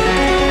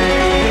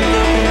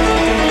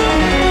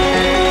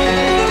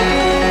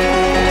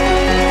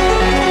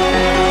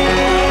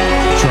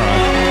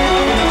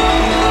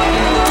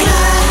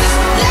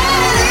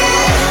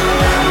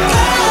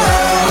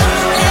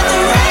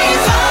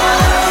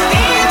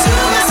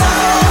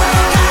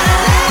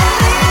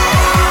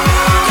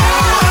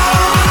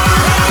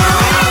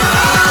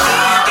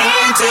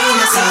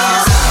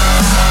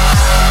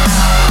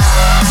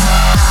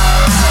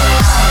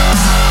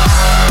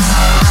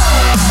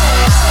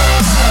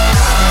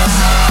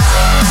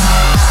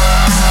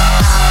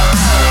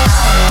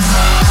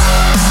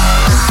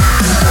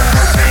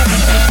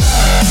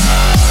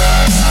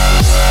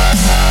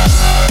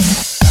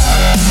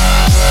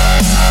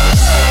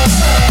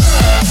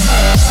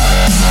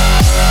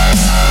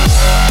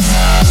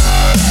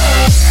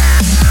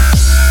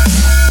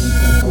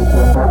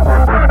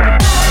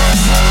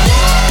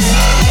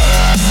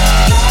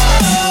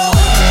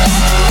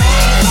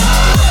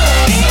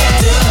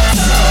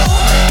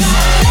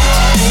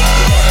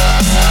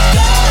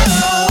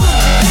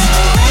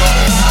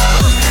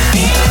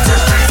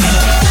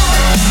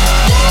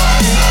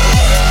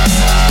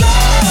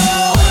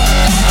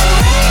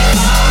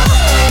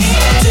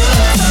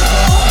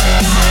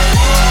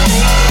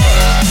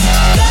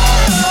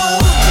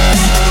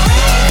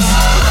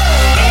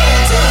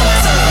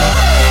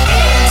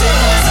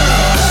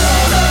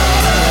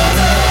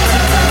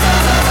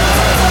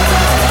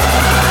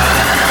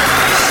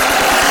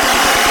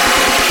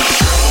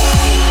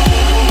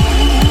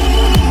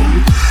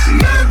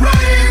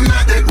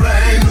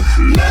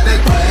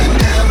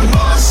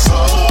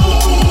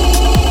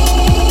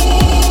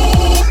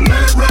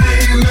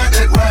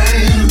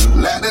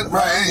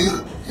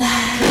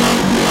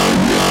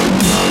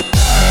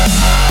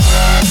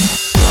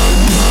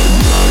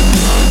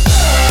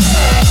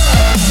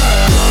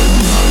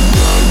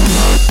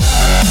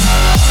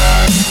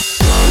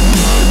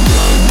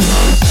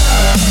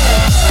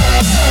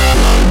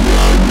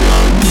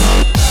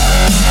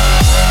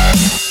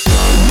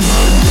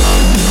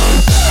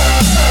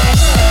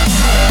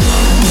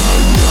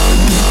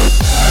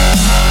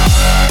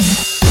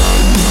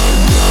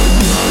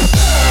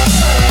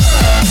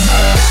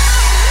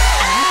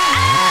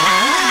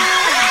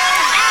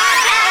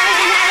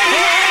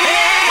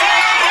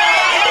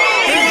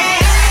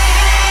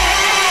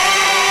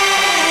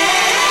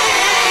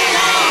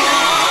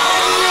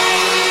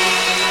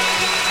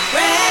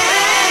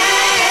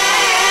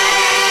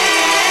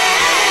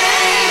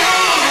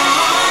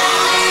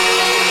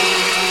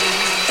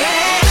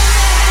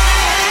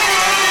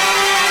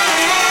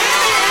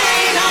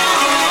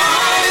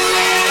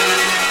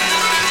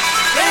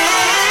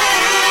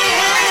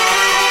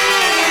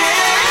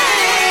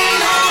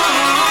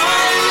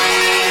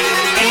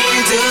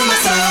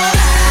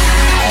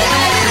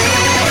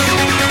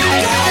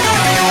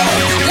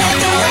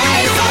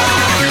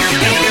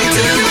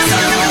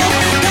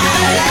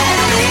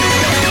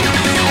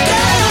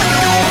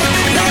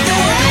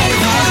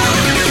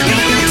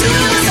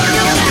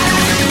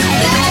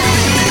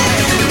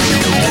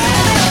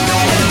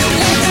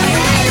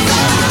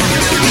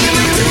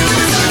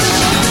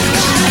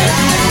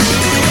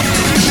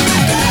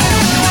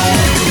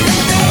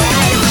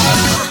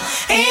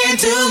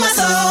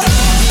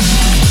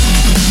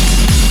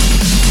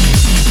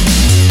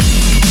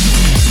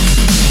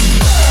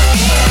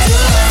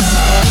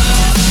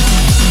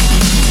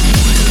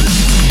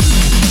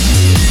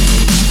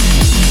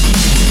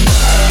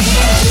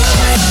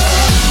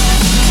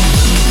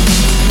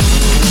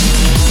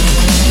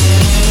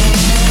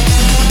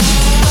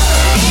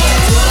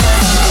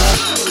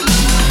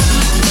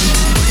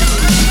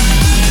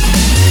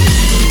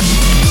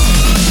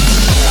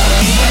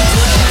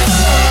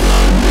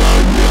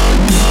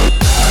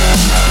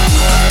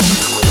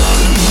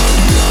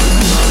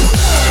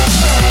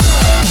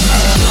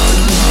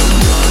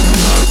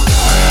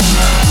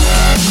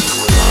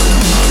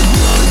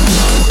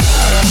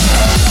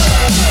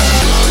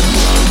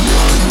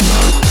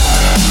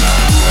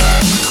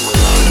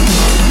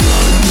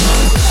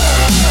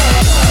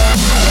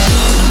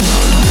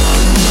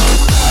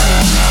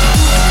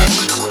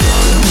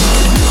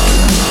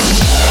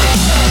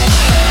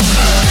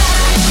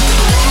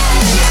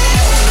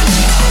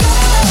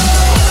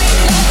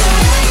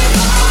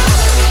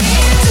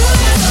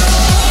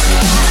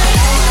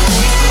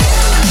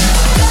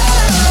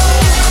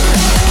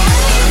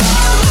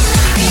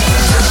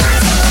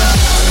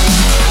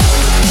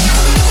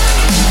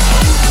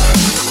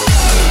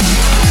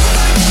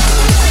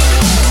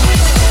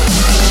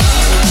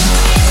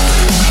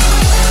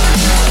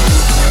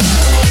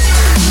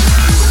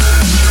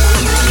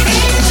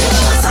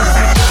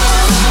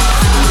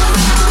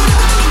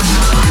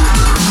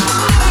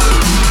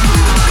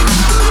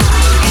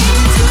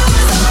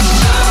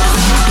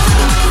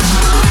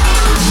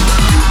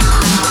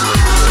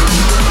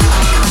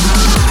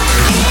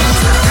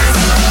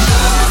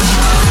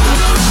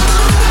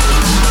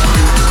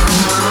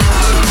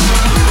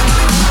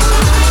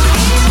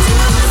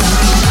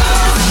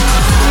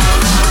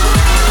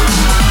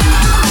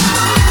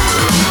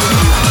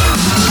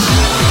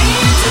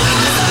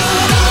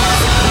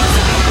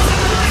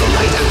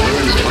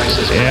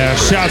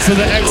 remix of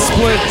the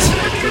X-Split.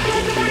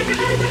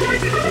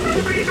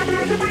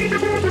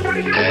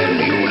 And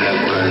you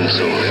have burned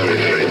so very,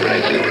 very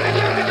brightly.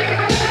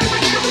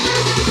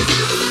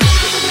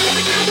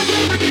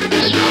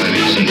 It's not an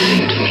easy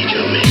thing to meet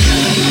your maker.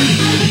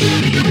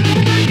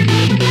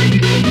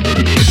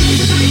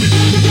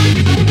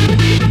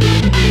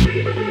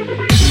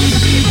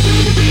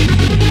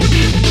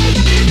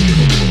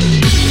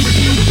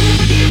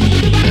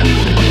 And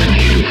what can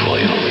he do for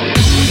you?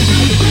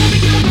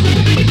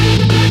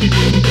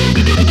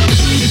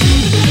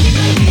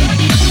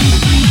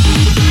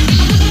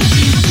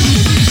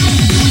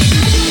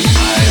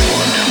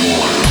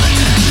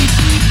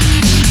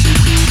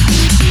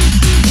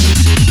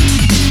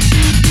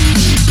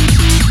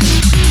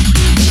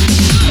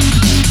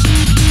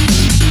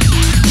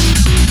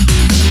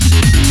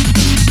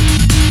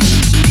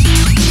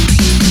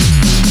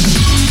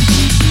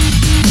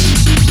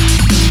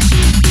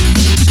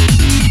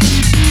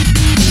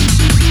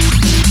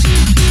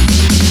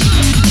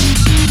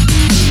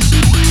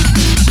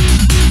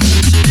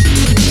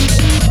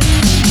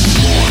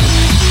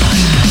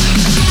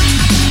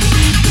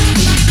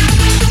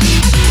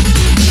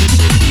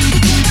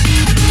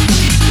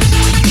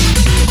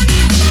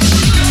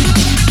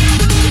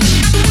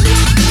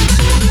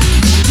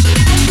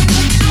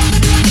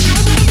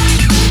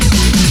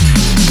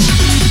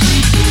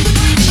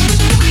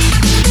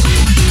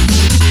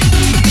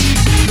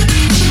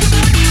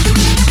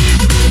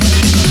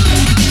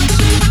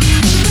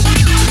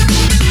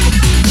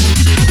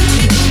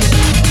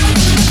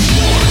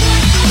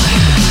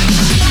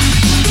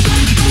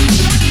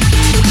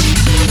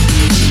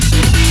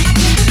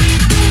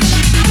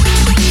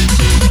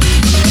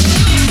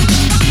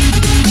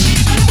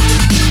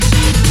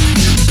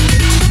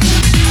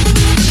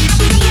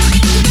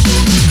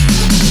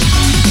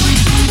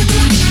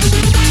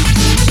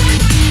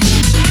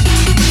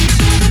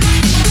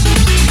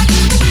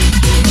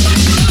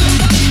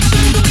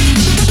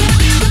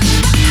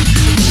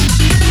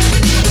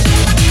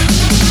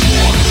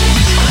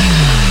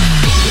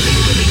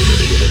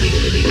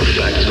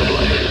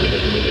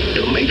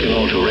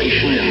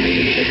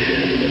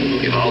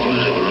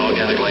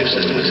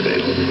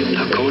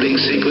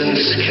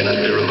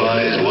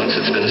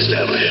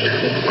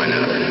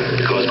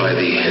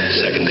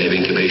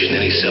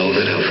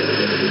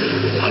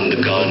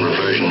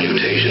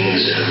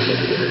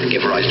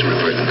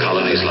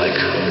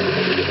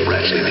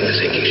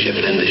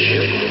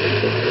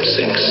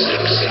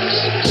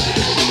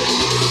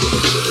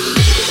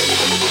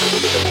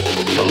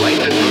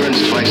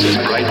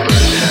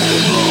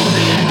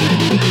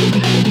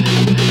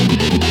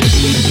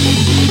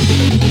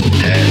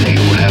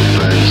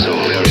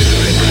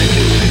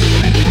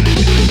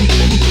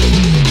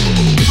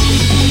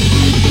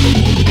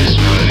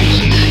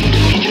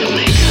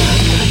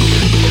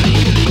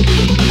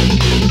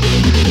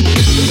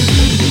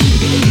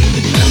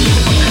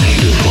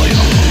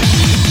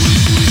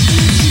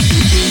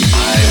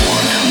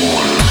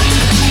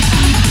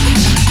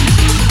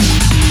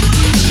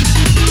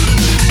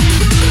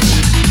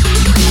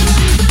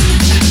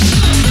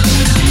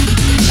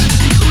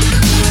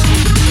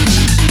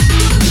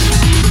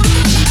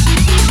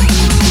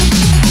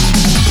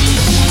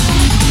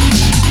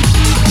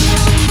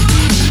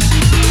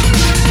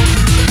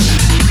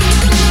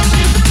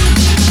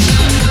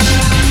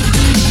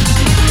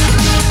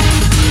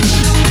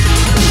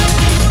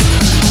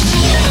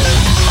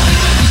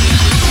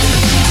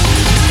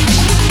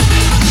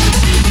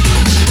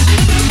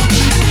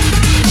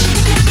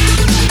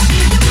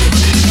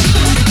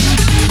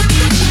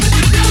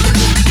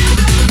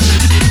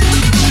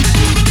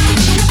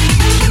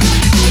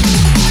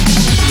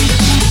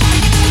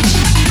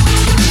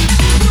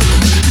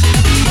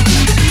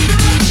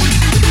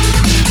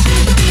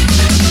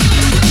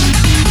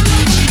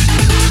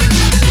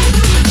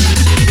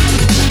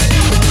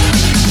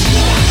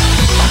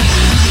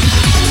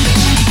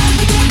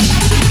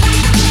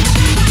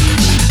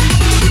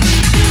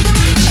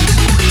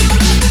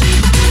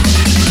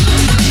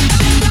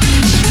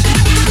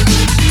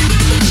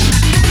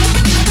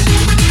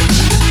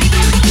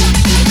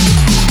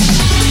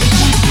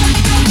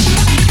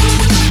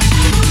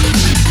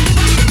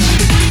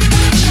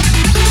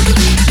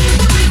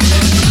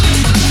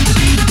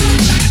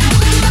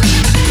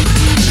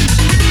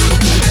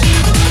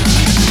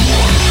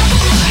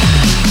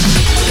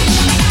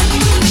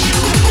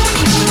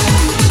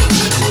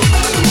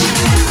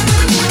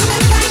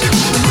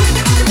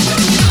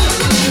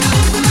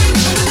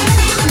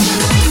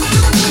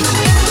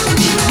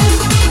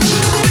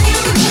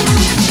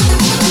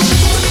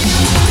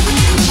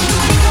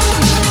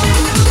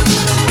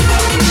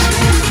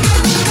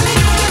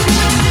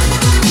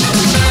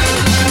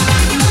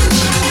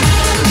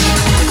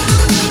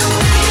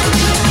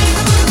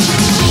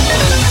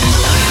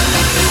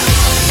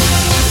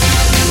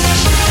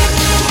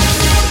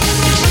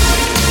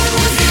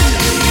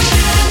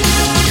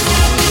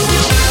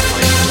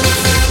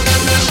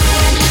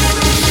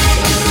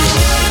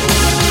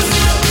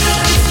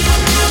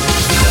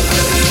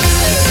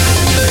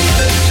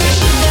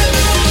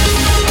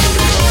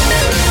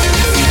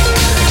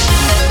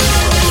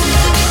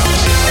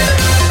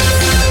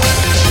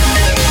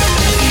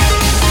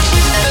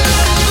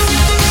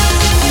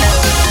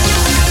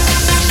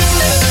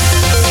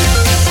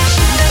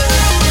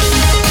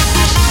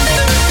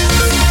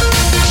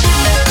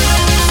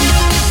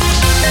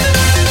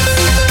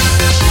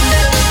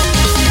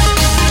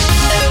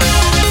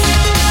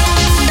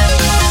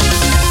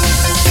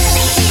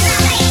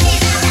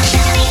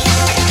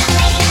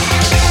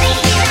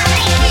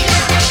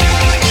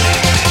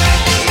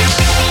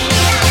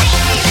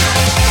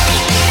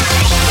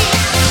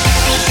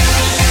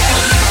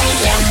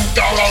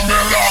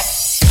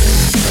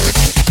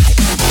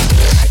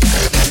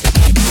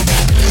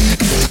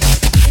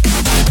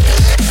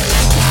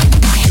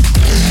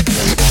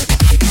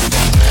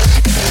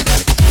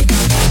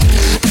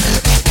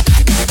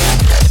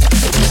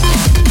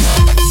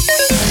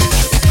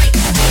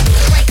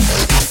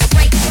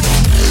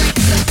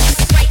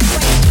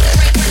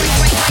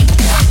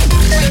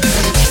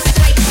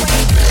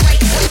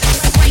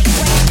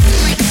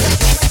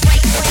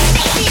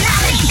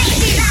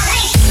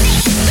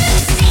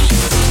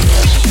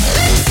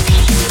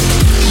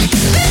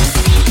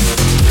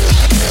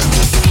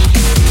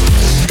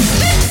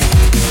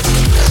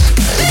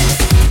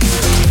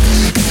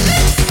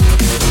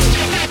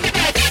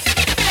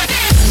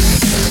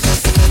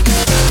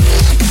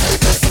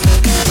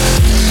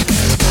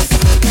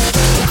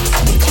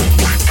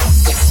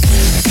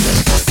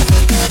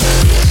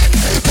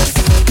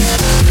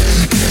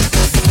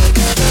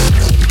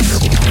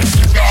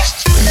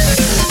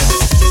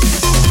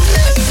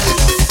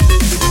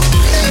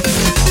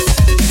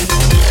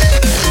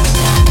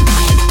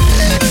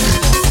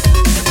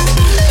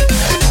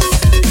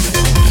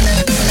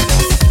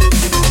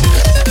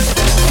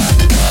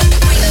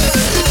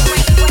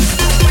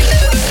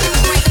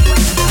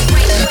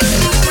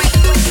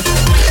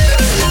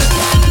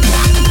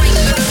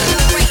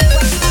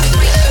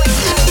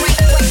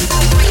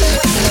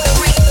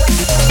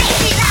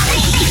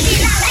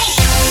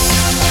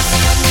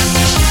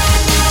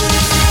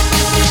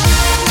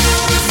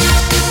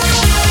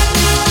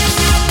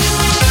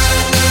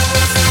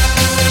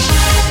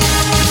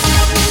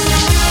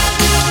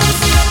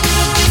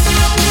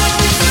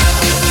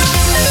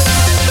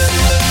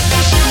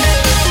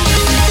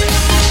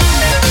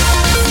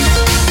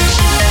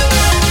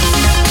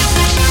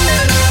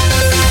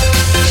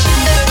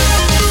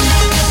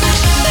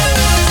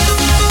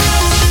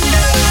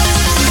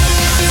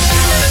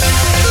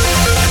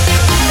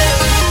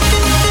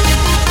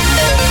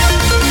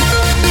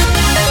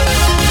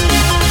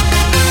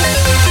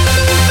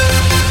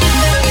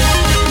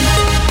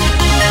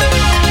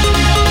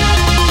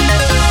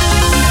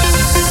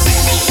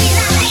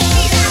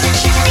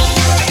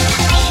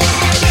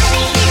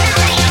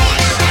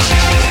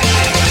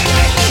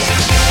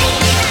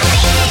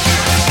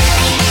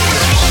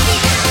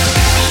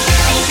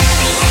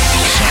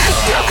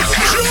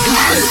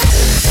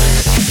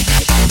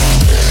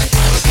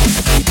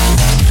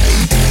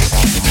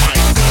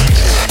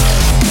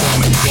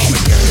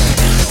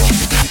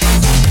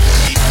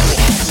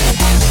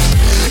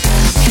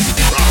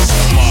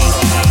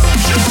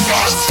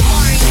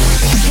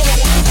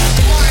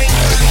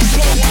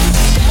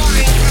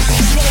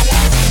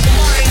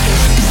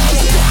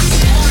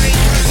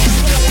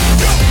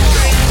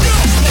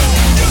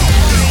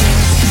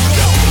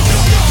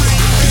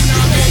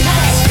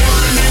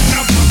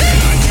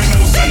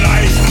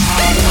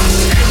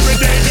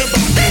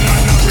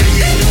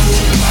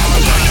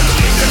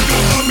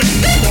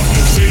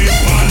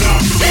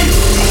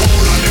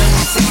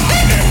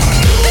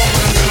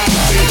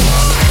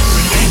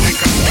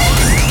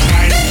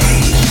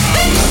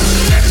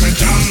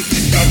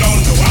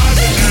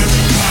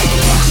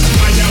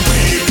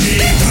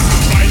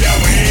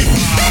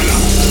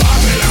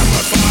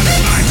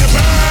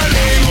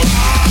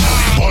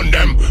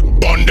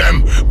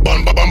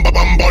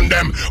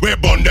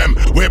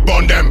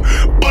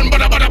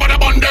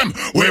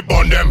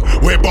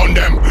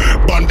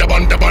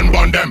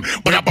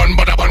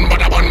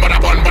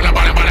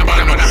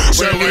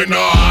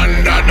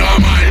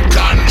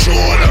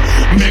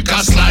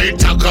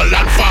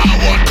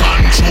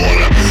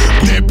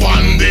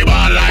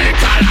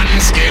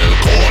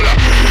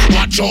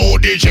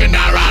 the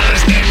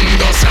generals, them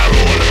does a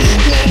roll.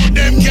 Hold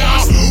them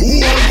can't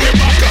hold we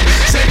back.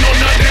 Say none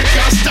of them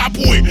can stop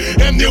we.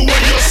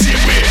 Anyway you see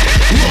we,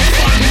 rough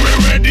and we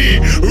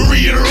ready.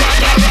 Real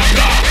ragga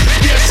ragga.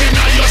 Yes in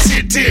your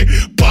city,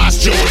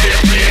 pass through the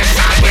place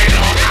and we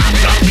don't have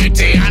no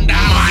pity. Under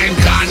mind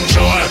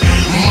control,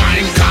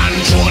 mind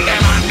control.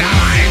 Them under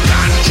mind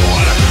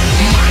control,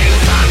 mind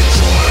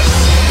control.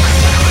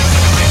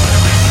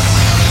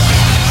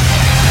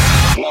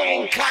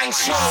 Mind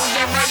control.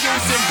 Them are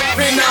using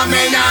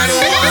phenomenon.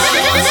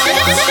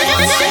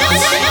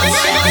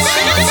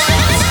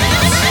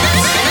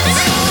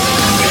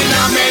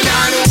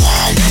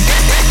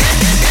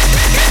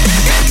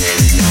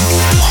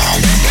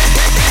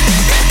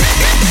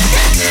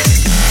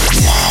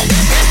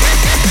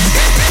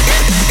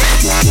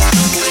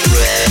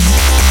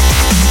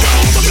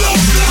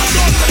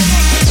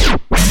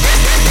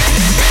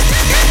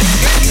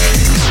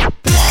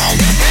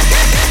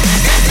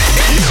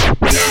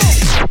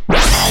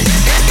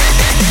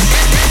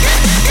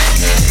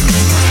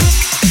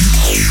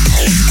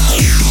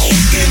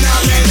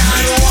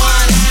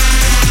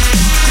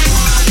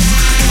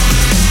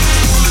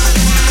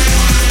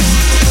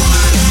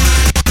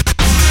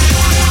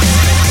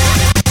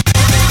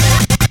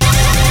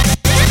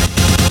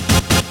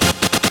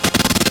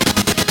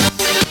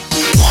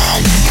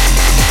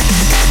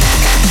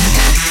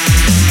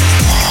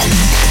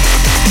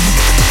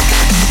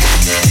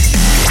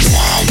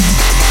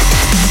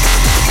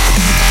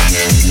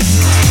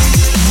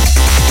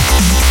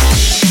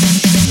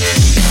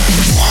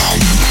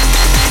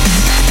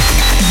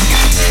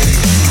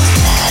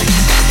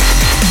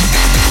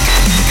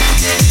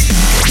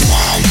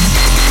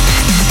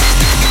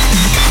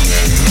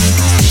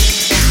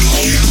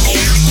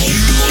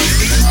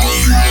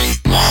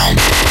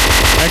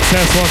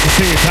 Tess wants to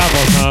sing your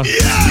tacos, huh?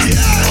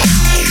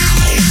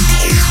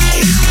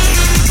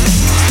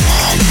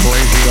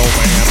 Crazy old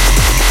man.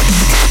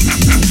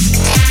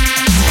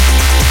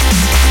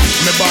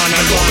 Me born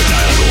and grow with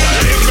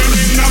everything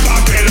in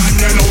Babylon,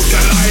 you know the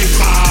life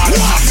hard.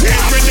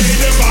 Every day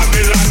the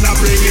Babylon are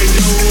bringing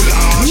you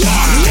lost.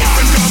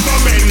 Different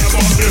government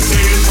about the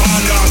same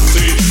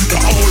policy. The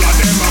whole of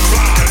them are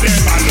flat,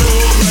 them are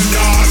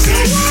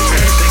Illuminati.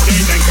 Every day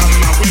they come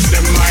up with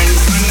the mind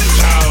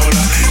control.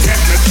 Get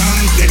me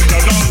something to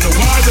know the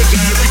walls of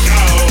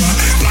Jericho.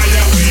 Fly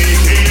away,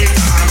 Peter,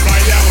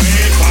 fly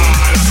away,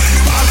 Paul.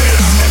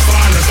 Babylon, the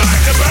fall is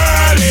like the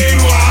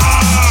Berlin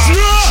Wall.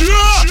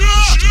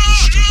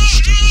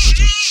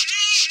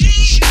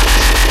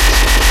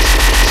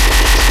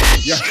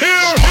 You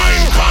hear?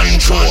 Mind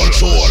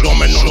control. Don't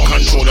make no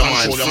control the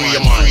mind. Free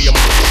your mind.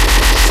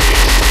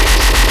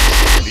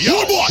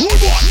 Yo, boy.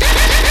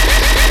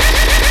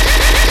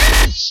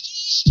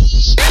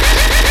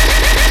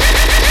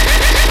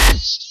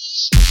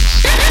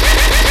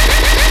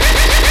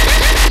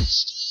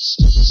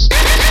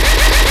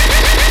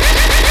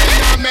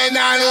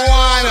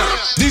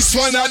 This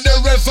one of the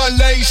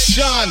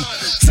revelation.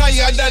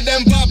 Tired of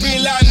them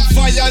Babylon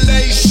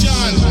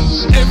violation.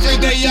 Every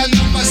day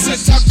another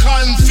set of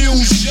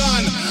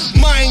confusion.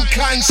 Mind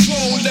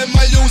control, them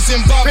are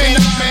using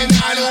Babylon.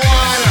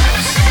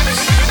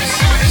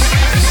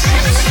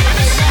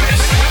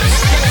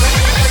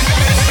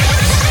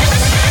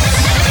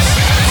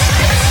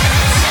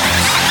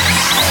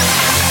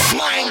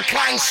 Mind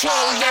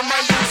control, them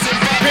are using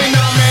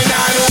Babylon.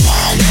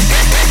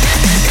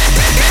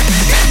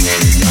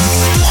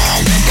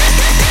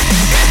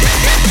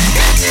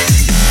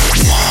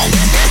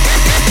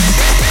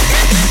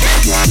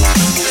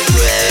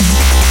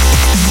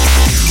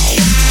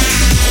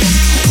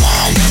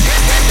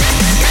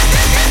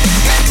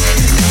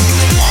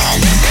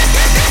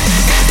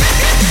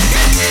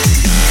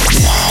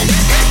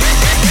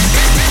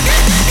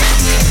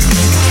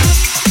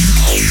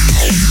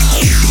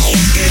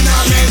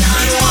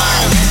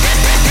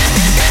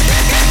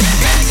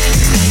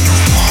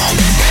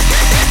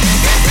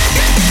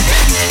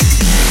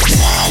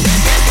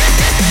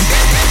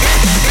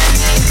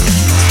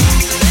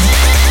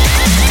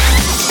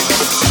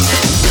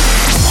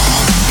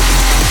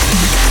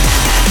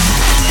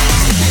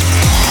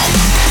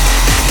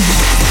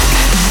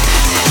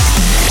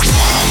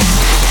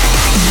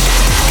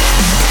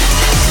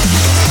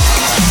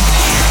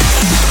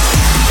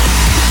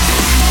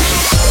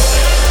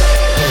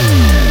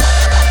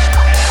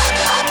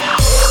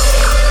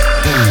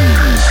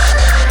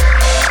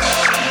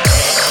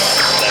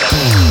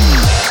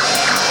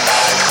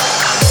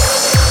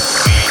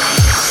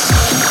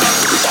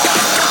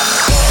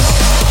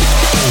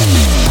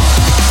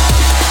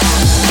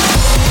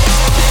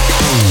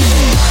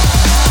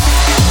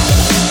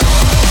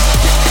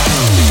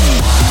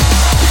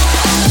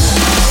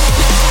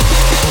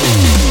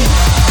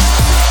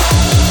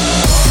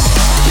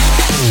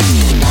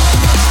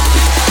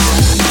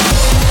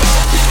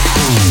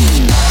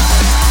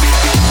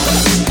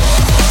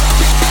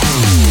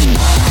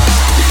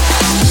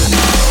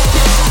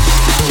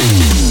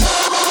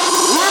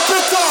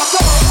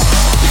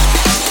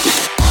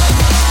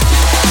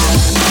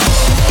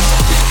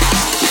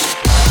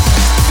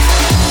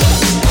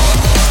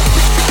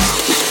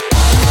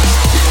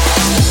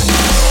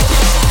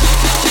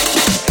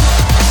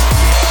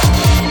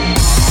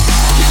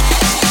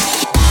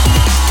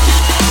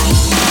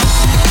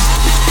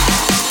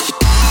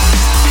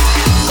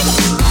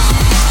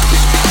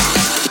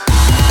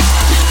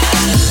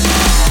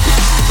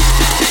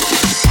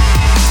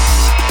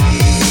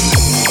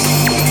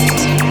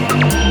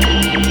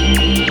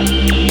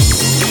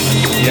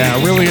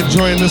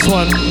 enjoying this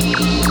one.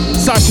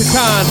 Sasha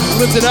Khan,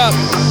 Lift It Up.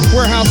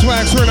 Warehouse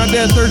Wax, We're Not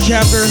Dead, third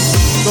chapter.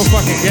 Go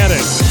fucking get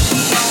it.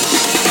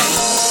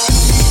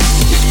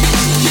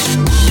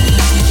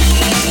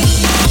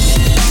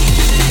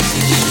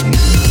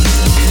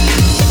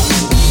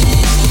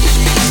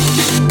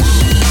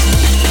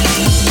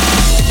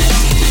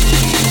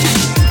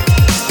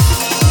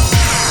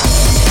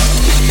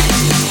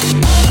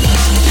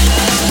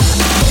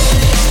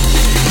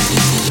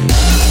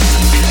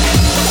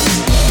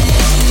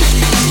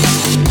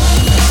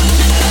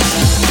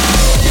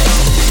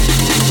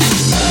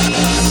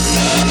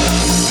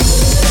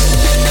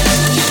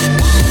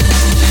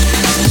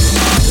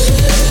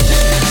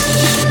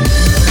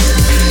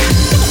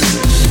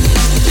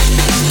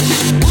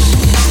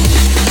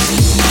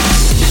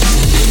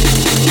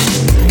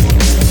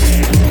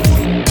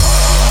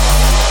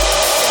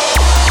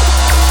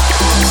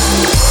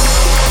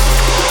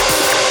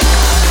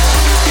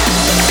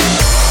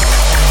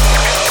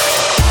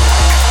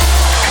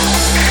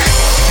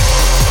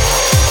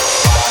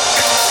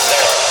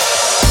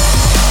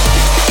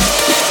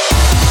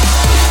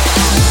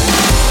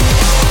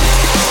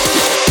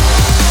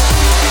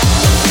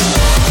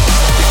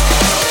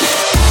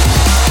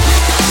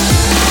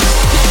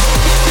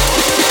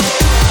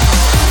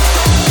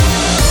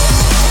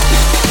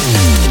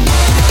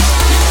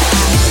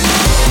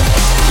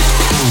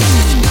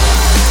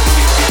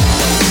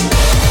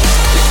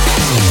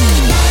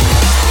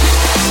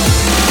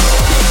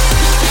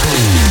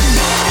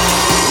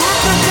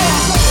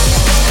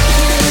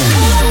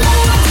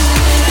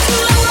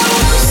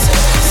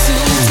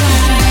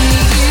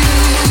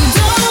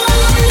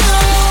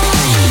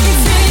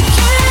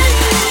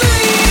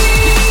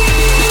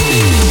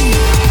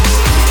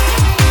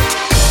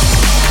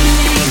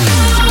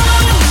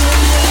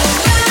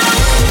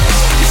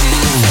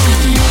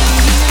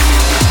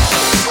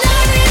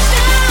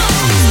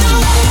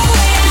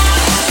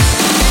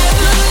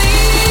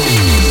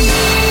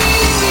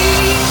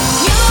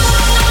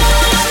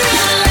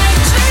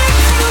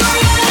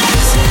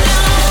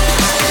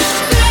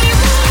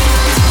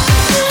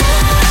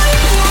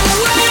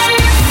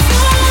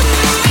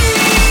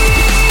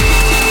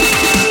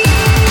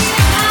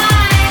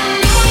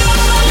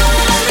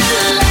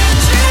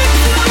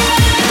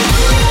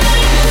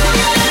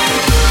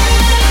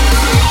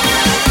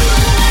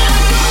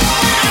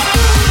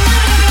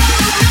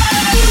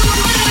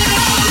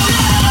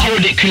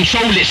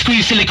 Control it,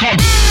 squeeze silicone.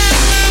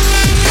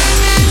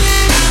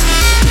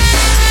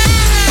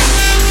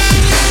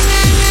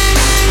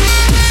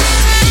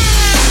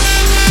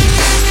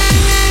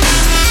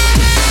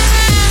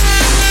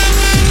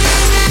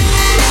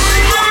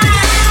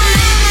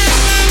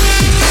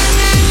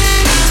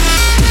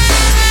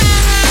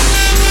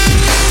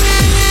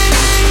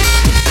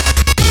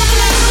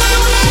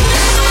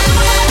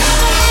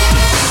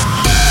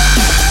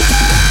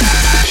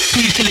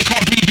 Squeeze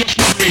silicone, please, you're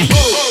smothering.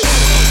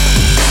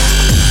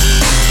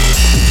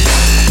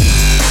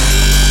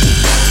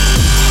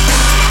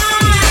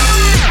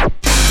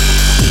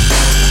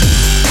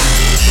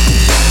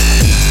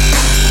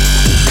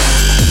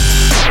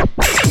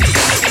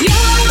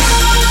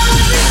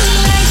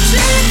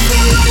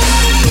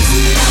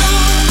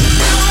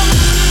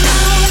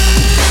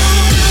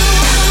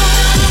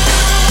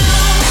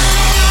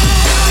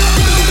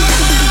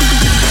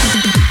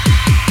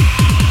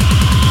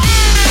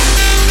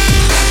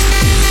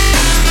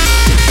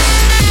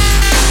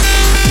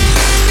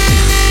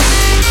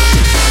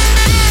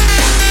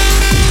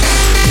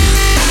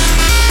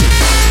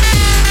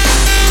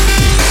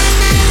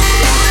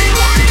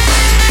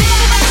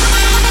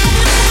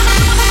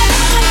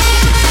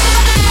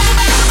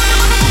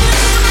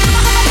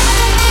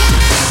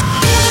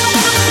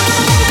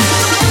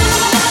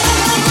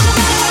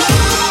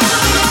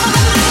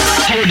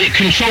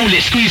 Control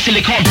it, squeeze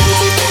silicone.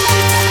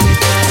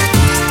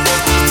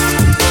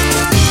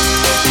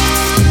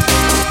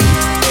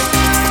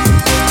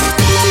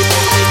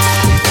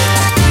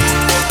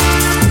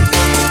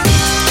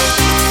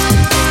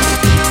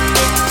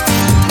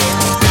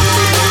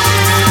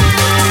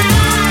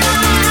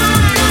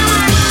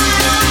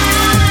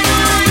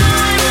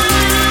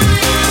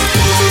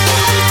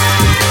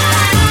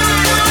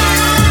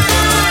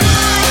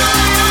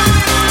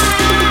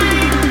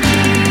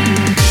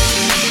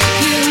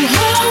 You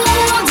hold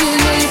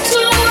it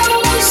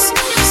close.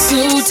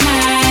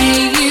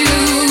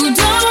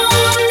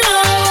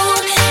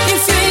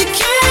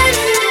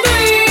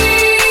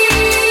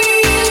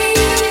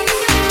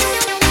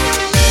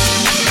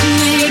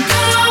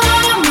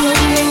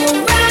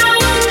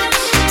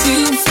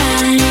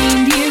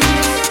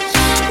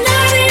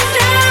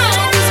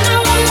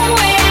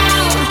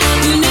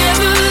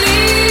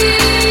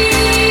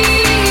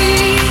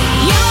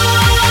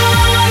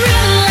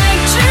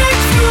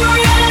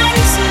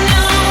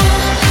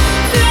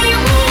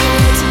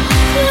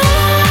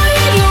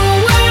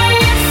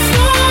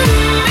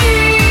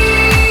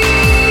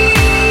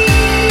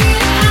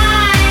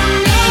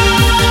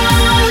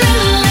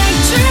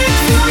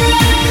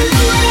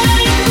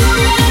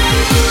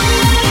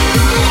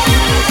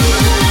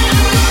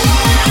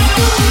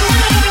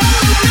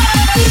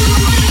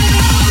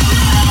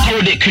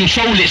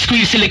 control it,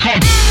 squeeze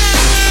silicone.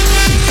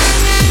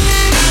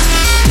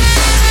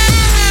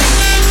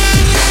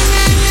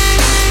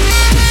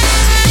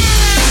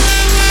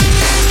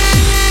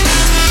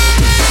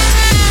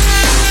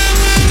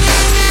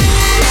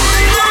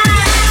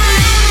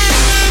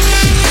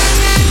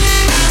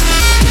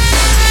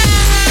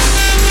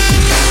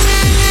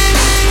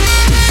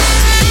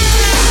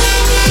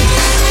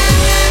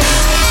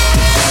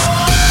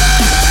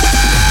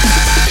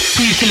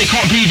 Till it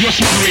can't breathe, you're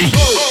smothering.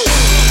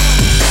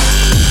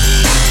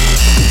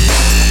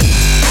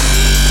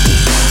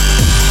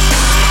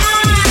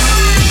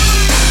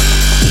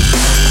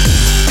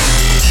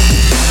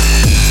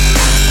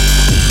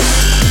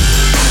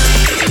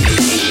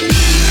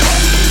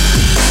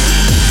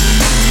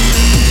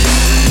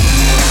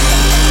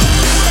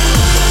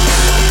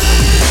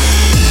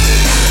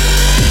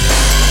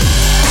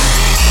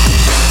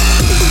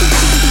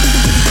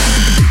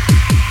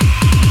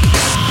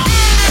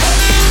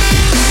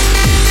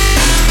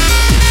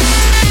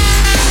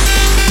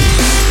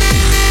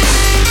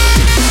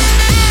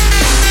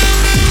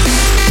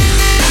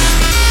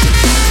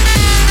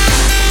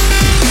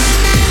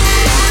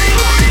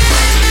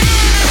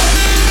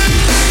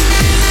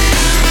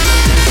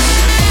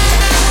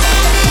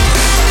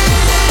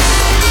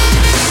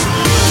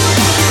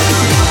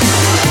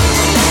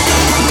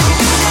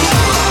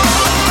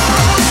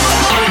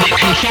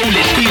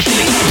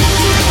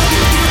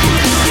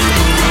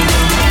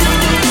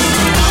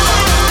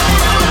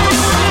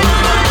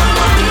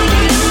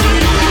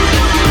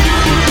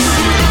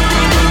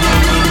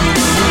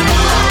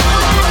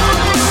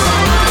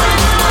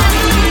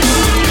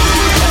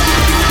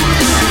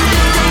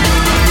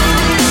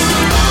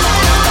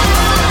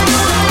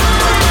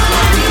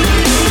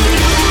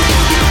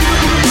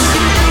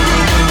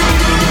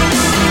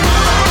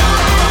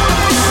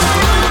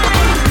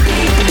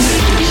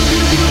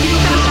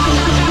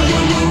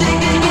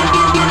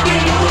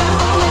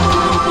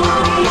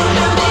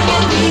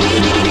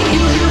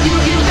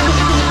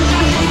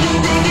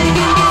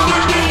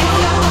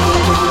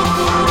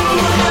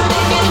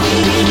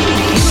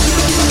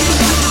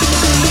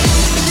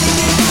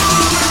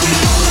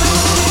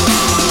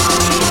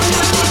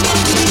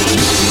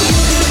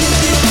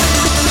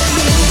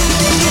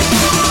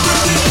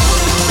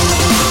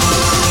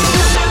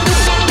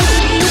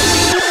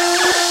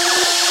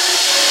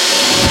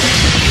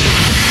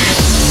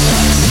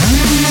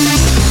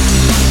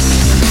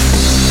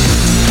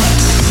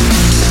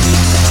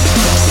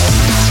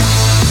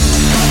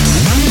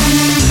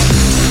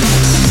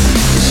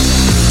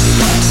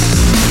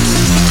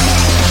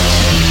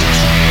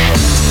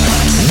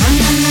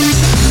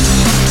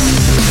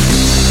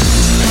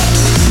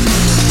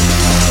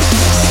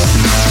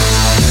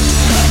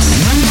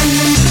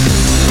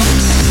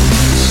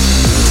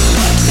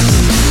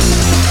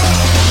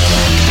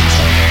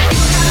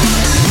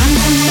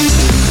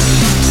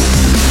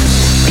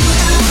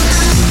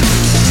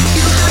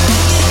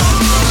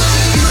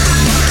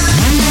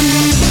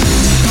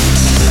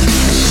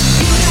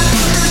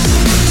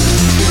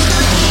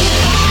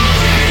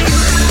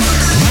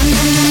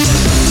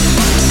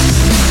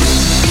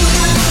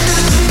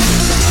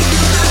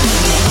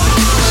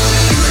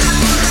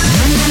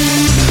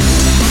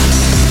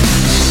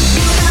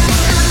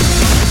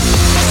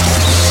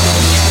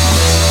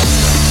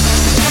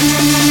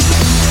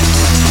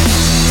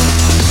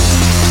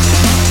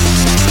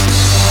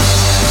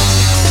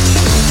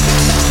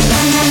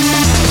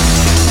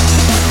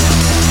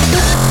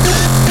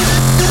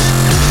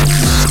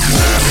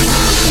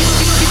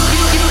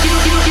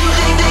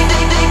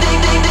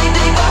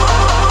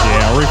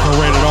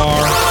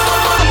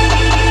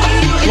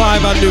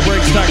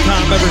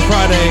 NewBreaks.com every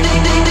Friday.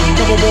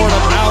 Double board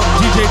up out.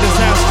 DJ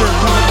Disaster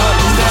coming up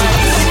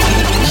next.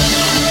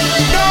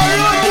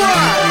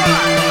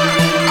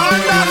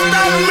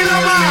 Understand me, no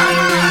man.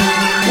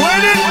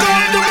 When it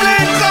comes to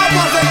playing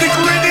compositic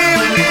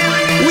rhythm,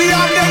 we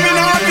have them in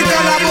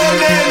article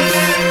abundance.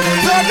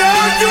 So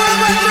don't you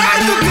ever try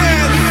to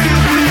test.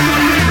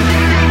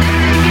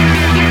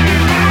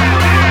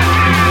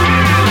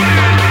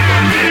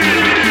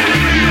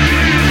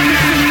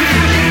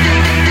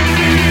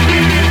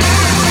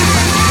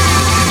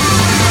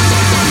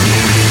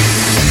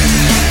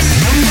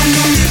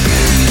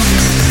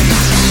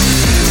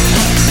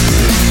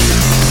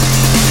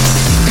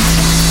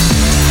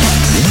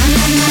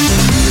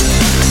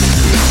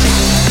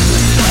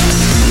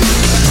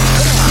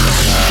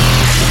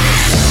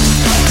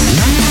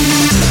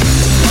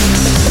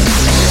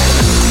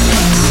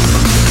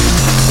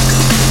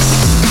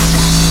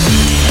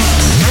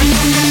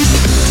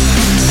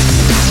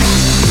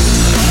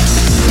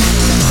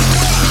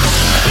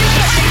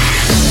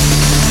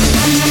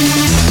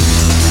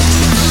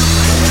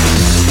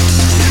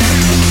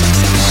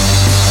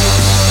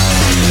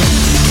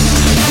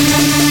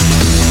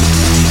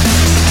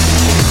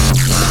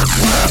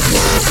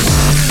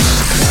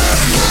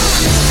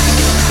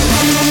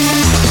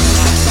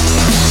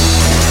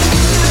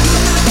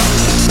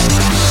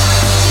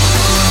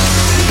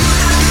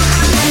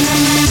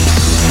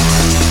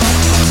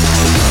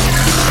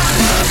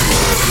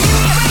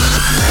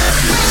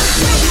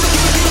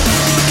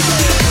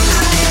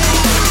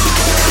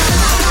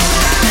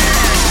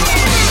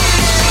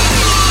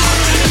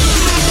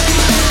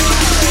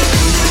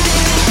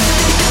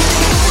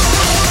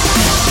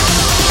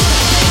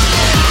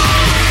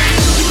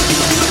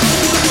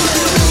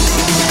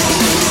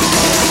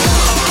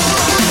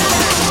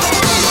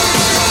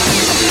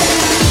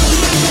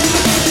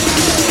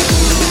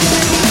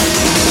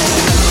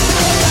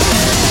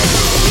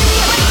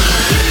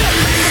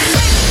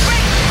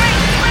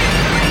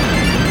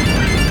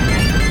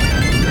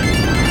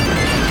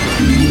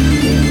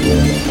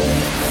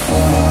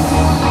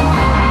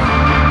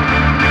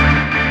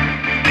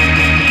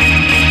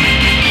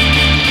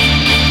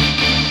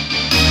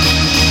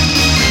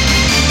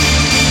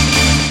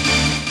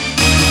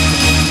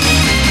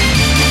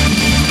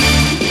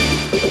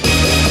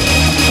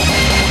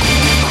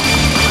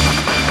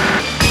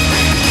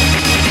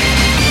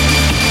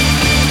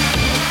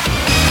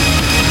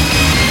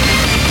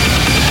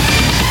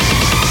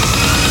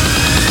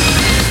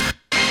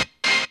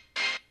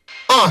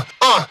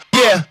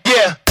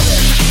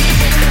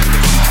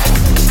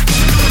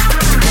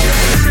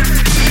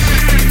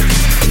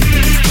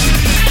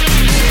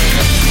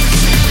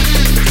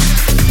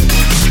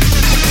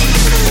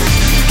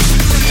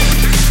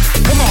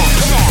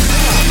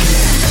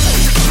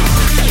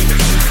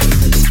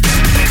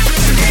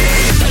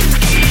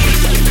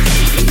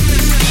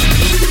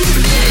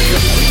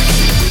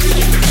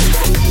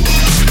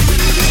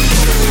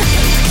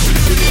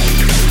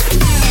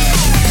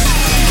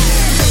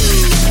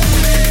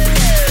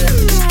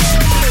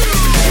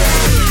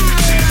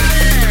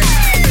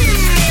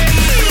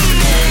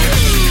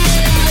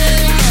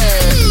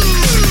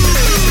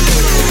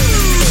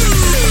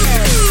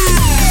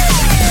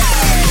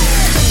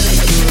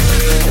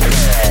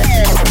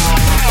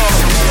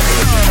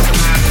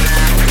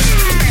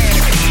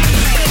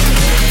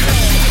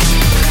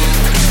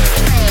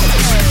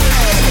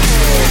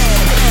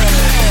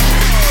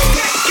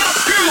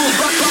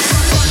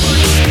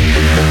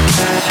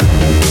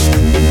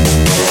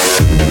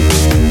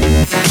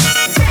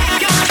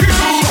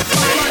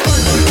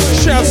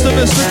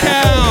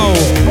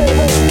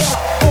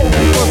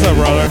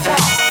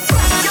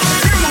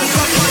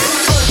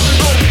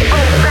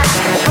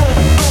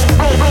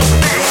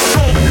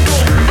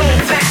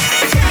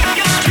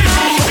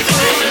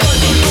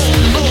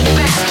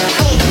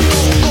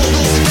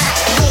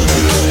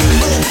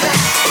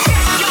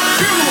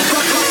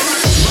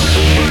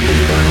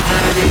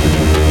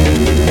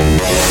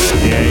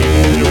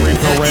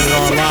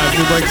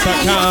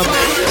 newbreaks.com.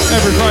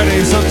 Every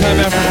Friday, sometime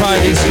after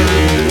 5 Eastern,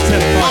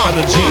 10 o'clock on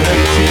the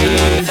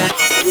GMT.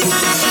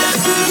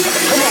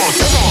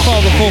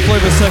 Follow the Full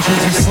Flavor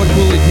Sessions with Slick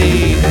Willie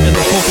D and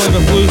the Full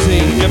Flavor Bluesy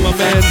and my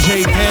man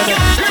Jay Panic.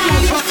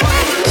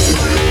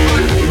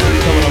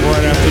 Coming up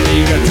right after me,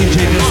 you got DJ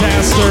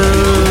Disaster.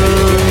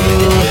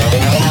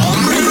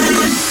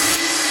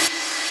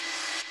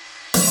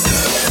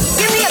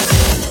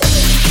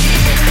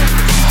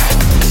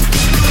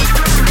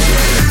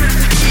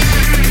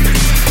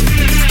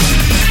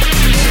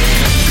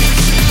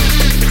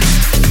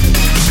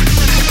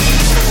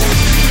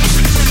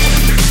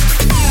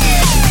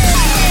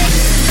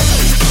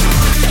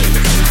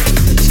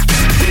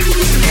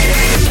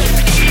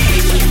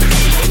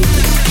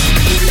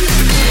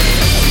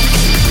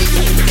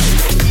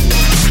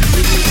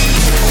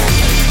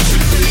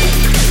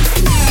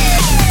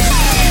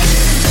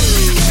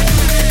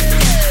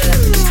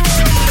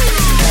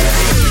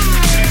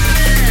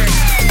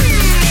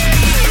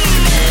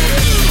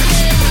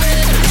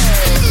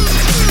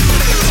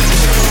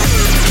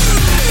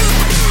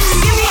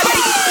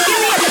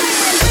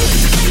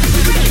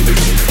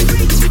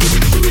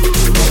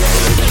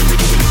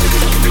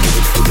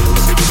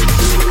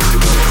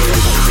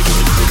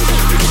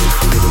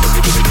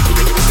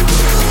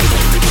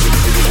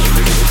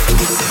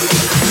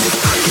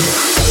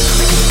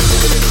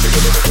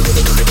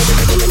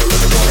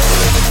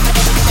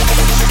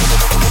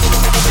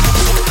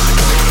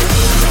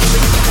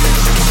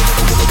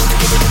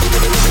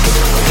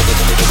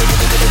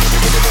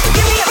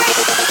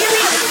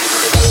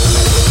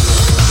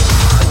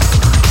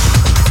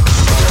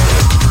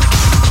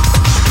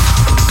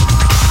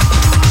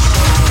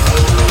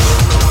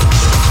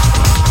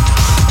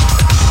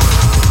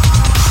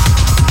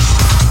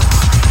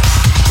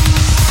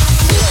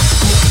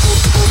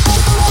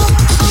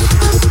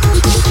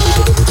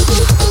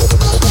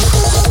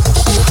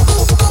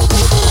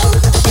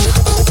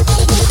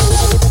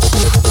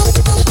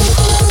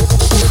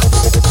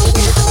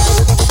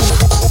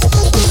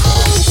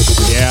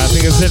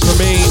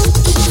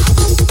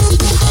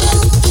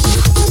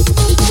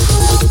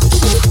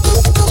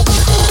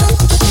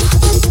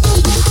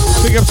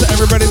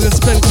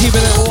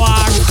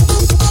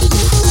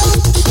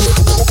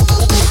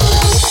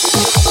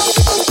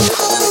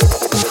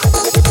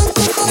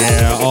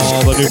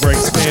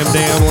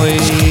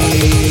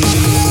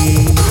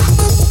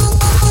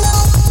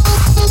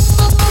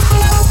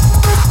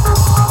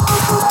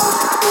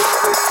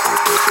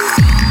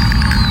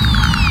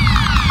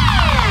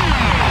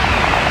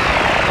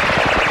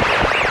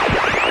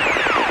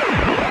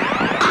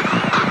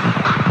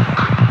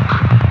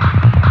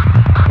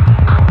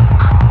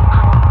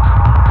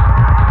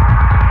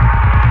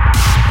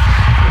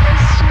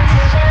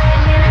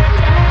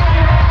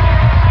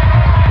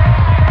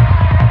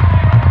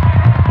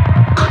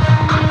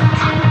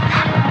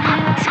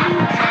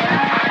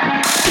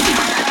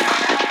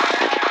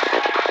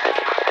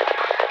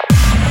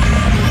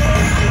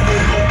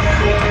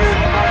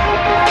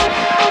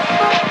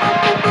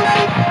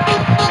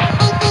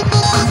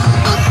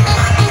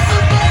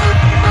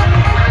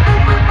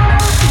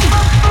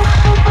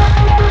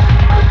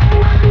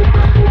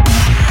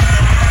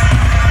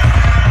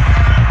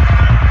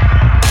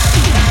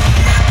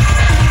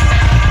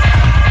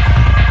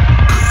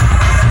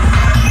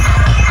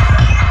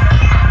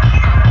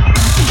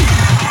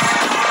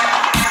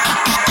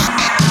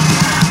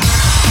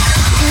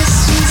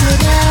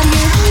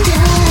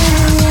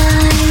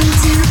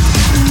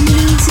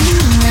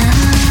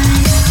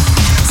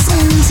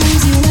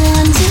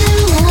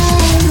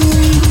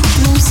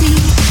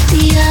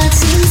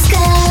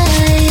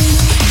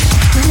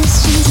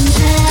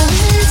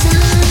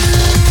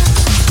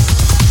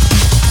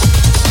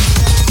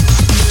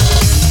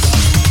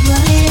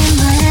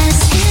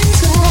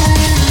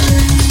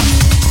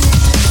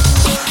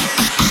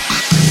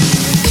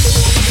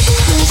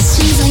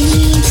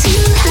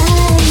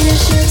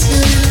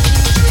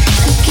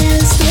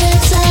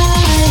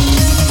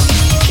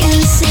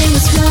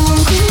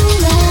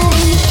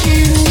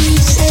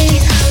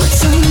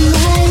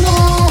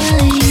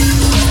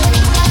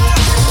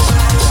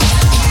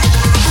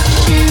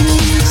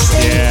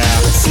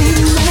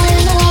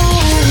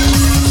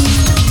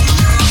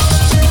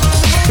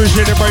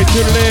 Appreciate everybody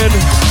tuning in.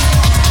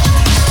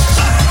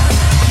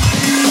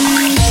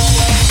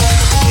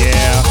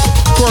 Yeah.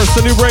 Of course,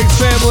 the New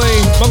Breaks family.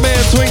 My man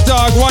Twink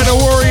Dog, Wino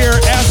Warrior,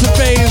 Acid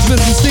Phase,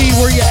 Mr. Steve,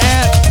 where you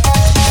at?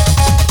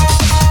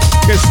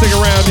 You guys stick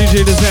around.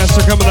 DJ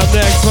Disaster coming up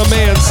next. My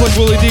man Slick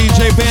Willie D,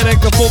 Jay Panic,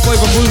 the Full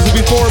Flavor Bluesy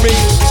before me.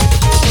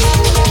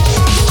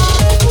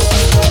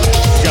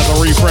 Got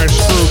the Refresh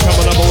crew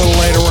coming up a little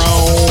later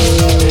on.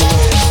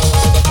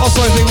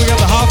 Also, I think we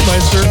got the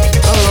Hoffmeister.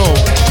 I don't know.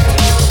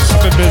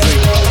 I've been busy.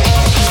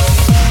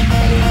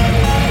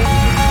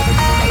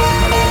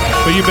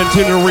 But you've been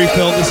tuning to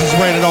Refill. This is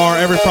Rated R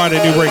every Friday,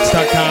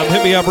 newbreaks.com.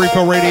 Hit me up,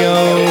 Refill Radio,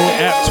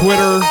 at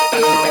Twitter,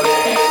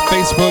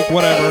 Facebook,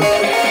 whatever.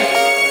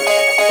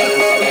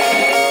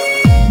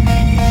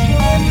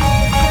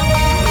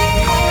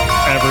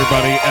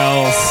 Everybody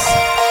else.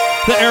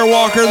 the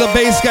Airwalker, the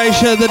Bass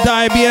Geisha, the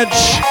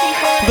Diabietch,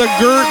 the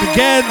Gert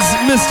Geds,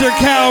 Mr.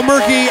 Cal,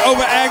 Murky,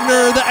 Ova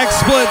Agner, the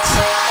X-Split,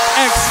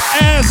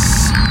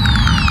 XS.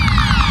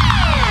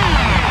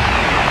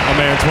 A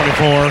man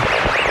 24.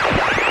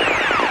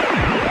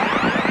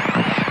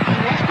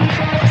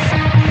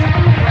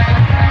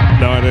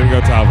 No, I didn't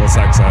go topless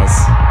XS.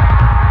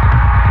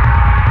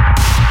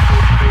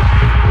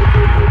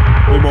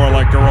 We more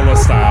like gorilla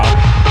style.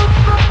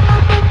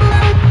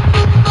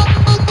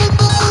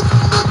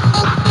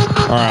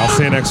 All right, I'll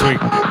see you next week.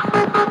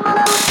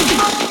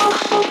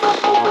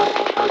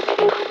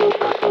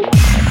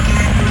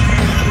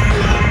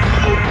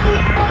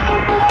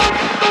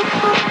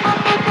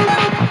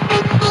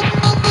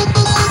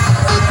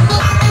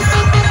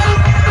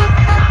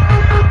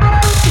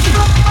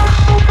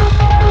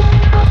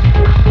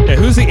 Yeah,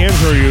 who's the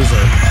Android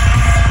user?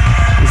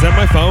 Is that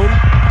my phone?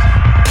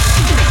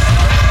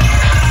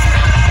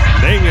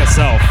 Dang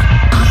yourself.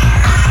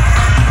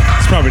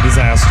 It's probably a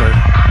disaster.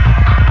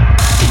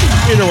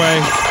 Either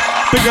way,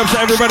 big ups to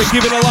everybody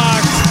keeping it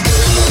locked.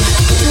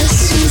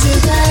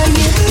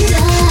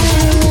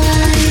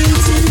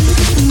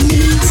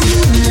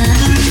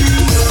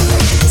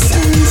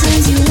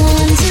 Sometimes you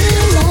want to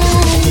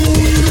lie,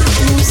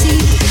 you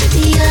see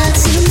the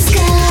autumn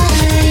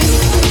sky.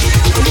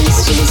 This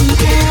chasing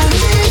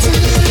paradise.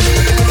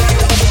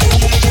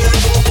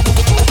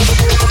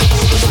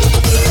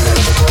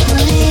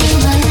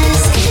 My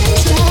eyes can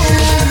try.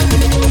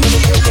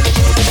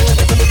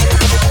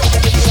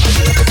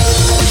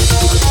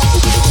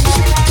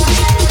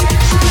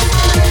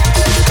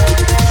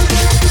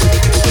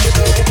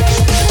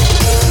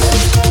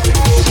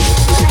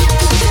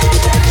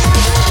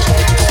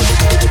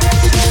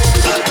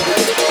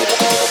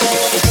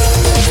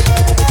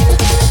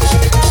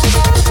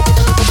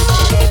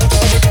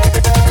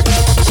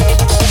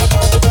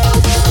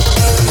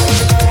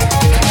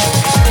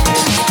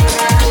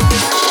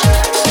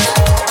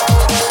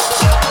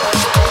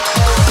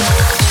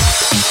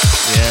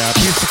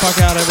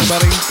 Out,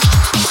 everybody.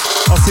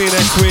 I'll see you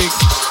next week.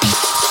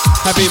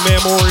 Happy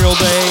Memorial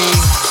Day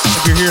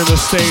if you're here in the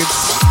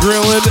States.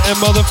 Grilling and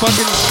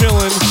motherfucking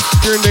chilling.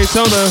 If you're in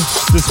Daytona,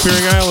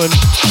 Disappearing Island,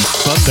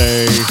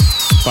 Sunday.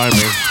 Find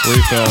me.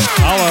 Refill.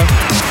 Holla.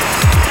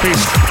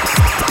 Peace.